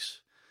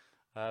 dogs.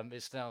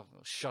 It's now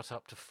shot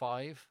up to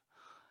 5.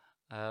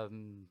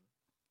 And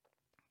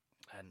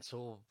it's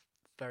all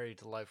very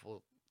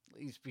delightful.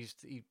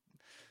 The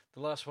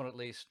last one at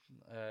least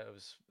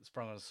was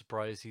sprung on a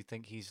surprise. You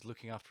think he's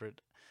looking after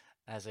it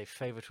as a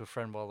favour to a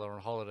friend while they're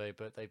on holiday,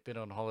 but they've been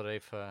on holiday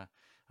for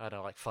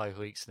 5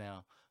 weeks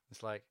now.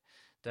 It's like,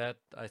 Dad,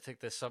 I think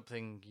there's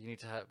something we need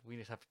to have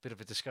a bit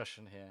of a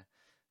discussion here.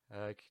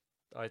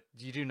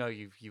 You do know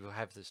you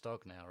have this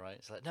dog now, right?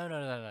 It's like,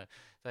 no.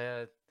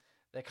 They're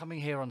coming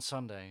here on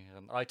Sunday,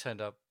 and I turned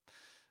up.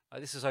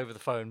 This is over the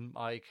phone.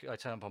 I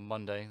turned up on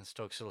Monday. This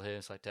dog's still here.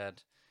 It's like,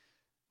 Dad,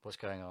 what's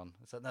going on?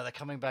 It's like, no, they're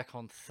coming back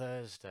on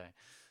Thursday.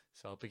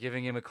 So I'll be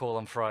giving him a call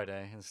on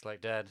Friday. And it's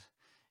like, Dad,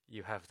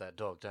 you have that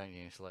dog, don't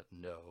you? It's like,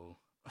 no.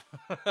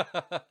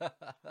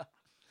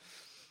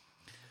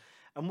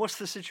 And what's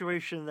the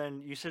situation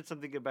then? You said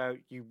something about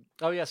you.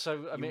 Oh yeah,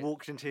 so I You mean,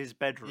 walked into his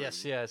bedroom.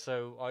 yes, yeah.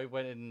 So I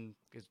went in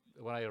 'cause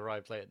when I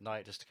arrived late at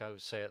night just to go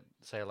say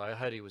hello. I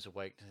heard he was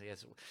awake.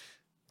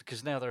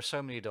 Because now there are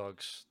so many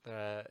dogs.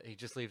 He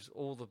just leaves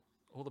all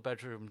the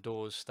bedroom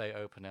doors stay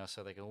open now,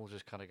 so they can all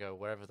just kind of go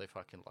wherever they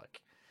fucking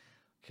like.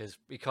 Because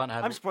he can't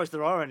have. I'm surprised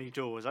there are any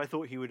doors. I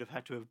thought he would have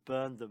had to have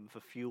burned them for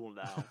fuel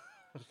now.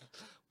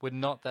 We're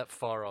not that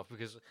far off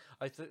because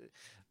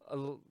a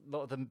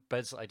lot of the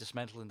beds that I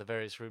dismantled in the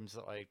various rooms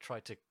that I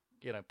tried to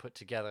put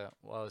together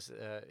while I was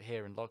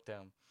here in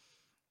lockdown.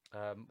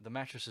 The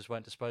mattresses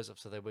weren't disposed of,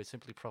 so they were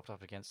simply propped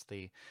up against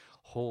the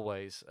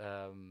hallways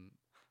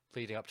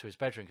leading up to his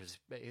bedroom, because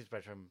his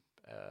bedroom,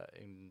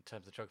 in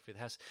terms of the geography of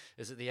the house,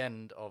 is at the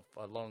end of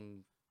a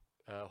long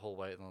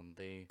hallway on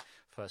the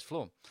first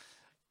floor.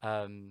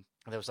 And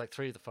there was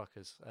 3 of the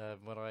fuckers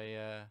when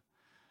I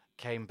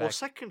came back. Or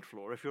second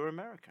floor if you're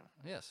American.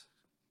 Yes,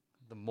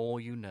 the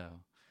more you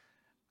know.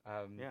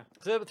 Yeah.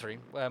 So there were 3.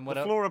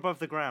 The floor above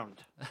the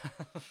ground.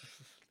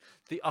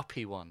 The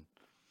uppy one.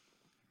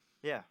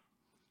 Yeah.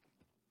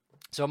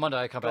 So on Monday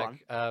I come Go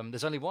back.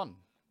 There's only one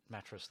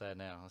mattress there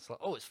now. It's like,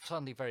 oh, it's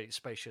suddenly very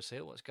spacious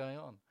here. What's going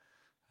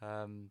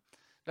on?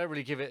 Don't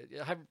really give it.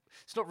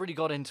 It's not really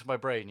got into my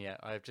brain yet.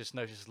 I've just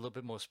noticed a little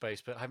bit more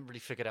space, but I haven't really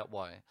figured out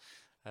why.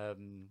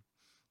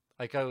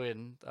 I go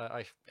in.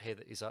 I hear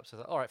that he's up. So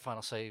I thought, all right, fine.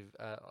 I'll say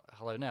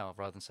hello now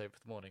rather than save it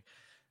for the morning.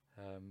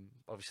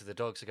 Obviously, the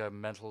dogs are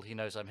going mental. He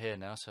knows I'm here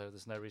now, so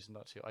there's no reason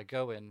not to. I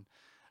go in,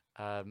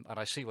 and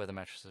I see where the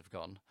mattresses have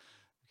gone,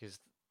 because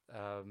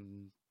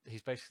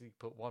he's basically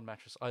put one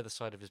mattress either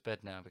side of his bed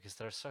now because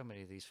there are so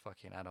many of these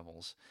fucking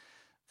animals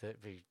that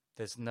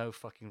there's no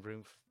fucking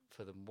room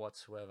for them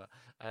whatsoever.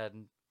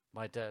 And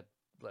my dad,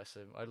 bless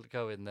him, I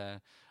go in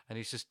there and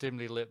he's just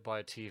dimly lit by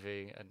a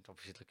TV, and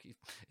obviously look,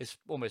 it's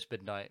almost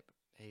midnight.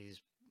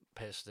 He's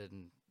pissed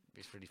and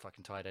he's really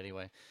fucking tired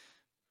anyway.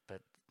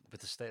 But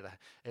with the state that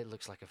it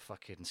looks like a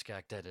fucking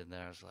skag dead in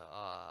there, I was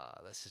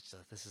like,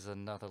 this is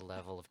another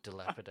level of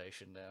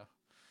dilapidation now.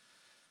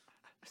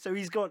 So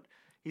he's got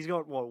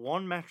what,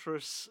 one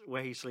mattress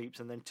where he sleeps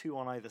and then two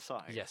on either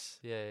side. Yes,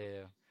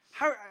 yeah.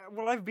 How?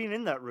 Well, I've been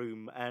in that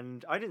room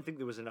and I didn't think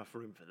there was enough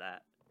room for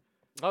that.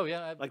 Oh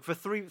yeah, like for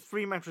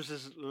three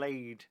mattresses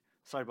laid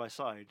side by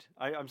side.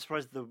 I'm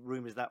surprised the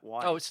room is that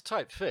wide. Oh, it's a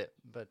tight fit,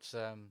 but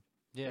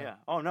yeah.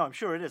 Oh no, I'm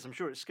sure it is. I'm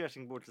sure it's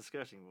skirting board to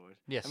skirting board.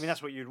 Yes. I mean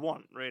that's what you'd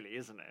want, really,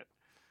 isn't it?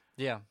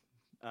 Yeah.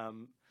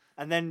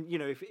 And then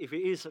if it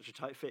is such a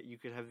tight fit, you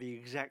could have the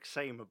exact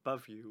same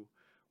above you,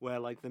 where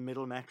like the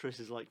middle mattress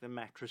is like the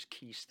mattress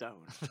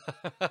keystone.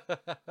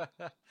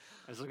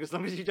 as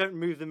long as you don't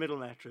move the middle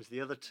mattress,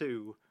 the other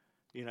two,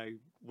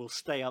 will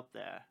stay up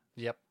there.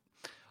 Yep.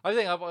 I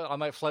think I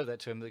might float that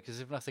to him because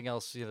if nothing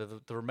else,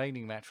 the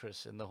remaining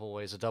mattress in the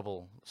hallway is a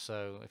double.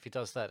 So if he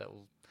does that,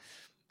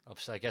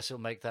 I guess it'll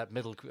make that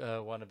middle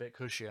one a bit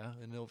cushier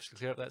and obviously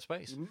clear up that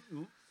space.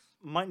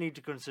 Might need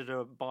to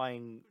consider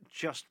buying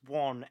just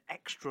one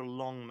extra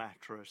long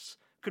mattress.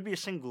 Could be a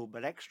single,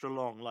 but extra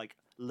long, like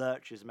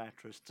Lurch's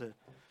mattress, to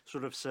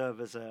sort of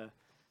serve as a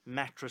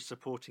mattress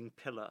supporting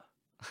pillar.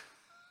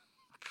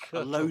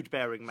 A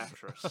load-bearing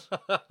mattress.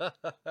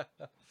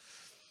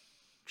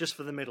 Just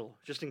for the middle,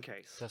 just in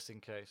case. Just in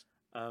case.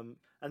 And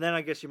then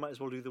I guess you might as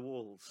well do the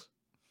walls.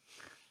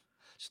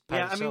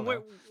 Yeah, I mean,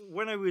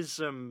 when I was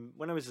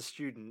a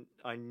student,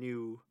 I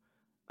knew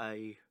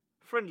a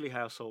friendly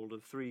household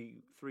of three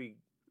very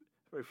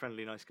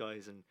friendly, nice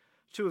guys, and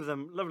two of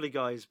them lovely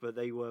guys, but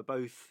they were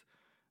both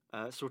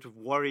sort of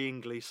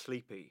worryingly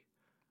sleepy.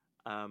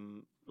 I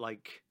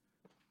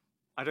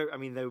don't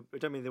mean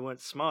they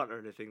weren't smart or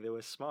anything. They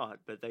were smart,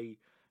 but they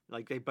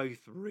both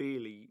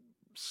really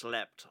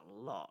slept a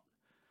lot.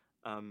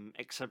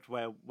 Except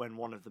when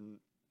one of them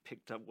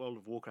picked up World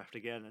of Warcraft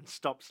again and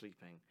stopped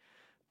sleeping.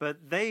 But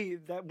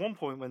at one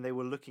point when they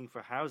were looking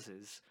for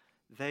houses,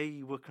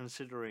 they were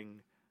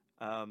considering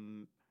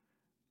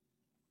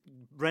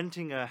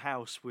renting a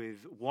house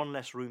with one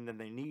less room than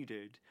they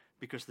needed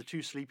because the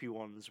two sleepy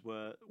ones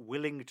were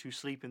willing to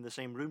sleep in the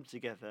same room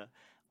together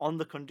on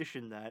the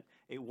condition that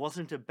it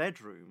wasn't a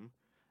bedroom.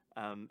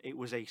 It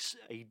was a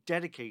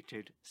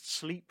dedicated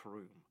sleep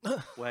room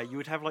where you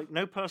would have like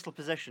no personal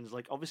possessions.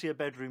 Like obviously a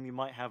bedroom, you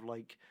might have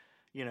like,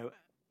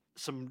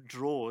 some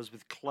drawers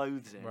with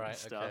clothes in and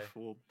stuff,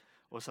 okay.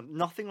 or something.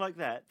 Nothing like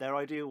that. Their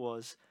idea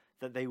was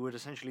that they would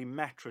essentially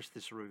mattress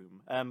this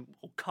room,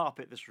 or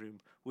carpet this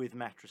room with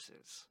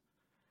mattresses,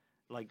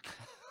 like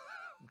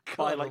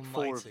by like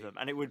four of them,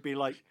 and it would be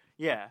like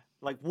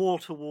wall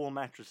to wall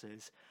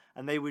mattresses,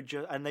 and they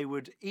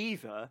would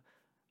either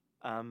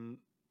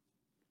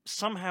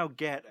somehow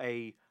get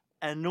a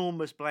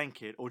enormous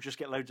blanket or just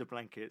get loads of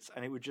blankets,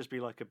 and it would just be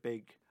like a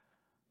big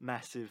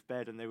massive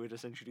bed, and they would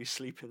essentially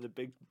sleep in the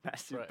big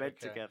massive bed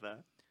together.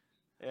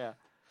 Yeah,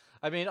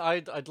 I mean,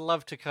 I'd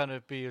love to kind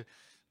of be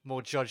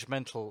more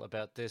judgmental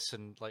about this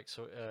and like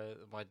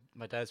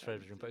my dad's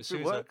bedroom, but as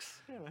soon as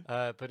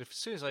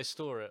soon as I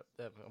saw it,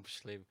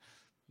 obviously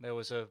there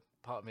was a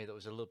part of me that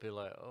was a little bit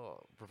like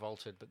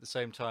revolted, but at the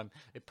same time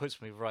it puts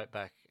me right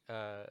back.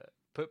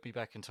 Put me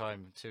back in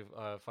time to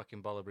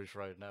fucking Bollabridge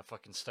Road and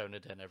fucking Stoner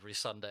Den every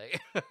Sunday.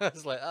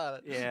 It's like,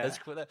 that's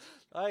cool.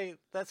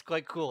 That's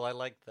quite cool. I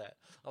like that.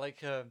 I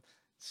like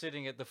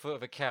sitting at the foot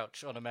of a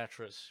couch on a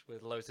mattress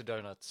with loads of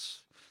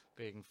donuts,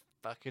 being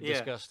fucking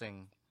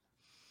disgusting.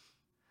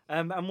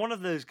 And one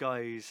of those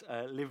guys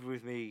lived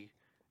with me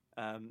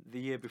the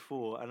year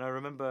before, and I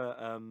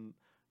remember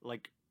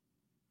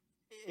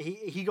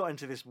he got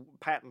into this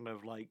pattern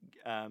of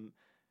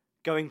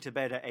going to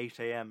bed at 8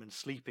 a.m. and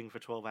sleeping for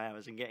 12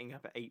 hours and getting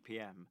up at 8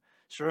 p.m.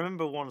 So I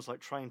remember once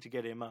trying to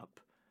get him up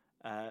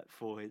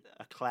for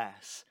a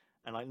class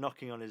and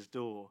knocking on his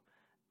door,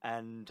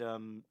 and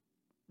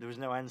there was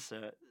no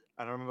answer.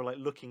 And I remember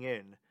looking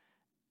in,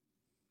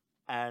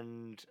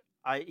 and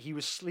he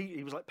was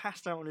he was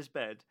passed out on his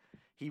bed.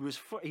 He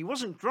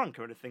wasn't drunk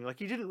or anything.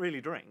 He didn't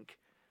really drink.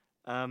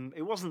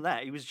 It wasn't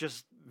that. He was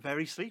just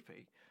very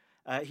sleepy.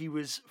 He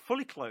was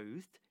fully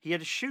clothed. He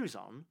had his shoes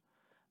on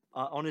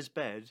his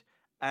bed,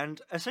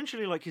 and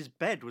essentially his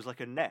bed was like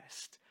a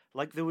nest.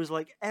 There was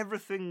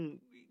everything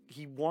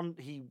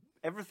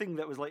everything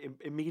that was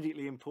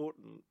immediately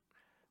important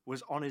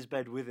was on his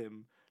bed with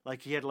him.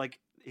 He had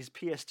his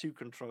PS2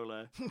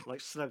 controller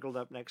snuggled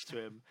up next to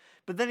him,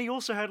 but then he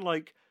also had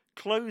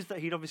clothes that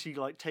he'd obviously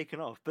taken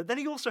off, but then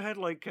he also had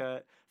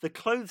the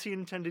clothes he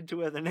intended to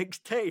wear the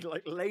next day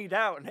laid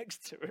out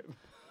next to him.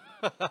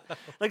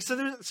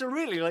 So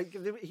really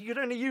he could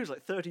only use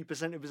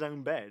 30% of his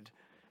own bed.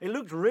 It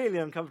looked really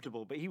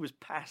uncomfortable, but he was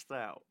passed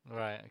out.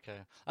 Right, okay.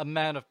 A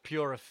man of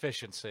pure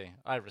efficiency.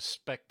 I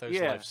respect those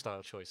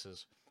lifestyle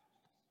choices.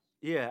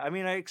 Yeah, I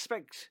mean, I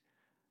expect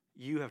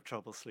you have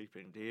trouble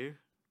sleeping, do you?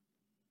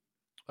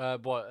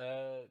 What?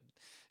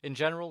 In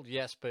general,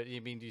 yes, but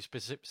you mean you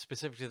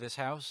specifically this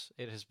house?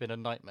 It has been a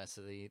nightmare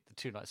to the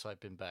 2 nights I've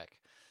been back.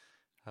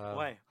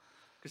 Why?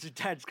 Because your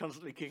dad's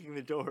constantly kicking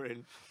the door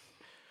in.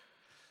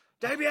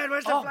 Damien,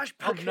 where's the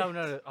flashback?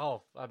 No.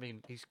 Oh, I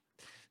mean, he's.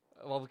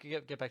 Well, we can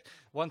get back.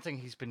 One thing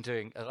he's been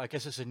doing, I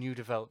guess it's a new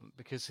development,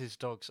 because his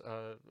dogs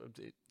are,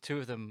 2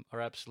 of them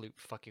are absolute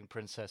fucking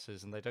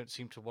princesses, and they don't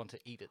seem to want to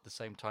eat at the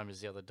same time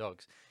as the other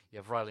dogs. You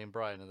have Riley and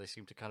Brian, and they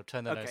seem to kind of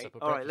turn their nose up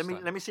at all right. breakfast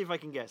time. Let me see if I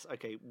can guess.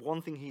 Okay,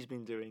 one thing he's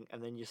been doing,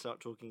 and then you start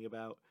talking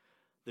about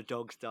the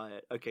dog's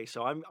diet. Okay,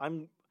 so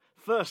I'm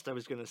first. I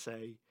was going to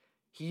say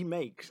he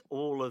makes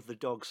all of the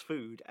dog's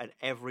food, and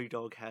every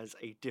dog has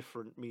a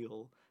different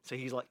meal. So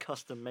he's like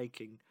custom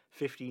making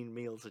 15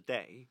 meals a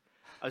day.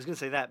 I was going to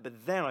say that,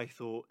 but then I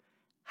thought,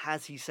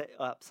 has he set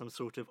up some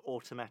sort of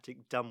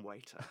automatic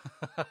dumbwaiter?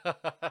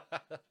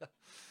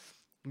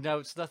 No,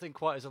 it's nothing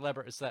quite as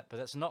elaborate as that, but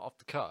that's not off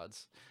the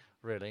cards,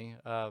 really.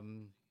 Like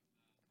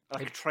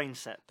a train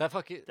set That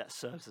fucking that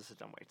serves as a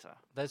dumbwaiter.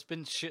 There's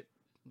been shit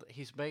that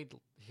he's made.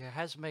 He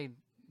has made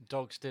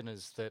dogs'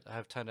 dinners that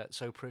have turned out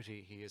so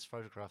pretty. He has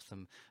photographed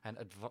them and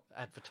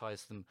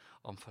advertised them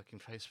on fucking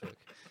Facebook.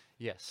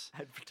 Yes.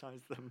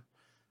 Advertise them.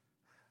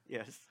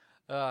 Yes.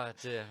 Ah,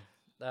 dear.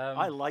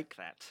 I like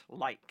that.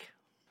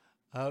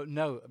 Oh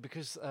no,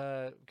 because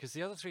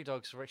the other 3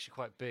 dogs are actually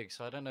quite big,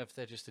 so I don't know if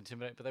they're just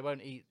intimidating, but they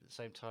won't eat at the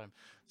same time,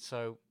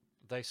 so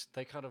they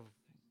kind of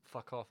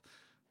fuck off.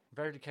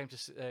 Verily came to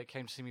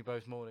see me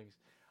both mornings.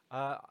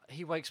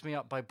 He wakes me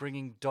up by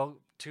bringing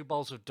 2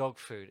 bowls of dog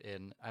food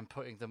in and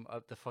putting them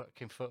up the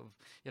fucking foot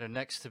of,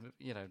 next to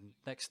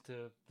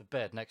the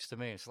bed next to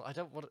me. It's like, I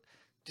don't want to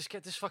just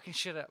get this fucking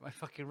shit out of my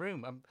fucking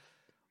room.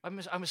 I'm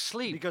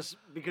asleep.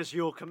 Because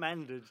you're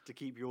commanded to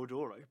keep your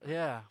door open.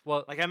 Yeah,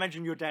 well, like I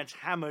imagine your dad's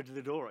hammered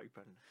the door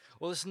open.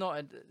 Well, it's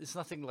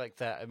nothing like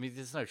that. I mean,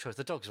 there's no choice.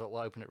 The dogs will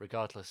open it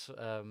regardless.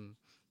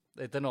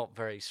 They're not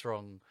very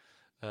strong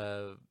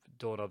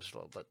doorknobs,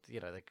 but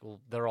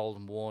they're old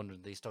and worn,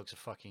 and these dogs are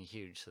fucking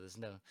huge. So there's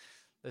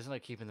no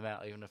keeping them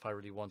out, even if I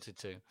really wanted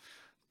to.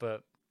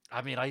 But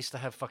I mean, I used to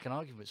have fucking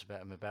arguments about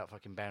them, about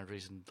fucking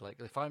boundaries, and like,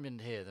 if I'm in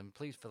here, then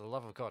please, for the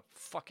love of God,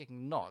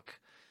 fucking knock.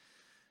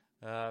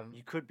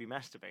 You could be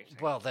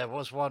masturbating. Well, there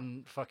was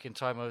one fucking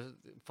time I was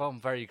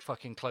from very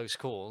fucking close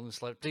call, and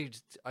it's like, dude,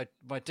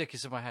 my dick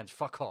is in my hands.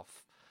 Fuck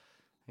off.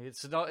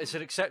 It's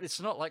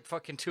not like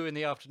fucking 2 in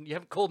the afternoon. You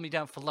haven't called me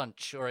down for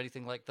lunch or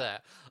anything like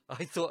that.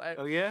 I thought.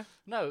 Oh yeah.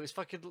 No, it's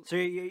fucking. So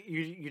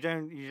you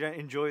don't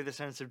enjoy the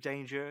sense of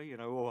danger?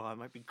 I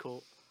might be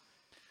caught.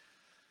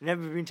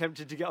 Never been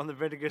tempted to get on the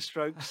vinegar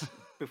strokes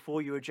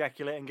before you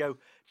ejaculate and go,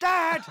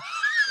 Dad!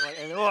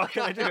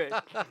 Can I do it?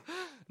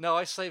 No,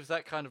 I save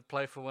that kind of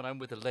play for when I'm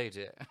with a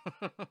lady.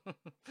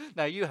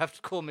 Now you have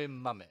to call me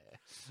mummy.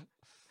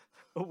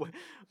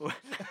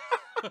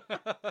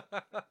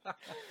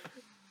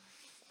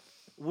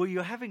 Well,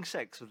 you're having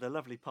sex with a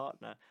lovely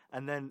partner,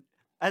 and then,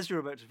 as you're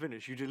about to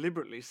finish, you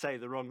deliberately say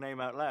the wrong name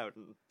out loud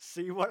and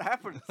see what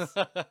happens.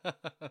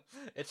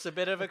 It's a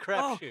bit of a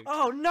crapshoot.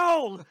 Oh,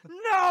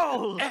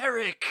 no!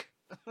 Eric!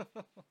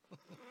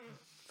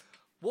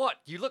 What?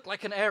 You look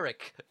like an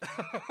Eric.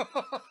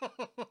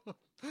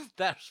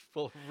 That's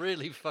what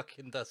really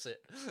fucking does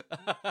it.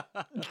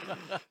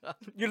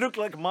 You look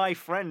like my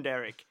friend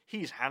Eric.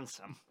 He's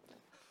handsome.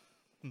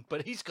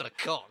 But he's got a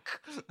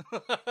cock.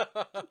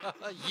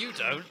 You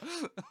don't.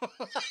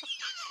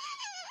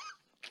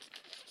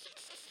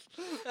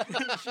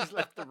 She's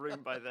left the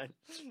room by then.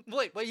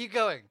 Wait, where are you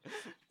going?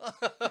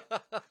 Are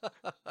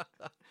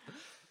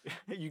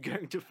you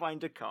going to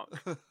find a cock?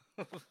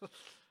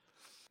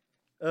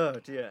 Oh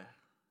dear.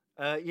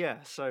 Yeah.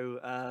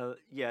 So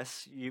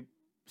yes, you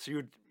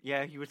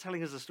were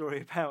telling us a story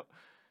about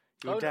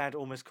your dad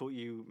almost caught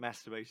you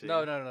masturbating.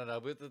 No.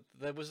 But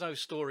there was no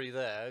story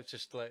there. It's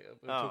just like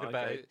we were talking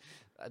about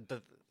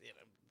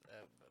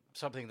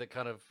something that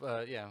kind of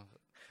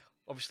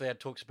Obviously, Ed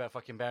talks about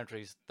fucking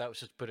boundaries. That was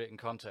just to put it in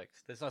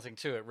context. There's nothing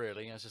to it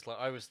really. It's just like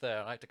I was there.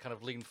 And I had to kind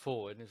of lean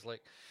forward. And it's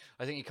like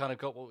I think he kind of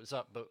got what was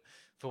up, but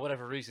for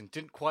whatever reason,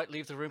 didn't quite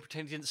leave the room.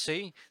 Pretend he didn't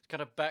see.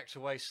 Kind of backed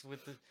away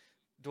with the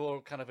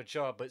door kind of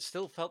ajar, but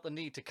still felt the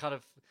need to kind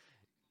of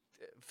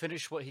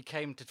finish what he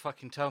came to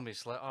fucking tell me.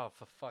 It's like, oh,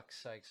 for fuck's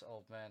sakes,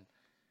 old man.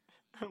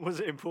 Was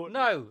it important?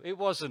 No, it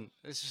wasn't.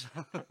 It's just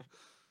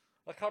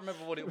I can't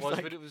remember what it was,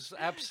 but it was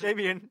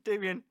absolutely.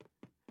 Damien,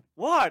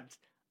 what?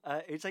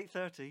 It's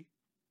 8:30.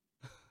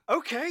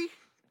 Okay.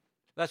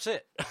 That's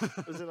it.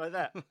 Was it like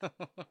that?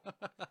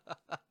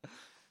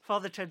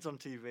 Father Ted's on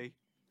TV.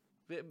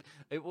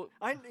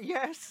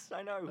 Yes,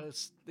 I know.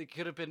 It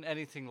could have been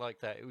anything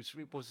like that. It was.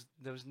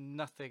 There was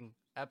nothing.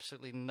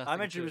 Absolutely nothing. I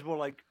imagine it was more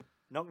like,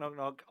 knock, knock,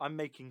 knock. I'm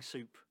making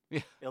soup.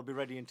 Yeah. It'll be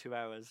ready in 2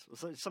 hours.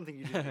 Something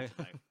you didn't need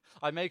to know.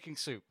 I'm making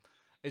soup.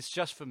 It's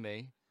just for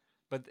me.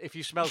 But if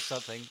you smell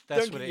something,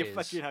 that's what it is.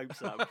 Don't get your fucking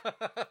hopes up.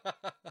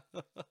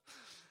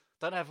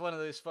 Don't have one of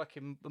those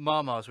fucking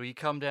mamas where you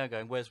come down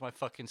going, "Where's my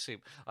fucking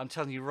soup?" I'm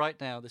telling you right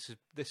now, this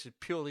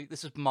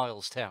is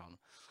Miles Town.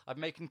 I'm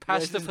making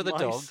pasta Where's for the my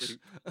dogs.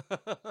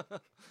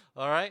 soup?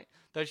 All right,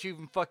 don't you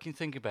even fucking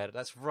think about it.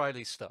 That's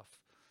Riley's stuff.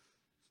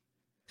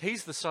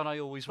 He's the son I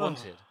always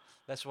wanted.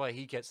 That's why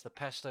he gets the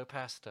pesto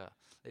pasta.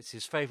 It's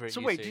his favourite.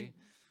 So you wait, see.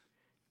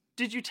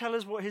 did you tell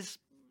us what his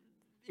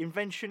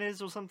invention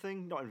is or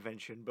something? Not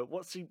invention, but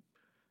what's he?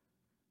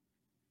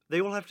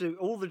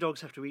 All the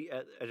dogs have to eat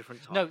at a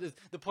different time. No,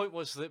 the point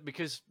was that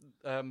because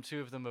two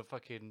of them are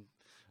fucking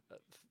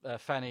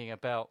fannying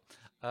about,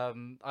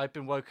 I've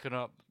been woken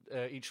up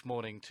each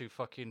morning to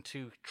fucking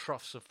 2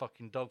 troughs of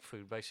fucking dog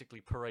food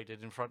basically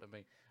paraded in front of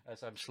me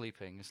as I'm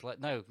sleeping. It's like,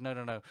 no,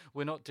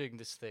 we're not doing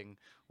this thing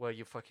where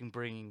you're fucking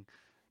bringing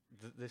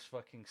this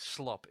fucking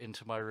slop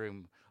into my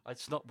room.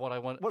 It's not what I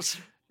want.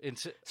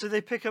 So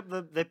they pick up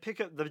the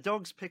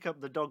dogs pick up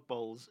the dog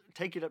bowls,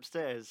 take it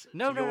upstairs.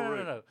 No. to your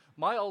room.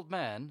 My old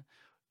man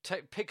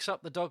picks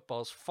up the dog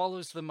bowls,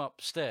 follows them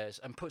upstairs,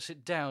 and puts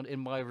it down in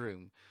my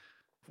room.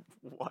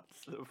 What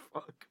the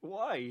fuck?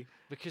 Why?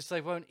 Because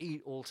they won't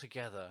eat all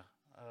together.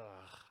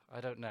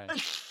 I don't know.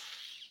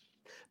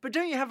 But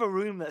don't you have a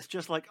room that's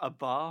just like a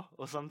bar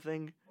or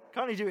something?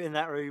 Can't you do it in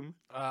that room?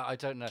 I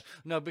don't know.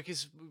 No,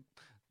 because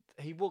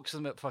he walks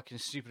them at fucking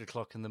stupid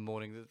o'clock in the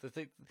morning.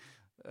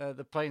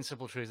 The plain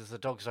simple truth is the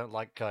dogs don't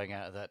like going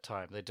out at that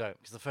time. They don't,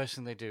 because the first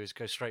thing they do is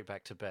go straight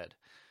back to bed.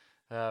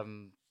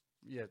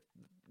 Yeah,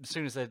 as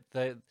soon as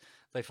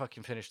they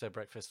fucking finish their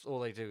breakfast, all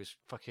they do is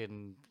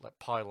fucking like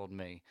pile on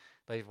me.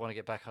 They want to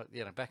get back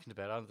into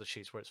bed under the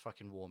sheets where it's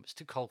fucking warm. It's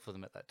too cold for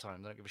them at that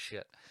time. They don't give a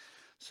shit.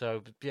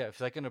 So yeah, if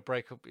they're going to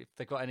break up, if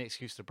they've got any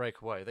excuse to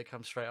break away, they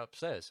come straight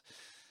upstairs.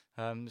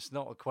 It's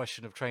not a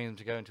question of training them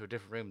to go into a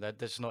different room. They're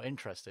just not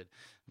interested,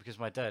 because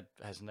my dad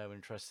has no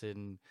interest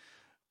in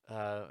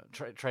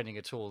training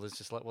at all. It's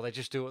just like, well, they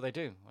just do what they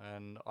do,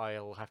 and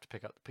I'll have to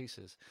pick up the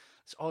pieces.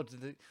 It's odd.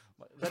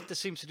 That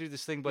just seems to do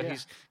this thing where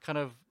he's kind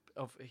of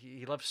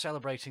he loves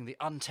celebrating the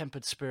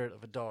untempered spirit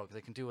of a dog.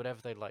 They can do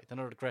whatever they like. They're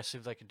not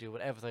aggressive. They can do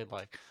whatever they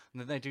like. And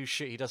then they do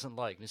shit he doesn't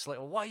like. And it's like,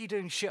 well, why are you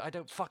doing shit I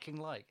don't fucking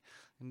like?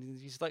 And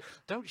he's like,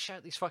 don't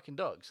shout these fucking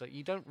dogs. Like,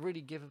 you don't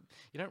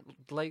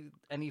lay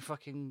any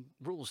fucking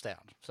rules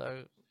down.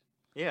 So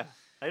yeah,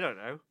 I don't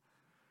know.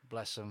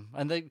 Bless them.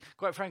 And they,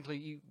 quite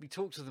frankly, we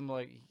talk to them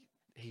like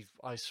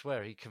I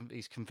swear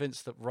he's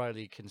convinced that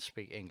Riley can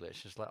speak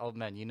English. It's like, oh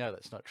man, you know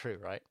that's not true,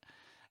 right?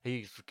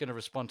 He's going to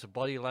respond to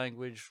body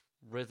language,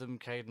 rhythm,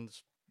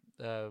 cadence,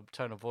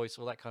 tone of voice,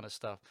 all that kind of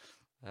stuff,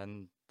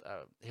 and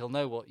he'll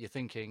know what you're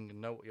thinking and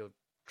know what you're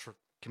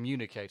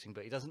communicating,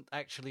 but he doesn't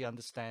actually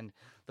understand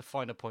the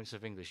finer points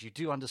of English. You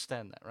do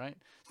understand that, right?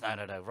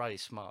 No.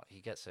 Riley's smart. He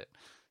gets it.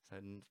 So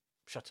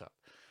shut up.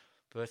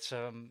 But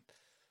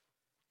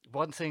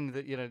one thing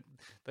that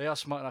they are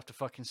smart enough to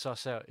fucking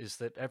suss out is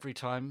that every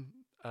time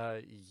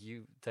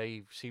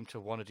they seem to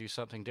want to do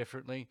something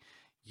differently,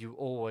 you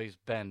always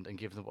bend and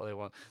give them what they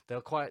want.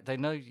 They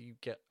know you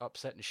get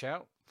upset and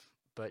shout,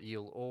 but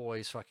you'll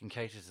always fucking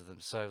cater to them.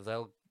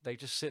 So they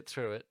just sit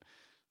through it.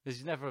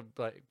 He's never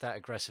like that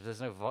aggressive.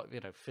 There's no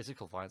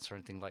physical violence or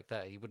anything like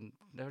that. He wouldn't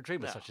never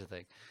dream of such a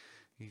thing.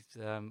 He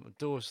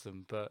adores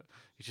them, but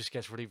he just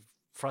gets really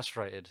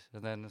frustrated.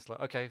 And then it's like,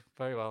 okay,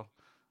 very well.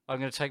 I'm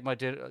going to take my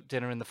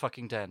dinner in the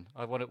fucking den.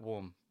 I want it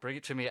warm. Bring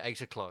it to me at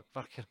 8 o'clock.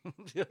 Fucking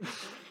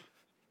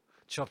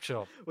chop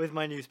chop. With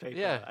my newspaper.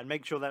 Yeah. And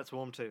make sure that's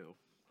warm too.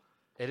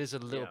 It is a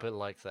little bit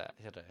like that,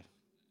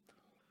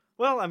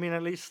 Well, I mean,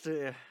 at least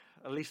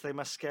they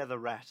must scare the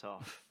rat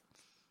off.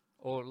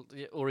 Or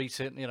eat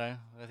it,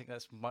 I think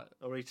that's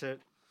Or eat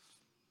it.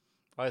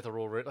 Either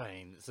or. I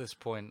mean, at this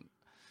point,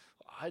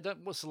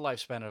 what's the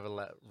lifespan of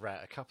a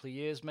rat? A couple of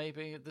years,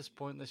 maybe. At this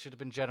point, there should have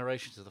been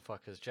generations of the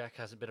fuckers. Jack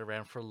hasn't been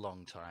around for a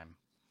long time.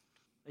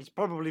 He's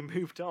probably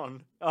moved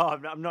on. Oh,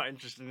 I'm not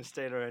interested in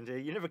staying around here.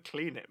 You never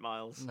clean it,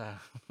 Miles. No.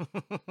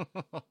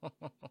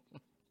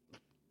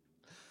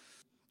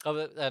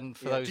 And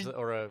for those that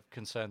are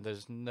concerned,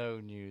 there's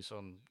no news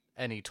on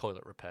any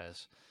toilet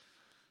repairs.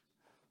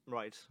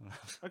 Right.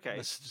 Okay.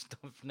 That's just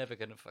never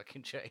going to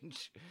fucking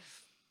change.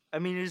 I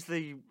mean,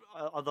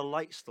 are the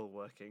lights still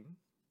working?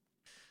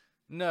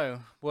 No.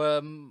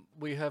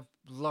 We have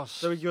lost.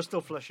 So you're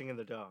still flushing in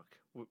the dark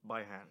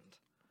by hand?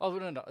 Oh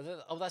no!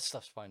 Oh, that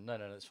stuff's fine. No,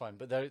 that's fine.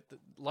 But the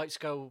light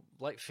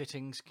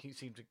fittings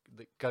seem to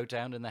go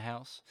down in the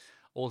house.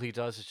 All he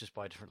does is just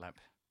buy a different lamp.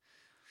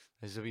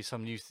 There'll be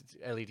some new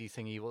LED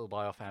thing he will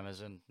buy off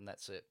Amazon, and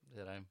that's it.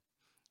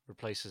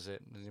 Replaces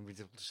it, and then we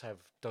just have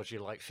dodgy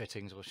light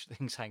fittings or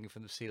things hanging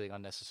from the ceiling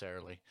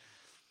unnecessarily.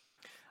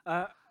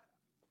 I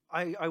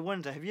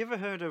wonder. Have you ever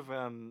heard of?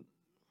 I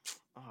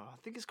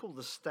think it's called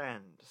The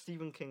Stand.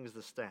 Stephen King's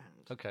The Stand.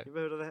 Okay. You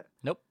ever heard of that?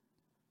 Nope.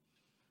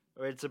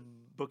 It's a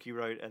book he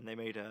wrote, and they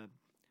made a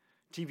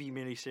TV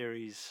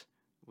miniseries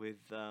with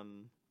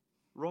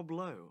Rob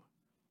Lowe,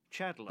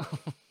 Chad Lowe,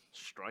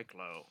 Strike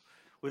Lowe,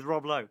 with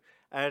Rob Lowe,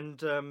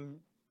 and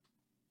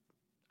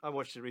I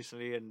watched it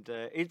recently, and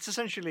it's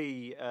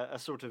essentially a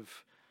sort of,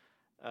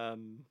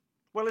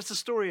 it's a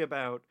story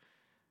about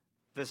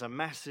there's a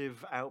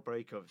massive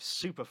outbreak of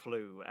super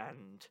flu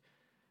and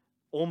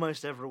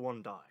almost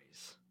everyone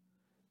dies.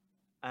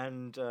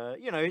 And,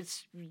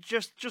 it's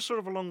just sort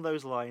of along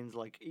those lines,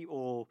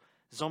 or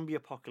zombie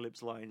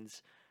apocalypse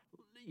lines.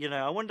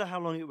 I wonder how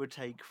long it would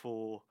take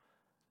for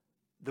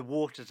the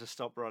water to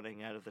stop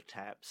running out of the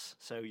taps,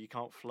 so you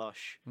can't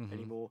flush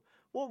anymore.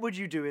 What would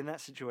you do in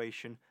that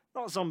situation?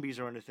 Not zombies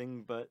or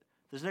anything, but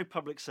there's no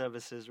public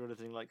services or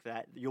anything like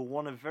that. You're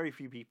one of very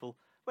few people.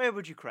 Where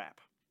would you crap?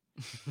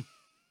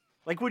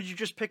 Would you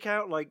just pick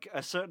out,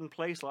 a certain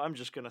place? I'm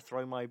just going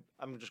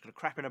to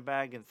crap in a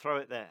bag and throw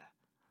it there.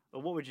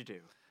 Or what would you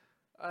do?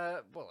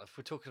 Well, if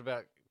we're talking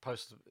about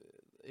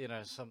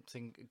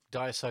something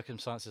dire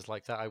circumstances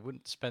like that, I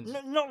wouldn't spend...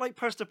 Not like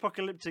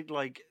post-apocalyptic,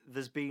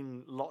 there's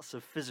been lots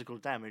of physical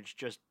damage,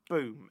 just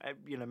boom.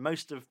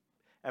 Most of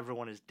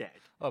everyone is dead.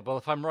 Oh, well,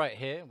 if I'm right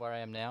here, where I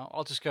am now,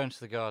 I'll just go into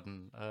the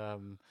garden.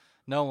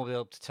 No one will be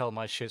able to tell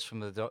my shits from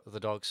the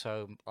dog,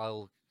 so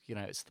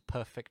it's the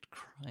perfect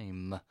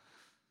crime.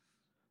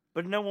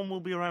 But no one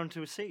will be around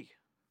to see.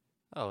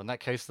 Oh, in that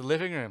case, the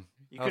living room.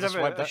 You could have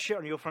a shit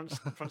on your front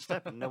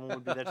step and no one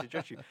would be there to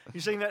judge you.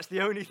 You're saying that's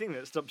the only thing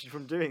that stops you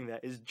from doing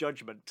that is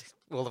judgment.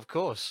 Well, of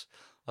course.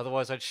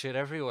 Otherwise, I'd shit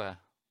everywhere.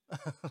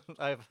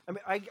 I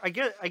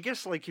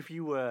guess if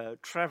you were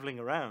traveling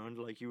around,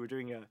 you were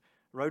doing a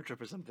road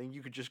trip or something,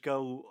 you could just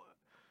go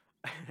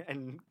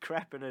and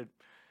crap in a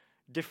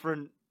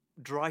different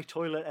dry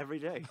toilet every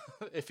day.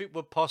 If it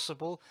were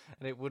possible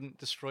and it wouldn't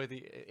destroy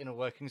the inner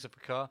workings of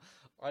a car,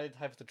 I'd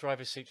have the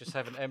driver's seat just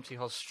have an empty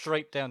hole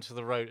straight down to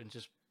the road and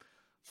just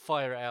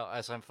fire it out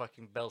as I'm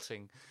fucking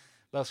belting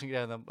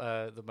down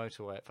the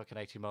motorway at fucking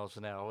 80 miles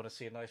an hour. I want to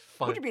see a nice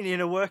fire. What do you mean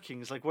inner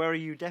workings? Where are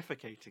you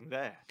defecating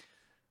there?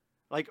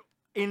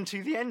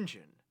 Into the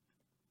engine?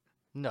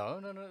 No,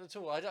 not at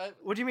all.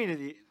 What do you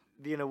mean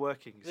the inner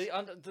workings? The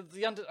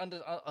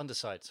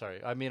underside.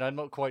 Sorry, I mean I'm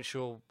not quite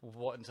sure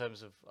what in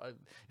terms of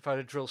if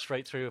I'd drill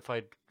straight through, if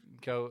I'd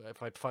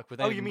fuck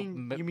with. Oh, you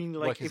mean if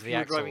you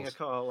were driving a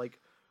car,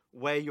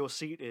 where your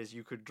seat is,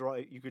 you could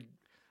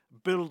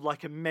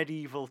build a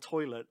medieval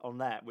toilet on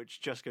that,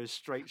 which just goes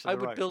straight to the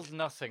road. I would build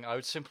nothing. I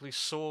would simply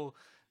saw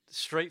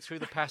straight through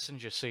the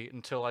passenger seat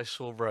until I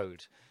saw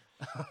road,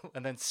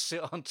 and then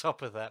sit on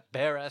top of that,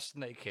 bare ass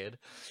naked.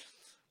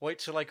 Wait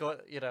till I got,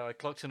 I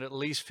clocked in at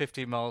least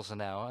 50 miles an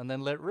hour and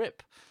then let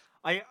rip.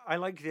 I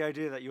like the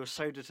idea that you're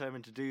so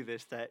determined to do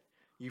this that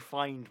you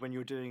find when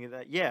you're doing it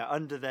that,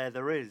 under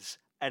there is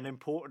an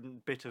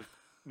important bit of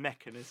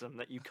mechanism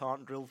that you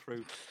can't drill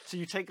through. So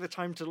you take the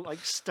time to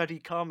study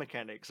car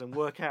mechanics and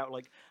work out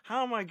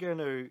how am I going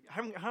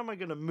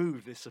to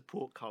move this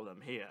support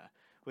column here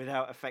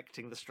without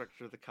affecting the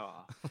structure of the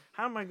car?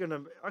 How am I going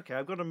to... Okay,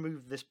 I've got to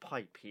move this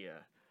pipe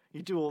here.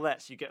 You do all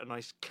that so you get a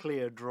nice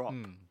clear drop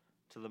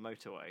to the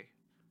motorway.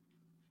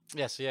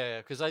 Yes, yeah.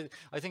 Because I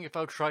think if I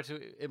would try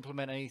to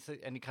implement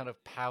any kind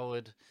of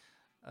powered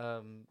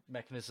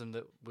mechanism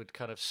that would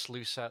kind of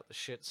sluice out the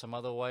shit some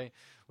other way,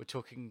 we're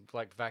talking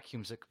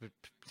vacuums that could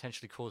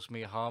potentially cause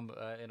me harm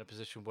in a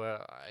position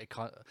where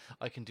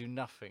I can do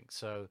nothing.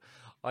 So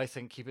I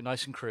think keep it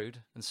nice and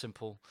crude and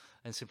simple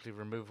and simply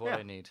remove what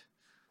I need.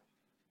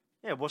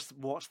 Yeah,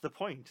 what's the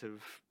point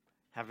of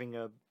having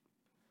a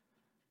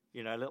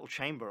little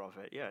chamber of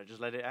it? Yeah,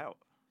 just let it out.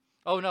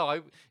 Oh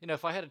no,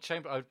 if I had a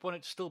chamber, I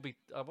wanted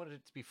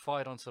it to be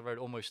fired onto the road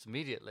almost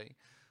immediately,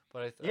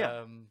 but I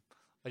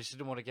just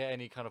didn't want to get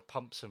any kind of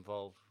pumps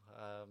involved.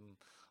 I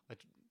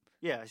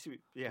see what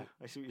you're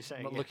saying.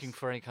 I'm not looking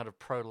for any kind of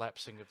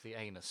prolapsing of the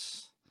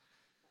anus.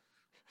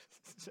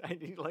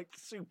 Any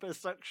super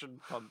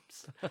suction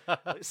pumps.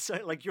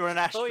 You're an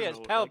astronaut. Oh yeah, it's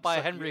powered by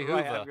Henry Hoover.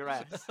 Right out of your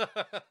ass.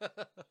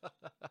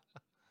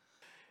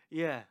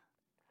 Yeah,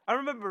 I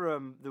remember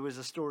there was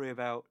a story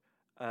about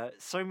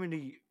so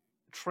many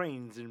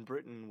trains in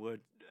Britain were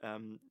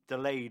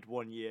delayed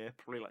one year,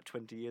 probably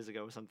 20 years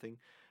ago or something,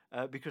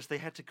 because they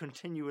had to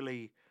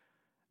continually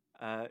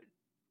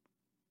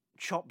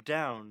chop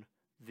down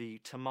the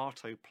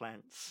tomato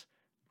plants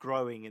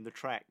growing in the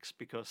tracks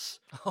because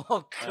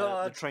oh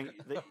god, because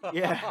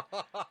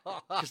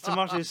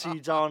tomato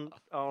seeds aren't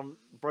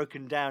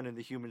broken down in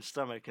the human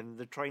stomach, and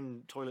the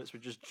train toilets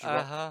would just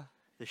drop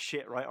the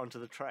shit right onto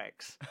the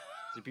tracks.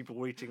 So people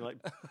were eating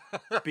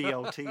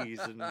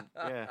BLTs and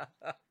yeah.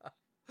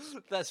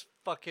 That's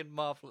fucking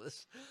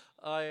marvelous.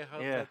 I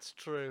hope that's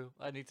true.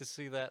 I need to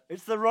see that.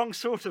 It's the wrong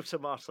sort of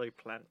tomato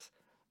plant.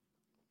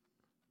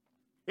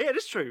 Yeah, it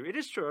is true. It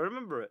is true. I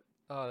remember it.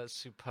 Oh, that's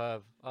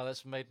superb. Oh,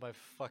 that's made my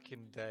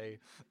fucking day.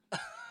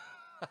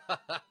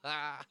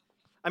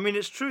 I mean,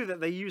 it's true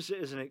that they use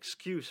it as an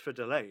excuse for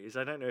delays.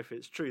 I don't know if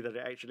it's true that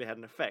it actually had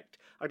an effect.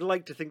 I'd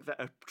like to think that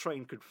a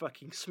train could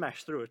fucking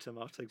smash through a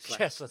tomato plant.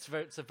 Yes,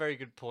 it's a very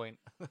good point.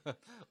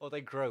 Or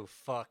they grow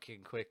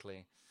fucking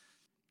quickly.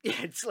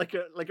 Yeah, it's like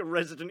a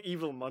Resident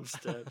Evil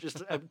monster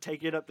just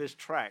taking up this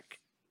track.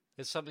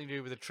 It's something to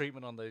do with the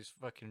treatment on those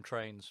fucking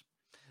trains.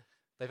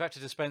 They've had to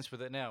dispense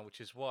with it now,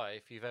 which is why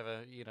if you've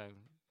ever,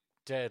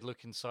 dared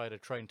look inside a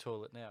train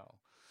toilet now,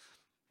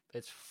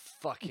 it's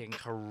fucking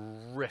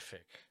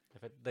horrific.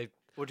 They,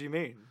 What do you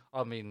mean?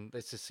 I mean,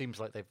 it just seems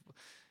like they've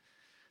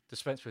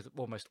dispensed with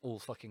almost all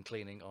fucking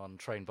cleaning on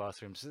train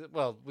bathrooms.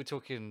 Well, we're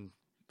talking,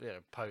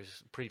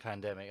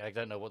 pre-pandemic. I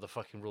don't know what the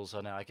fucking rules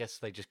are now. I guess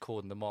they just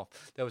cordoned them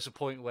off. There was a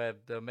point where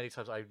there were many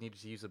times I needed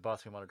to use the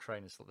bathroom on a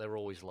train. It's like they were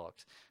always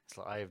locked. It's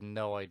like I have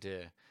no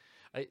idea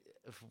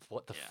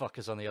what the fuck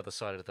is on the other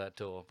side of that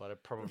door, but I'm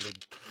probably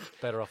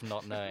better off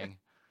not knowing.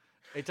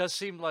 It does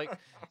seem like,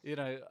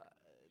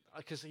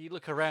 because you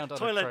look around on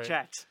Toilet a train.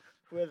 chat.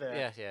 We're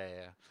there. Yeah.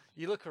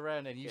 You look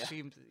around and you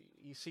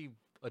see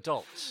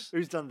adults.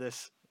 Who's done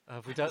this?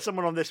 Have we done?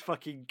 Someone on this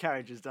fucking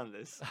carriage has done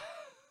this.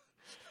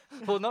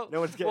 Well, no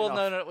one's getting off.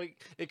 No.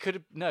 It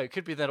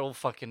could be that all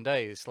fucking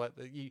day. It's like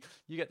you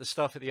get the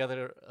stuff at the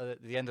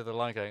end of the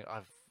line going.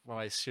 Am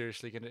I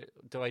seriously gonna?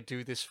 Do I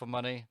do this for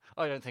money?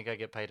 I don't think I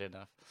get paid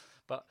enough.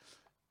 But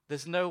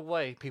there's no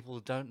way people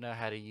don't know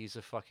how to use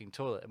a fucking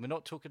toilet. And we're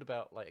not talking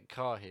about like a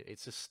car here.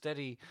 It's a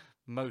steady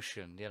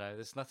motion.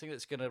 There's nothing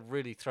that's gonna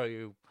really throw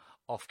you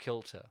off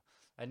kilter.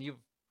 And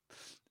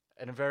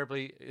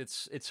invariably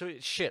it's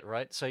shit,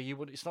 right? So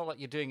it's not like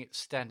you're doing it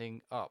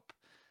standing up.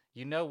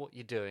 You know what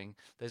you're doing.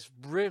 There's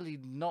really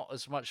not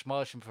as much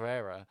margin for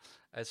error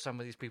as some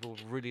of these people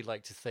really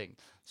like to think.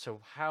 So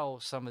how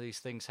some of these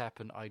things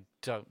happen, I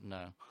don't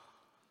know.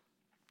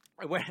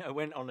 I went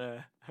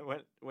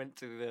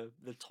to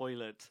the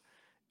toilet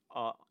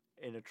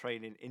in a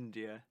train in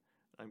India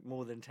like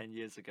more than 10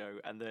 years ago,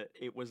 and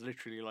it was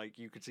literally like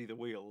you could see the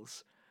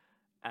wheels,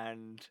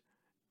 and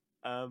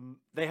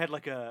they had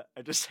like a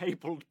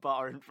disabled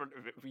bar in front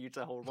of it for you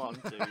to hold on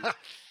to,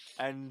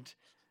 and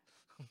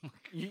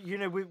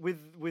with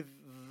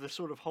the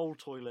sort of hole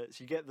toilets,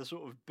 you get the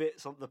sort of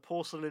bits on the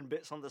porcelain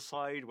bits on the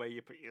side where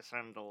you put your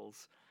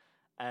sandals,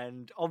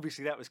 and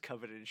obviously that was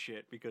covered in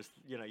shit because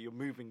you're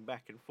moving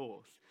back and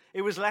forth.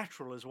 It was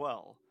lateral as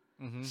well,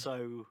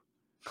 so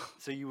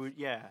you would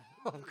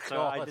Oh, so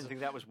God. I didn't think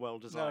that was well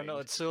designed. No,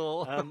 not at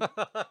all.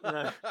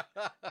 No.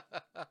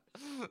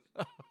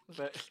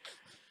 But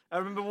I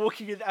remember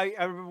walking in. I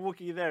remember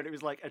walking in there, and it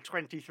was like a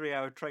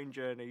 23-hour train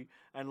journey,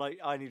 and like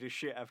I need a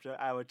shit after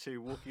hour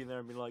 2. Walking in there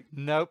and being like,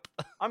 Nope.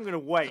 I'm gonna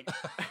wait.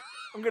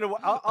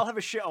 I'll have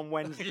a shit on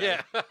Wednesday.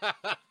 Yeah.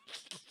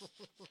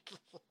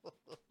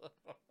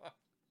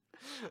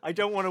 I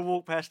don't want to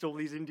walk past all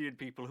these Indian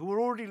people who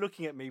are already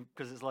looking at me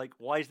because it's like,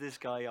 why is this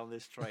guy on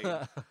this train?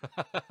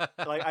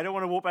 Like, I don't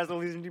want to walk past all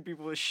these Indian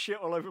people with shit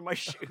all over my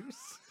shoes.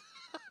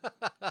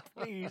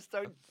 Please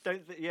don't.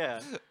 I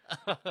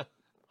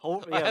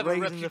have a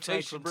raising the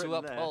flag for reputation to Britain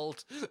there.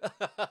 uphold.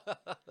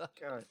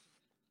 God.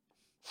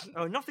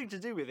 Oh, nothing to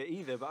do with it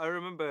either. But I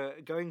remember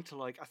going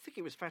to I think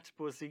it was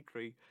Fatehpur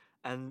Sikri,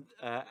 and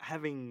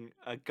having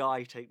a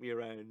guy take me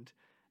around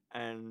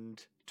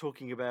and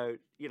talking about,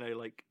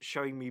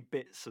 showing me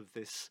bits of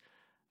this.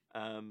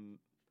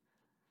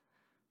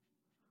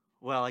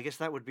 Well, I guess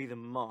that would be the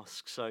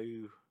mosque. So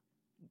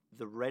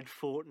the Red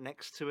Fort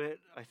next to it,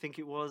 I think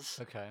it was.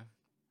 Okay.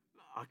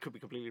 I could be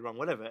completely wrong.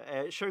 Whatever.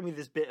 Showing me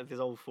this bit of this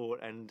old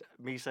fort, and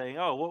me saying,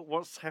 "Oh,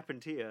 what's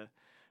happened here?" And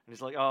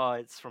he's like, "Oh,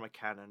 it's from a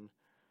cannon."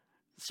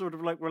 Sort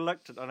of like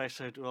reluctant, and I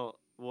said, "Well,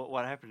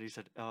 what happened?" He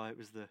said, "Oh, it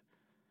was the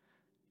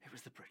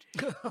British."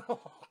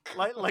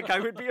 like I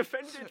would be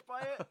offended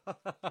by it.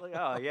 Like,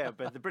 oh yeah,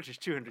 but the British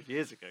 200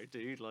 years ago,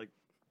 dude. Like,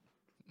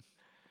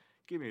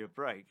 give me a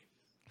break.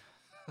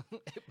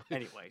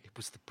 Anyway, It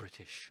was the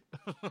British.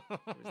 it was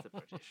the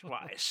British. Well,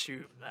 I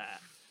assume that.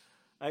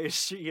 I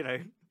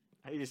assumed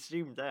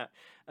that.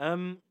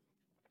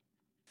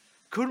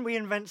 Couldn't we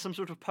invent some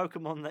sort of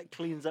Pokemon that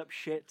cleans up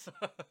shit?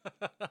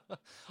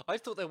 I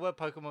thought there were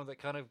Pokemon that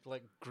kind of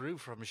like grew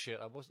from shit.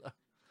 I was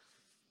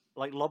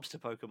Like lobster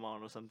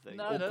Pokemon or something.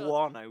 No,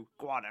 or no.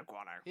 guano.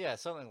 Yeah,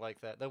 something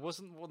like that. There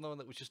wasn't one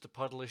that was just a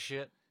puddle of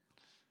shit.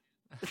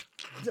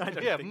 I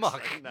don't Yeah, think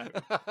muck. so, no.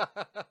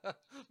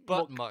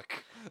 Butt muck.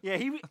 Yeah,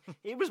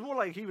 it was more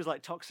like he was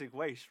like toxic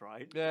waste,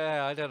 right?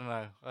 Yeah, I don't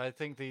know. I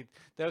think there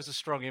was a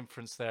strong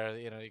inference there.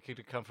 It could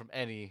have come from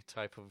any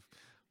type of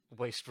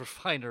waste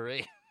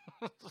refinery.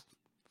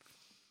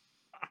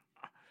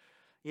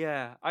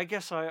 Yeah, I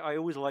guess I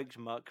always liked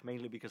Muck,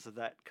 mainly because of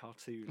that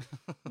cartoon.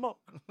 Muck.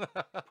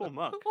 Poor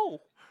Muck. Oh.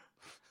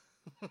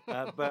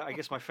 But I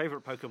guess my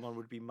favourite Pokemon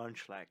would be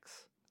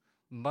Munchlax.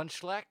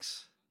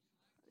 Munchlax?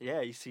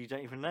 Yeah, you see, you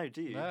don't even know,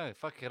 do you? No,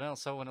 fucking hell,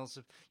 someone else.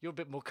 You're a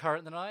bit more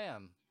current than I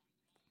am.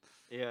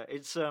 Yeah,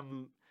 it's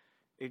the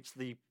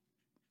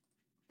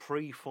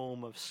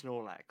pre-form of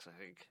Snorlax, I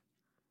think.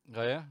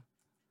 Oh, yeah?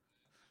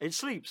 It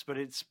sleeps, but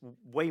it's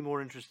way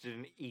more interested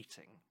in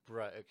eating.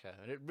 Right, okay.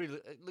 And it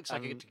looks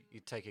like you'd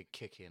take a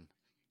kick in.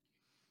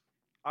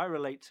 I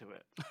relate to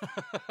it.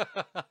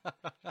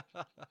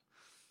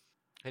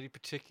 Any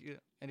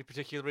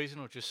particular reason,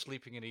 or just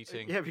sleeping and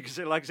eating? Yeah, because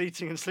it likes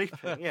eating and sleeping,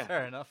 yeah.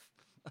 Fair enough.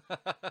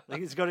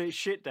 Like, it's got its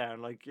shit down,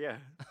 like, yeah.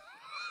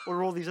 What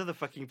are all these other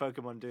fucking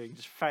Pokemon doing?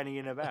 Just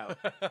fannying about.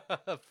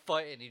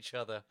 Fighting each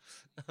other.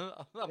 I'm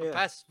a Yeah.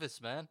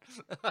 pacifist, man.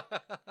 I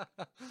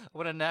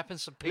want a nap and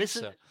some pizza.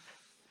 Listen,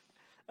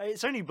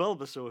 it's only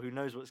Bulbasaur who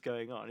knows what's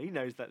going on. He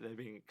knows that they're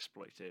being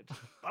exploited.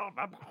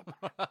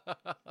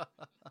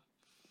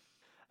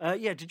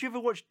 Yeah, did you ever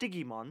watch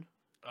Digimon?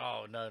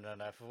 Oh no.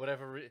 For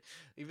whatever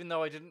even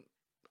though I didn't,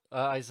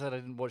 I said I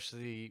didn't watch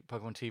the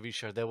Pokemon TV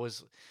show. There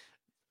was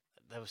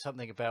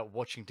something about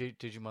watching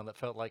Digimon that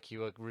felt like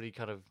you were really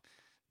kind of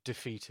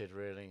defeated.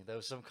 Really, there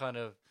was some kind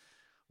of,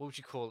 what would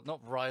you call it?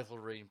 Not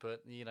rivalry,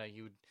 but you know,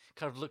 you would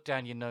kind of look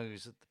down your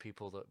nose at the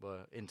people that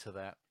were into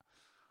that.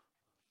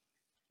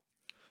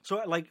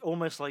 So, like,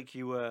 almost like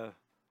you were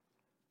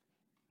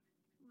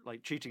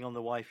like cheating on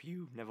the wife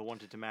you never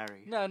wanted to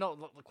marry. No, not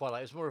quite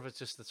like. It's more of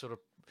just the sort of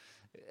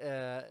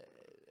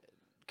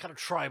kind of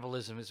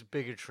tribalism. It's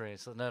bigotry.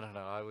 It's like, no.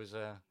 I was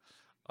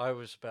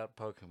about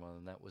Pokemon,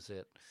 and that was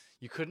it.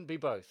 You couldn't be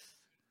both.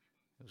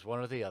 It was one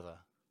or the other.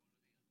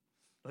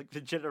 Like the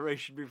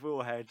generation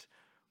before had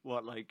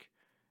what, like,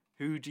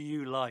 who do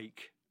you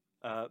like,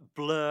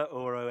 Blur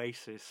or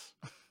Oasis?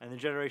 And the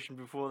generation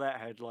before that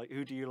had like,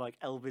 who do you like,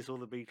 Elvis or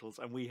the Beatles?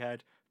 And we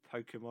had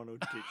Pokemon or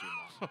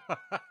Digimon.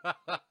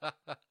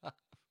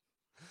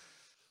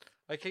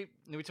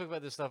 We talk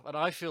about this stuff, and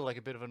I feel like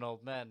a bit of an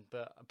old man,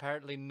 but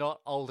apparently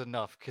not old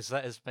enough, because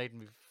that has made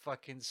me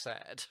fucking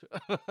sad.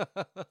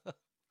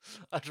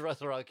 I'd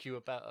rather argue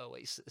about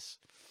Oasis.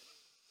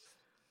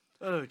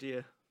 Oh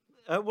dear.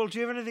 Well, do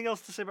you have anything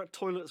else to say about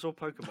toilets or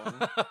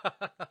Pokemon?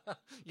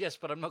 Yes,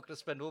 but I'm not going to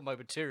spend all my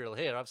material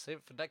here. I've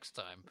saved it for next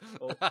time.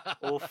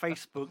 or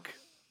Facebook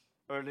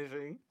or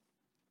anything?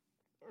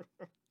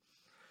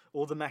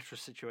 Or the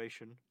mattress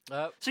situation.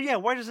 So yeah,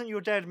 why doesn't your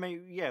dad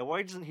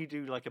why doesn't he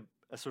do like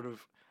a sort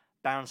of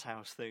bounce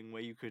house thing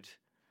where you could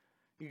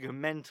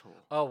mental?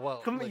 Oh,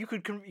 well. You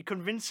could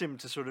convince him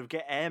to sort of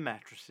get air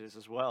mattresses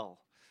as well.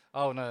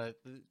 Oh, no,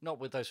 not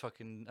with those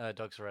fucking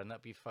dogs around.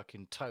 That'd be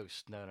fucking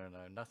toast. No,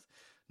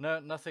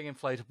 nothing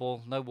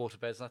inflatable, no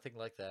waterbeds, nothing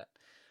like that.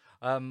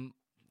 The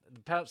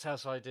bounce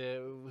house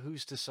idea,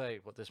 who's to say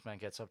what this man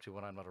gets up to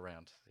when I'm not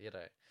around? You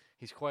know,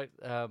 he's quite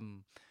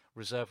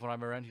reserved when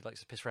I'm around. He likes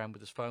to piss around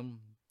with his phone.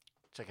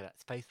 Check it out,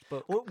 it's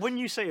Facebook. Well, when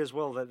you say as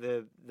well that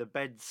the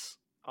beds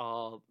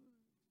are,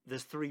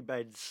 there's 3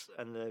 beds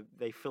and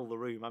they fill the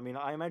room. I mean,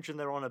 I imagine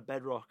they're on a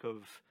bedrock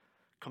of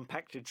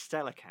compacted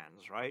Stella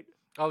cans, right?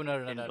 Oh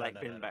no, in black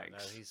bin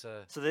bags. He's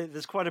So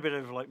there's quite a bit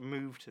of like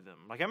move to them.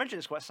 Like I imagine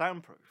it's quite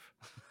soundproof.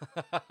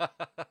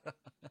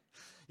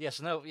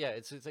 Yes, no, yeah,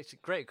 it's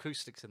great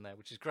acoustics in there,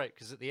 which is great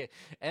because at the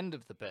end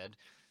of the bed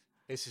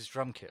is his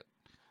drum kit.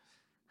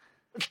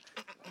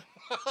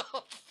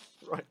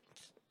 Right.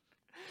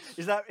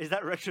 Is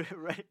that retro?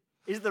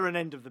 Is there an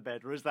end of the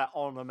bed, or is that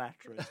on a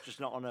mattress, just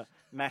not on a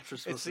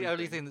mattress? It's the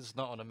only thing that's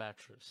not on a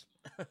mattress.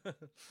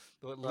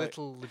 What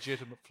little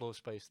legitimate floor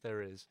space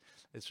there is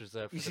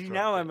reserved for You the see, drum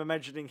now kit. I'm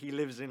imagining he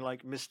lives in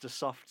like Mr.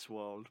 Soft's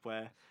world,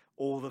 where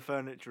all the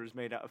furniture is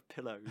made out of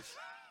pillows.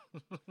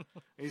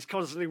 He's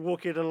constantly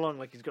walking along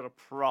like he's got a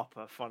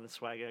proper fun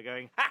swagger,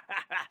 going,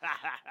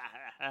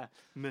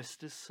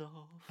 Mr. Soft.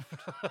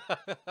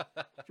 Do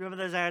you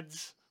remember those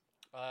ads?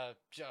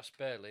 Just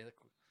barely.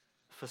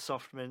 For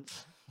soft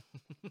mints.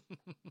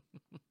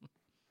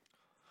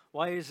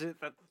 Why is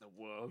it that the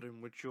world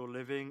in which you're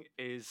living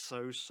is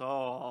so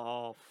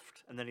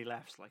soft? And then he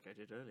laughs like I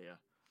did earlier.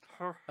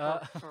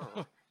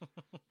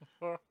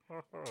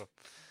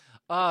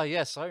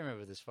 Yes, I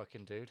remember this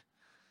fucking dude.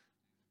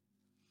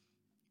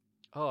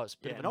 Oh, it's a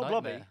bit of a not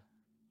nightmare. Blobby.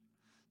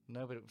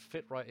 No, but it would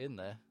fit right in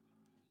there.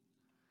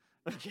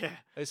 Yeah.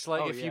 It's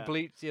like if you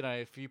bleach,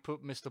 if you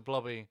put Mr.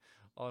 Blobby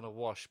on a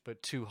wash,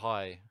 but too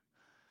high.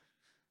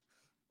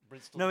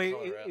 No,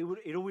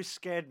 it always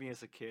scared me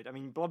as a kid. I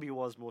mean, Blobby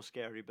was more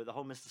scary, but the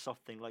whole Mr.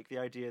 Soft thing, like the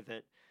idea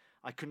that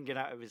I couldn't get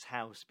out of his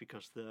house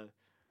because the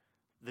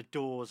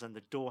doors and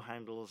the door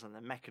handles and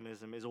the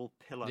mechanism is all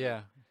pillow.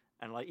 Yeah.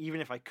 And like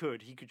even if I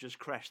could, he could just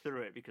crash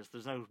through it because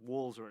there's no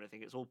walls or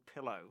anything. It's all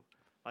pillow.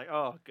 Like,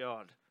 oh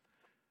god,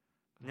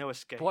 no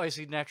escape. Why is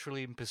he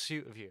naturally in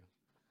pursuit of you?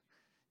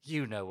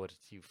 You know what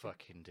you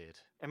fucking did.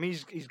 I mean,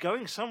 he's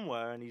going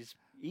somewhere and he's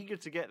eager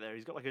to get there.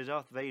 He's got like a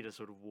Darth Vader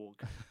sort of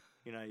walk.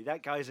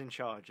 That guy's in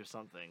charge of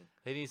something.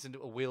 He needs a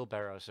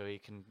wheelbarrow so he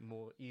can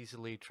more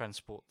easily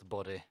transport the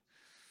body.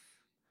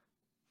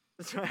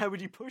 So how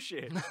would you push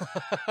it?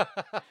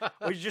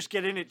 Or you just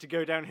get in it to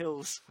go down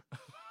hills?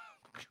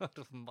 God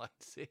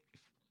almighty.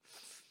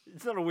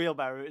 It's not a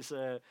wheelbarrow, it's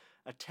a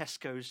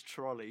Tesco's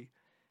trolley.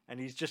 And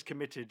he's just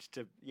committed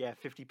to,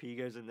 50p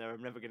goes in there,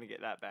 I'm never going to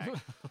get that back.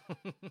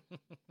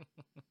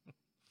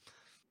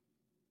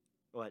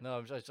 What? No,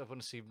 I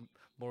want to see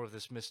more of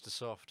this Mr.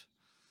 Soft.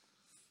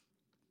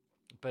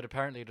 But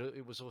apparently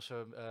it was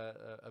also a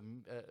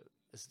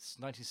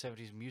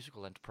 1970s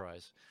musical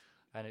enterprise,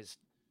 and it's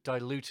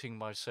diluting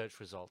my search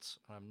results,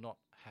 and I'm not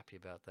happy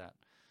about that.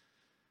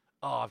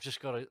 Oh, I've just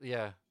got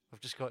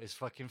his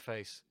fucking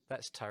face.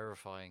 That's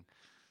terrifying.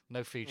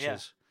 No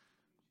features. Yeah.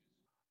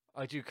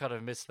 I do kind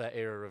of miss that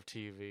era of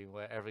TV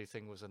where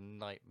everything was a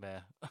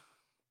nightmare.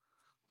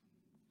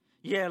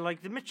 Yeah,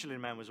 like the Michelin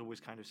Man was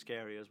always kind of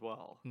scary as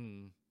well.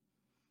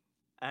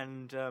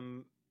 And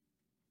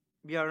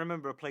I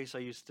remember a place I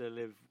used to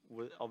live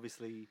with,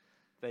 obviously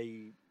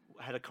they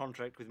had a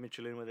contract with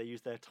Michelin where they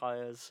used their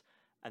tyres,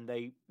 and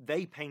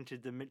they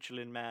painted the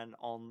Michelin Man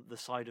on the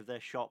side of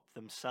their shop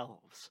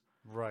themselves.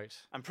 Right.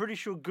 I'm pretty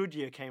sure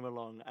Goodyear came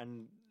along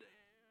and...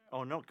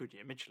 Oh, not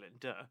Goodyear, Michelin,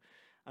 duh.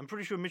 I'm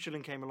pretty sure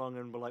Michelin came along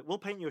and were like, we'll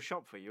paint your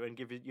shop for you and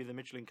give you the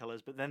Michelin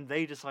colours, but then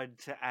they decided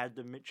to add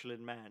the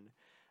Michelin Man,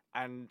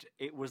 and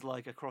it was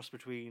like a cross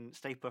between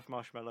Stay Puft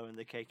Marshmallow and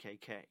the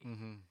KKK.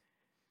 Mm-hmm.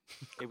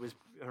 It was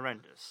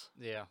horrendous.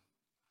 Yeah.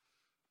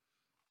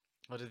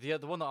 Well,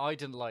 the one that I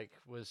didn't like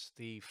was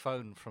the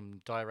phone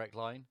from Direct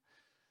Line,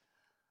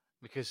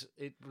 because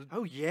it...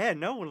 Oh, yeah,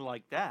 no one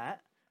liked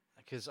that.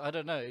 Because, I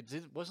don't know, it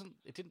didn't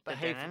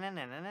behave...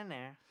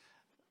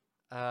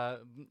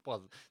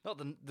 Well, not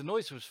the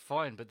noise was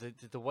fine, but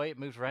the way it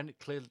moved around, it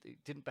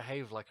didn't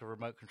behave like a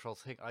remote control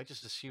thing. I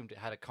just assumed it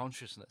had a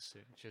consciousness.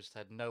 It just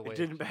had no way. It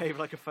didn't behave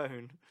like a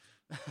phone.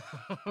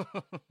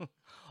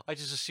 I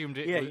just assumed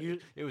it. Yeah,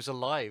 it was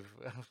alive.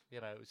 You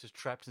know, it was just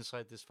trapped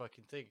inside this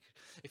fucking thing.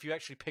 If you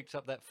actually picked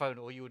up that phone,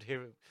 all you would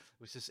hear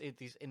was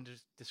these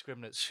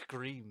indiscriminate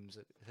screams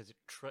as it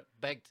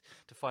begged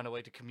to find a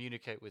way to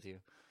communicate with you.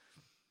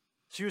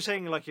 So you were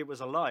saying like it was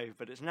alive,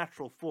 but its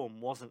natural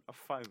form wasn't a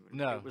phone.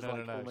 No, it was no.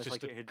 almost Just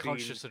like it had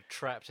conscious and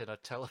trapped in a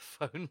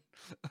telephone.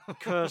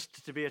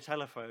 cursed to be a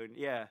telephone.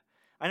 Yeah,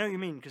 I know what you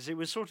mean, because it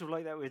was sort of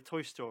like that with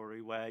Toy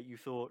Story, where you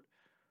thought,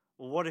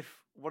 well, what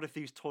if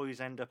these toys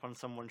end up on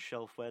someone's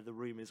shelf where the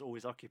room is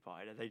always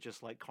occupied? Are they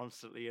just like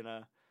constantly in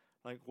a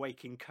like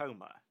waking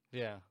coma?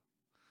 Yeah,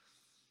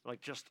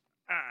 like just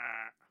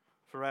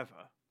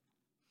forever.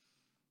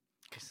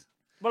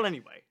 Well,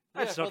 anyway.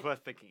 That's not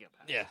worth thinking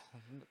about. Yeah,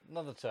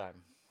 another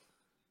time.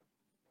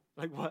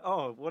 Like what?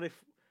 Oh, what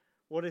if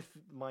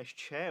my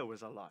chair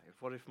was alive?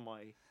 What if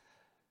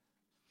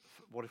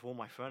all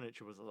my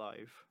furniture was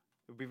alive?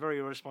 It would be very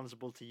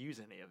irresponsible to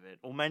use any of it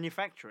or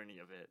manufacture any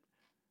of it.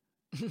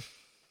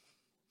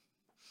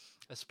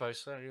 I suppose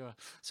so. Yeah.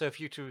 So if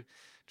you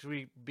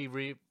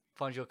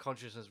find your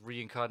consciousness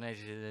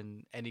reincarnated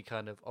in any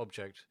kind of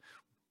object,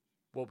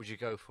 what would you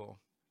go for?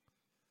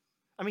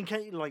 I mean,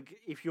 can you, like,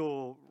 if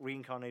you're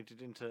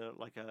reincarnated into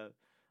like a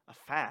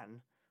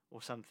fan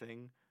or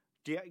something,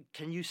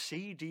 can you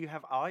see? Do you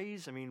have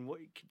eyes? I mean,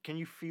 can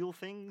you feel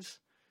things?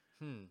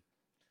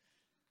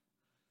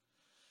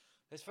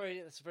 That's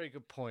a very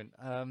good point.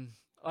 I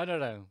don't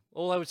know.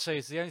 All I would say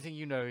is the only thing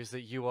you know is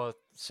that you are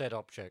said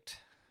object.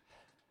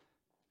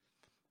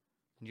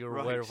 And you're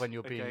aware of when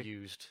you're being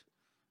used.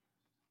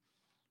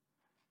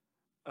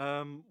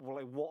 Well,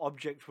 like, what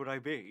object would I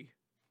be?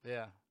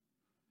 Yeah.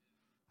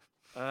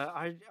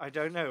 I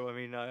don't know. I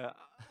mean,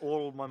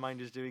 all my mind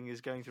is doing is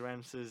going through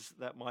answers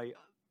that my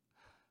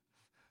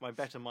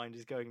better mind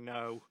is going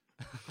no.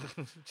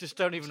 Just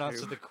don't even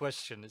answer the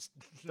question.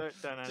 Don't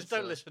answer. Just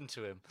don't listen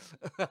to him.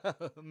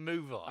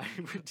 Move on.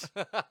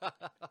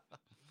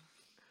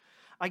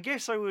 I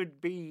guess I would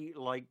be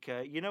like,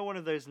 one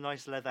of those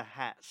nice leather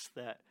hats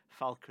that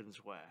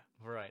falcons wear.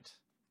 Right.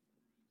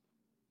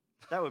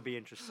 That would be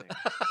interesting.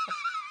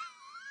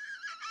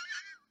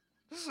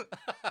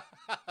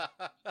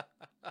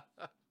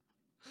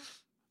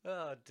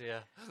 Oh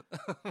dear.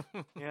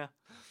 Yeah.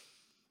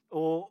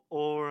 Or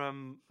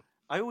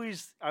I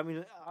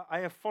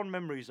have fond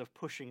memories of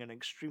pushing an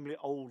extremely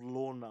old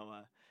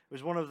lawnmower. It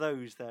was one of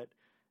those that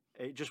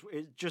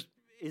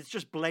it's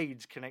just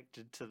blades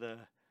connected to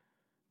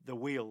the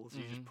wheels.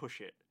 You just push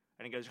it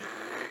and it goes.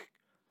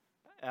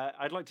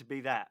 I'd like to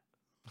be that.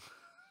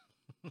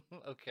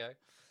 Okay.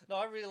 No,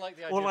 I really like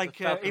the idea. Or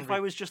like if I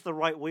was just the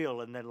right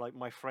wheel, and then like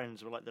my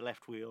friends were like the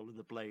left wheel and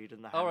the blade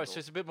and the handle. Oh, right, so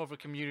it's a bit more of a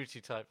community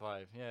type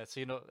vibe. Yeah,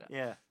 so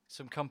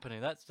some company.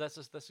 That's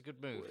a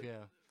good move.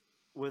 Yeah.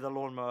 With a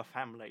lawnmower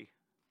family.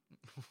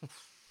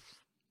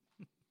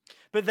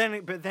 But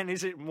then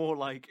is it more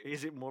like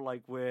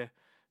we're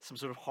some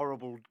sort of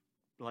horrible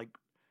like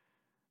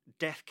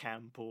death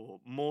camp or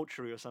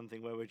mortuary or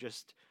something where we're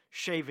just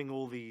shaving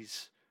all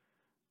these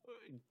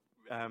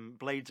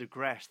blades of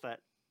grass that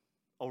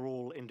are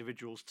all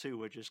individuals too.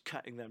 We're just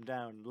cutting them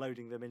down,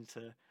 loading them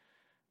into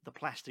the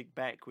plastic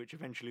beck, which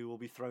eventually will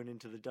be thrown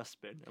into the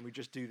dustbin, and we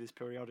just do this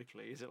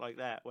periodically. Is it like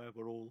that, where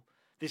we're all,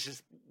 this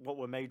is what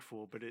we're made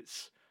for, but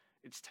it's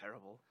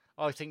terrible?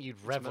 I think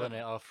you'd revel in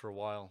it after a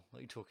while. What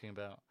are you talking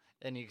about?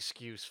 Any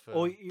excuse for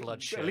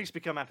bloodshed? At least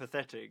become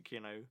apathetic,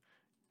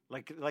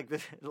 like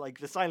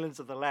the Silence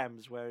of the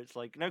Lambs, where it's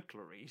like, no,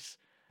 Clarice.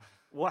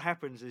 What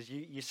happens is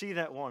you see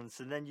that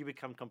once, and then you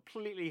become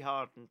completely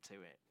hardened to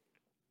it.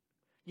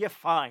 You're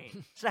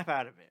fine. Snap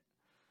out of it.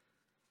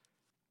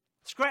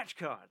 Scratch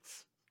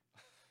cards.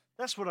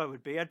 That's what I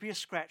would be. I'd be a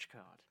scratch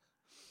card.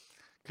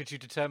 Could you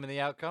determine the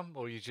outcome,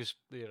 or you just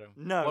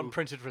no one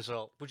printed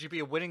result? Would you be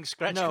a winning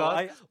scratch no,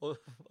 card, or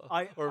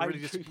a really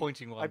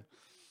disappointing one?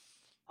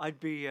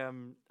 I'd be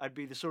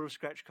the sort of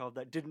scratch card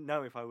that didn't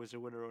know if I was a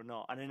winner or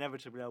not, and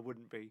inevitably I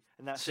wouldn't be.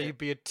 And that's so you'd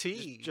be a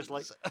tease, just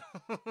like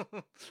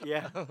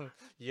yeah.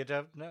 You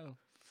don't know.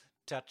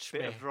 Touch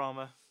bit me. Of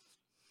drama.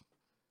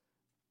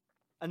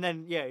 And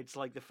then, it's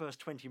like the first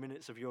 20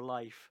 minutes of your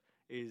life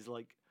is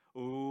like,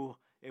 ooh,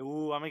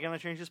 am I going to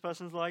change this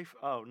person's life?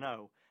 Oh,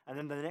 no.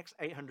 and then the next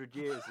 800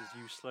 years is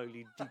you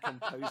slowly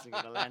decomposing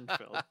in a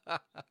landfill.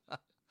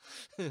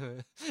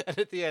 And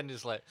at the end,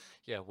 it's like,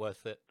 yeah,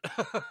 worth it.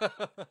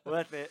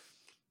 Worth it.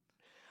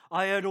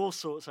 I heard all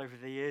sorts over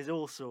the years,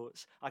 all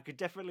sorts. I could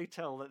definitely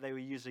tell that they were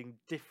using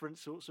different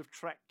sorts of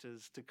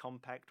tractors to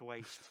compact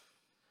waste.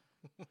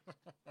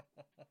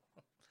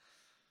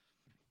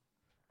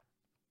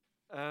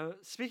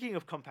 Speaking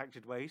of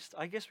compacted waste,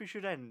 I guess we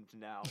should end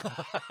now.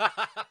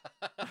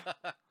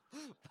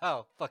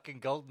 Wow, fucking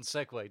golden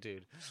segue,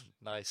 dude.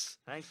 Nice.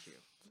 Thank you.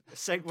 A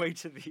segue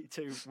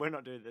to we're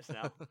not doing this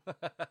now.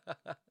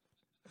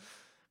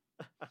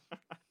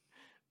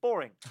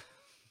 Boring.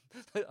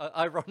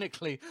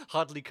 Ironically,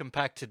 hardly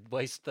compacted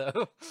waste,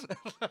 though.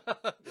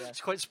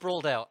 It's quite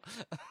sprawled out.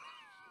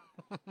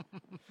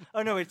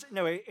 Oh no, it's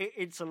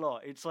a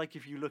lot. It's like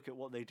if you look at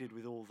what they did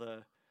with all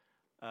the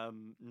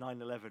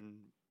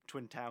 9/11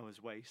 Twin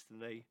Towers waste,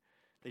 and they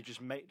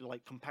just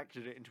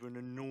compacted it into an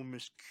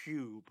enormous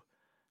cube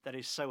that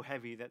is so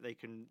heavy that they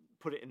can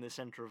put it in the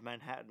center of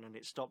Manhattan and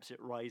it stops it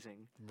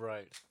rising.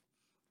 Right.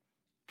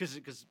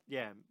 Because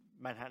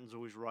Manhattan's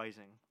always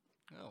rising.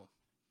 Oh.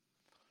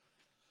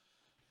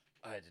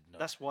 I did not.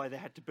 That's why they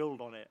had to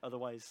build on it.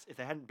 Otherwise, if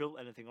they hadn't built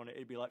anything on it,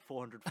 it'd be like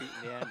 400 feet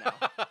in the air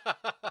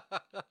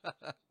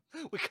now.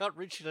 We can't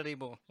reach it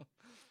anymore.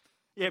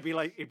 Yeah, it'd be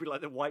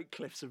like the White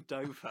Cliffs of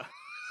Dover.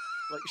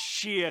 Like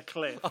sheer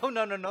cliff. Oh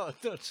no,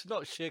 it's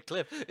not sheer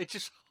cliff. It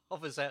just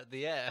hovers out of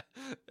the air,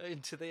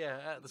 into the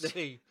air, out of the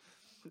sea.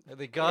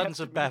 The Gardens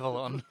of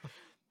Babylon.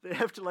 They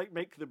have to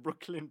make the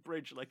Brooklyn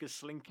Bridge like a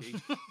slinky.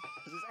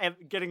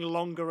 It's getting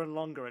longer and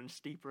longer and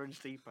steeper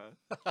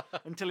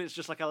until it's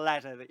just like a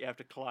ladder that you have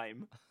to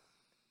climb.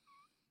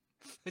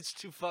 It's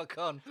too far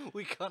gone.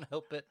 We can't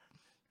help it.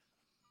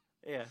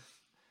 Yeah.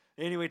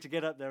 The only way to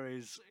get up there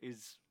is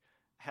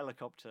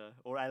helicopter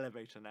or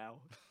elevator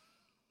now.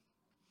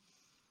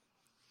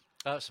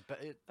 It's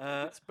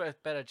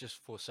better just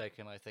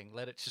forsaken, I think.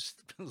 Let it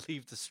just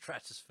leave the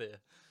stratosphere.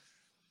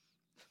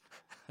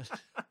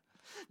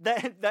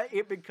 That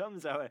it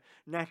becomes our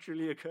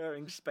naturally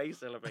occurring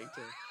space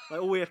elevator.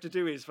 All we have to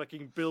do is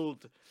fucking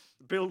build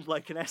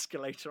like an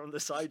escalator on the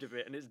side of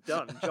it, and it's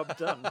done. Job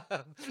done.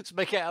 Let's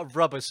make it out of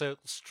rubber so it'll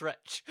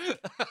stretch.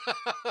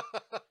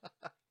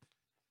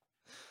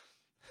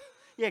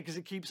 Yeah, because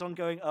it keeps on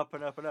going up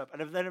and up and up,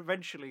 and then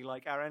eventually,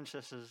 our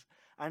ancestors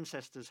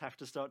have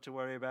to start to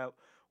worry about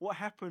what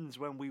happens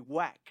when we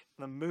whack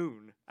the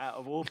moon out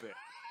of orbit.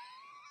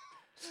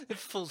 It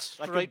falls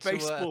straight like a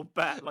baseball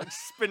bat,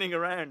 spinning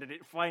around, and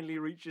it finally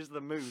reaches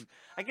the moon.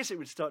 I guess it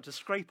would start to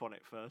scrape on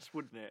it first,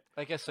 wouldn't it?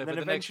 I guess so. And but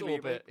then the next eventually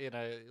orbit,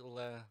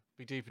 it'll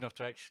be deep enough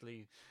to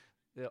actually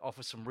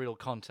offer some real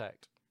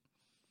contact.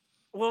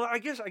 Well, I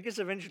guess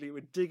eventually it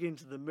would dig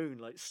into the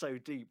moon so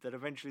deep that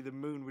eventually the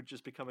moon would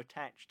just become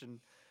attached and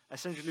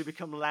essentially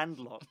become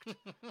landlocked.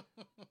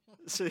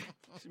 So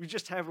we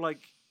just have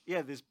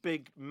this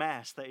big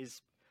mass that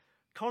is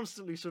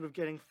constantly sort of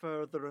getting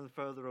further and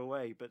further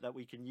away, but that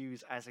we can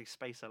use as a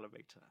space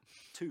elevator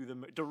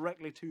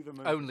directly to the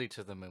moon. Only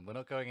to the moon. We're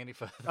not going any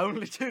further.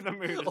 Only to the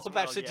moon. Or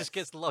perhaps it just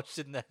gets lodged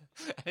in there,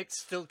 and it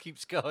still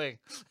keeps going,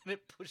 and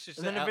it pushes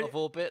it out of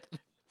orbit.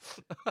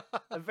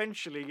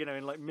 Eventually,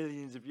 in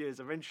millions of years,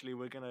 eventually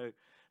we're gonna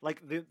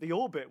the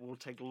orbit will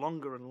take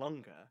longer and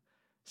longer.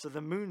 So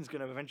the moon's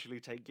gonna eventually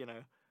take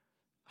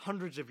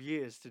hundreds of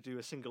years to do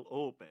a single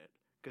orbit.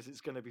 Because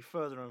it's going to be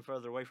further and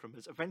further away from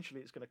us.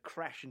 Eventually, it's going to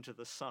crash into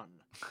the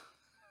sun.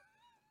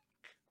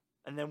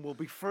 And then we'll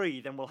be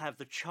free. Then we'll have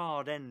the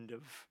charred end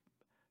of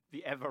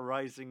the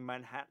ever-rising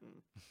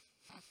Manhattan.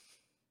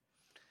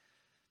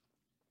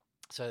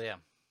 So, yeah.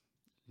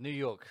 New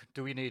York,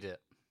 do we need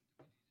it?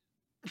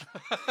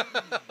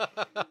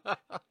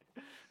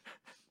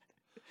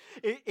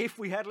 If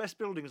we had less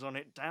buildings on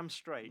it, damn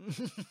straight.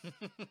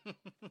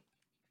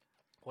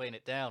 Weighing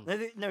it down.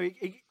 No,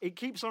 it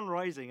keeps on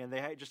rising, and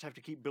they just have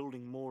to keep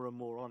building more and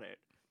more on it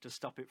to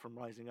stop it from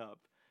rising up.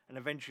 And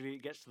eventually,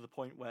 it gets to the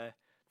point where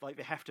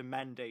they have to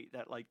mandate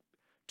that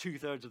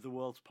 2/3 of the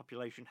world's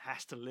population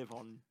has to live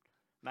on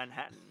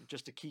Manhattan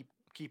just to keep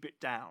it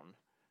down.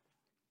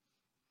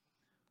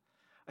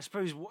 I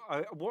suppose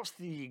what's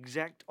the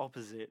exact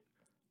opposite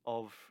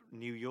of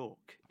New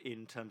York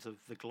in terms of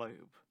the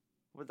globe?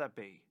 What would that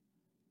be?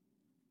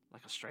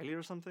 Australia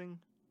or something?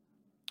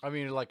 I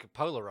mean, a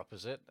polar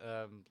opposite,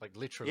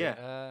 literally.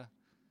 Yeah.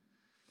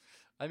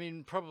 I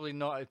mean, probably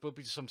not. It would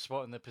be some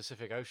spot in the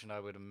Pacific Ocean,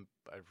 I'd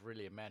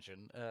really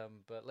imagine.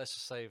 But let's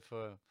just say,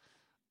 for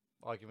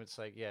argument's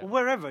sake, yeah. Well,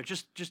 wherever,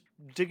 just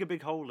dig a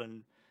big hole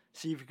and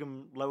see if you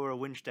can lower a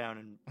winch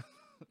down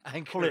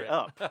and pull it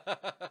up.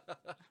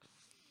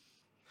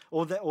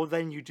 Or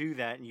then you do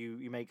that and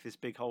you make this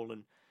big hole,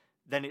 and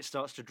then it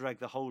starts to drag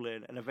the hole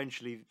in, and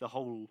eventually that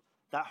whole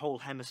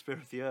hemisphere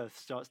of the Earth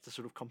starts to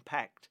sort of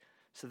compact.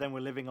 So then we're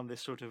living on this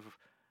sort of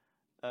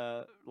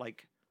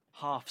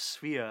half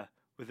sphere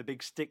with a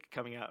big stick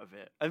coming out of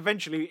it.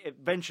 Eventually,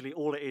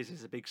 all it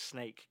is a big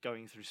snake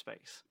going through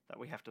space that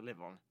we have to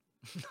live on.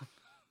 It's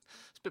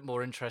a bit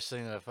more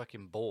interesting than a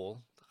fucking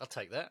ball. I'll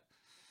take that.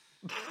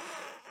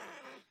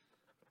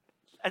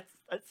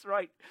 That's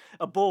right.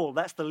 A ball.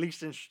 That's the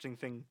least interesting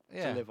thing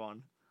Yeah. to live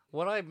on.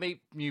 When I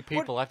meet new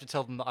people, I have to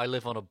tell them that I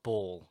live on a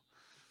ball.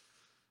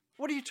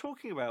 What are you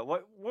talking about?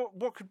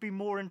 What could be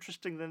more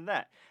interesting than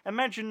that?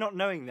 Imagine not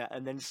knowing that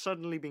and then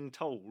suddenly being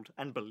told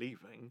and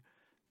believing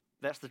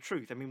that's the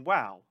truth. I mean,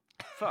 wow.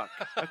 Fuck.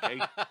 Okay.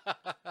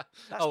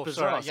 That's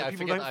bizarre. Sorry. Yeah, So I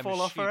people forget don't I'm a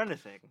fall off or sheep.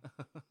 anything.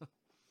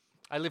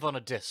 I live on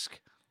a disc.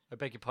 I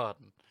beg your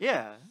pardon.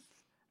 Yeah.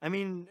 I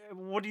mean,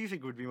 what do you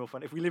think would be more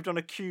fun? If we lived on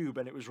a cube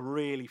and it was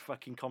really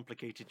fucking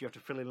complicated, you have to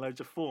fill in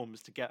loads of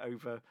forms to get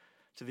over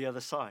to the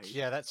other side.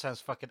 Yeah, that sounds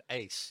fucking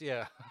ace.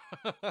 Yeah.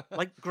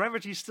 Like,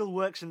 gravity still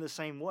works in the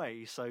same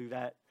way, so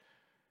that...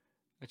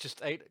 It's just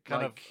eight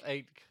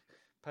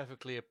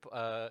perfectly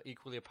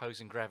equally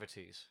opposing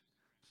gravities.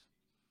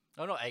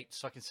 Oh, not eight, it's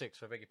fucking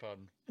six. I beg your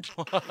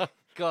pardon.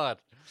 God.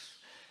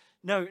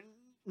 No,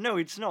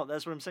 it's not.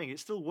 That's what I'm saying. It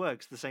still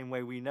works the same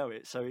way we know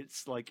it. So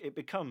it's like it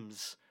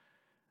becomes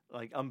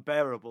like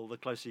unbearable the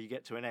closer you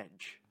get to an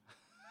edge.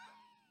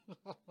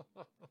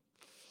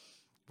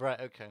 Right.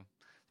 Okay.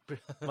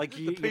 Like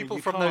the people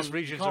from those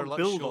regions are a lot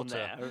build on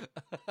shorter.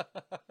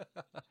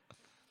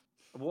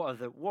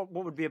 there. What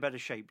would be a better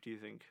shape? Do you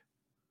think?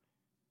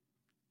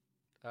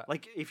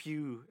 Like have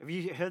you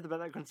heard about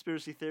that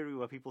conspiracy theory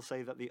where people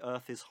say that the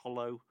Earth is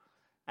hollow,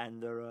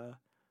 and there are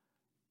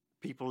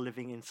people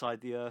living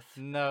inside the Earth?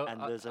 No,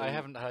 and I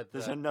haven't heard that.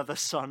 There's another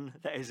sun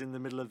that is in the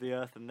middle of the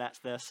Earth, and that's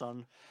their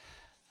sun.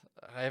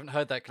 I haven't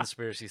heard that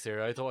conspiracy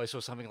theory. I thought I saw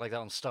something like that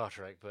on Star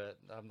Trek, but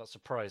I'm not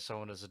surprised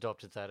someone has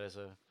adopted that as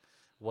a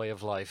way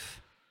of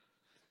life.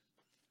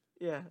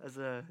 Yeah, as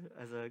a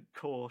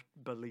core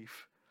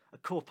belief, a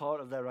core part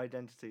of their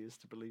identity is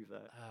to believe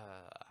that.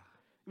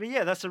 I mean,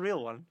 yeah, that's a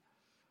real one.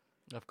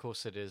 Of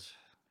course it is.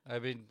 I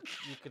mean,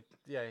 you could,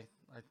 yeah,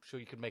 I'm sure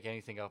you could make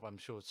anything up. I'm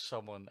sure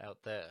someone out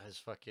there has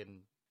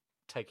fucking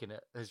taken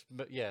it, has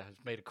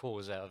made a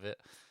cause out of it.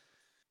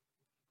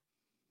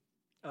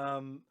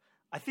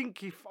 I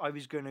think if I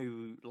was going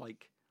to,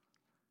 like,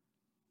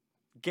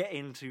 get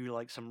into,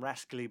 like, some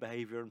rascally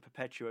behavior and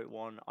perpetuate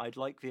one, I'd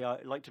like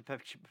to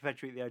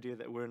perpetuate the idea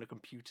that we're in a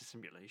computer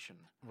simulation.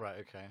 Right,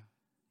 okay.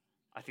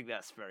 I think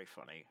that's very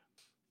funny.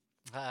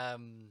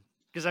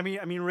 Because I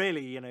mean,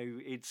 really, you know,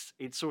 it's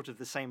sort of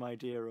the same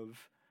idea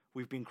of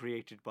we've been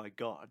created by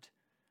God.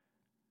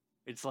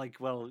 It's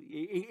like, well,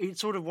 it's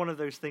sort of one of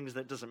those things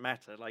that doesn't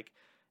matter. Like,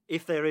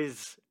 if there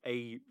is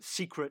a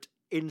secret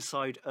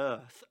inside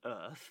Earth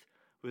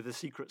with a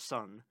secret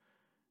sun,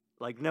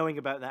 like knowing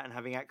about that and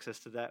having access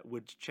to that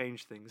would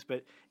change things.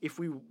 But if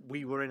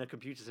we were in a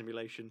computer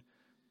simulation,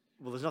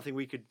 well, there's nothing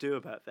we could do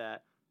about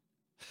that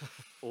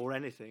or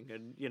anything,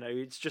 and you know,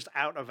 it's just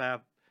out of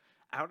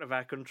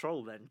our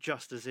control then,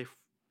 just as if,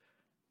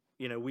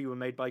 you know, we were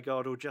made by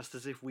God, or just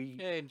as if we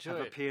have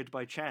appeared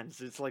by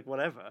chance. It's like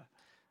whatever.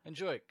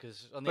 Enjoy it,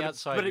 because on the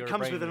outside, but it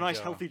comes with a nice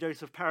healthy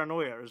dose of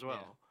paranoia as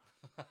well.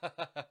 Yeah.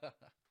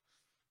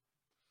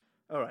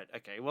 All right,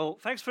 okay. Well,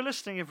 thanks for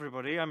listening,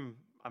 everybody. I'm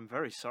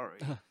very sorry.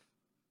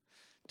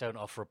 Don't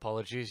offer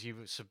apologies. You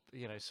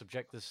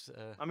subject this.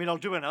 I mean, I'll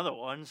do another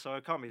one, so I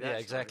can't be that. Yeah,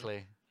 sorry.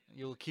 exactly.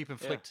 You'll keep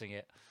inflicting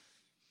it.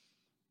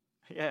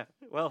 Yeah.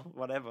 Well,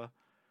 whatever.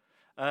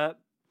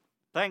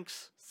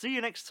 Thanks. See you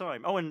next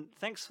time. Oh, and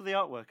thanks for the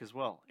artwork as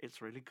well. It's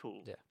really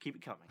cool. Yeah. Keep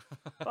it coming.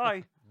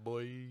 Bye.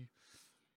 Bye.